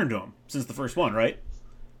hasn't returned to him since the first one, right?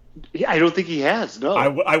 Yeah, I don't think he has. No,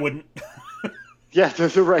 I wouldn't. Yeah,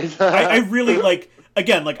 that's right. I really like.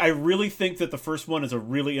 Again, like I really think that the first one is a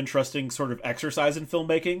really interesting sort of exercise in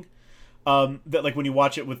filmmaking. That like when you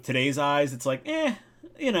watch it with today's eyes, it's like,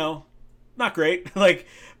 not great. Like,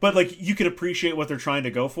 but like you can appreciate what they're trying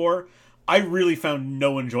to go for. I really found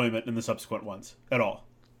no enjoyment in the subsequent ones at all.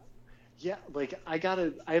 Yeah, like I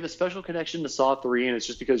have a special connection to Saw 3, and it's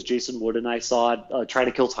just because Jason Wood and I saw it Try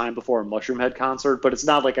to Kill Time before a Mushroomhead concert, but it's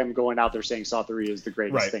not like I'm going out there saying Saw 3 is the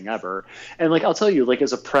greatest Right. thing ever. And like I'll tell you, like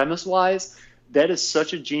as a premise wise, that is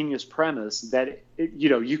such a genius premise that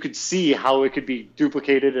you could see how it could be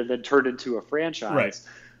duplicated and then turned into a Right. franchise.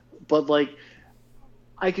 But like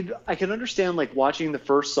I can understand like watching the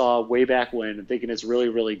first Saw way back when and thinking it's really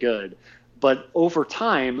really good, but over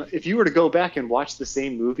time, if you were to go back and watch the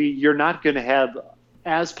same movie, you're not going to have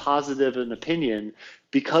as positive an opinion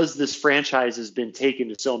because this franchise has been taken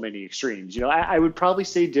to so many extremes. I would probably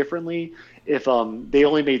say differently if they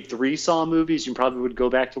only made 3 Saw movies. You probably would go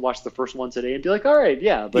back to watch the first one today and be like, all right,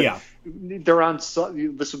 yeah, but Yeah. they're on.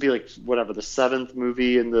 This would be like whatever the 7th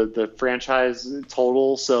movie in the franchise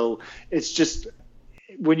total. So it's just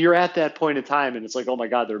when you're at that point in time and it's like, oh my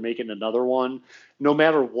God, they're making another one. No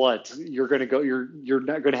matter what, you're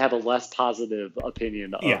not going to have a less positive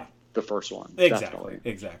opinion of Yeah. the first one. Exactly. Definitely.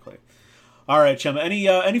 Exactly. All right, Chemma.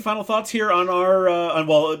 Any final thoughts here on our on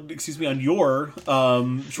your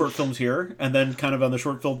short films here, and then kind of on the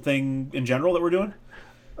short film thing in general that we're doing?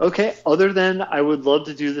 Okay. Other than I would love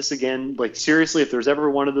to do this again. Like seriously, if there's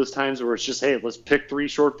ever one of those times where it's just, hey, let's pick 3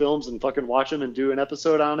 short films and fucking watch them and do an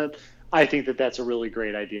episode on it, I think that that's a really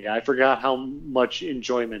great idea. I forgot how much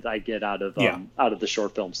enjoyment I get out of the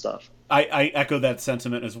short film stuff. I echo that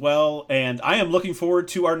sentiment as well, and I am looking forward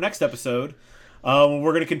to our next episode. We're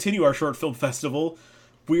going to continue our short film festival.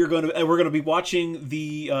 We're going to be watching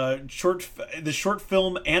the short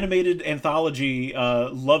film animated anthology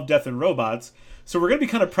Love, Death, and Robots. So we're going to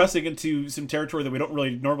be kind of pressing into some territory that we don't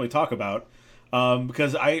really normally talk about,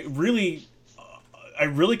 because I really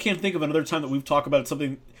can't think of another time that we've talked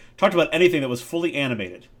about anything that was fully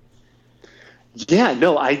animated. Yeah,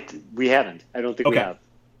 no, we haven't. I don't think we have.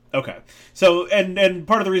 Okay. So, and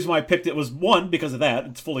part of the reason why I picked it was, one, because of that.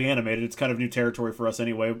 It's fully animated. It's kind of new territory for us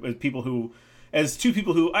anyway. As two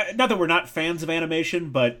people who, not that we're not fans of animation,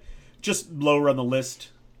 but just lower on the list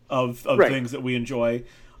of Right. things that we enjoy.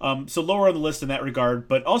 So lower on the list in that regard,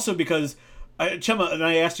 but also because, Chemma, and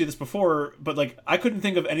I asked you this before, but like I couldn't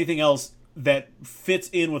think of anything else that fits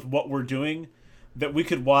in with what we're doing that we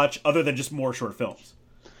could watch other than just more short films.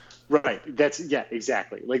 Right. Yeah,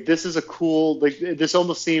 exactly. Like this is a cool, like this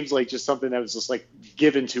almost seems like just something that was just like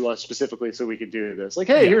given to us specifically so we could do this. Like,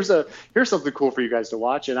 hey, Yeah. here's something cool for you guys to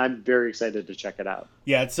watch, and I'm very excited to check it out.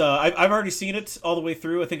 Yeah, it's I've already seen it all the way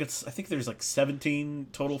through. I think there's like 17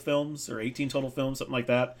 total films or 18 total films, something like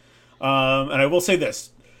that. And I will say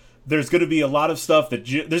this: there's going to be a lot of stuff that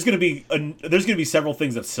there's going to be several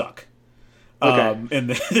things that suck. Okay. And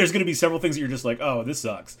there's going to be several things that you're just like, oh, this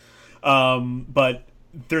sucks. But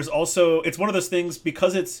there's also, it's one of those things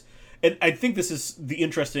because and I think this is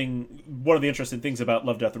one of the interesting things about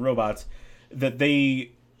Love, Death, and Robots, that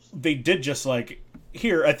they did just like,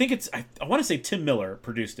 here, I think I want to say Tim Miller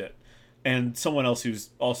produced it, and someone else who's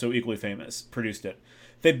also equally famous produced it.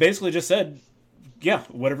 They basically just said, yeah,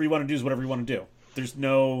 whatever you want to do is whatever you want to do. There's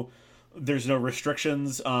no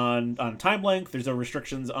restrictions on time length. There's no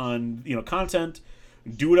restrictions on content.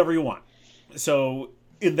 Do whatever you want. So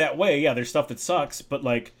in that way, yeah, there's stuff that sucks, but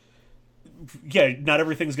like, yeah, not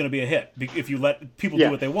everything's going to be a hit. If you let people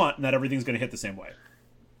do what they want, not everything's going to hit the same way.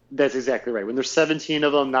 That's exactly right. When there's 17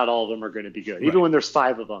 of them, not all of them are going to be good. Right. Even when there's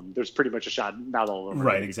 5 of them, there's pretty much a shot not all of them are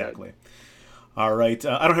Right, going to be exactly. good. All right.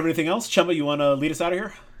 I don't have anything else. Chemma, you want to lead us out of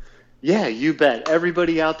here? Yeah, you bet.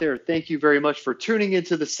 Everybody out there, thank you very much for tuning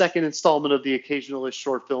into the second installment of the Occasionalist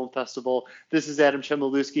Short Film Festival. This is Adam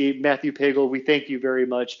Chemma, Matthew Pagel. We thank you very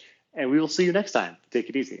much, and we will see you next time. Take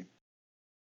it easy.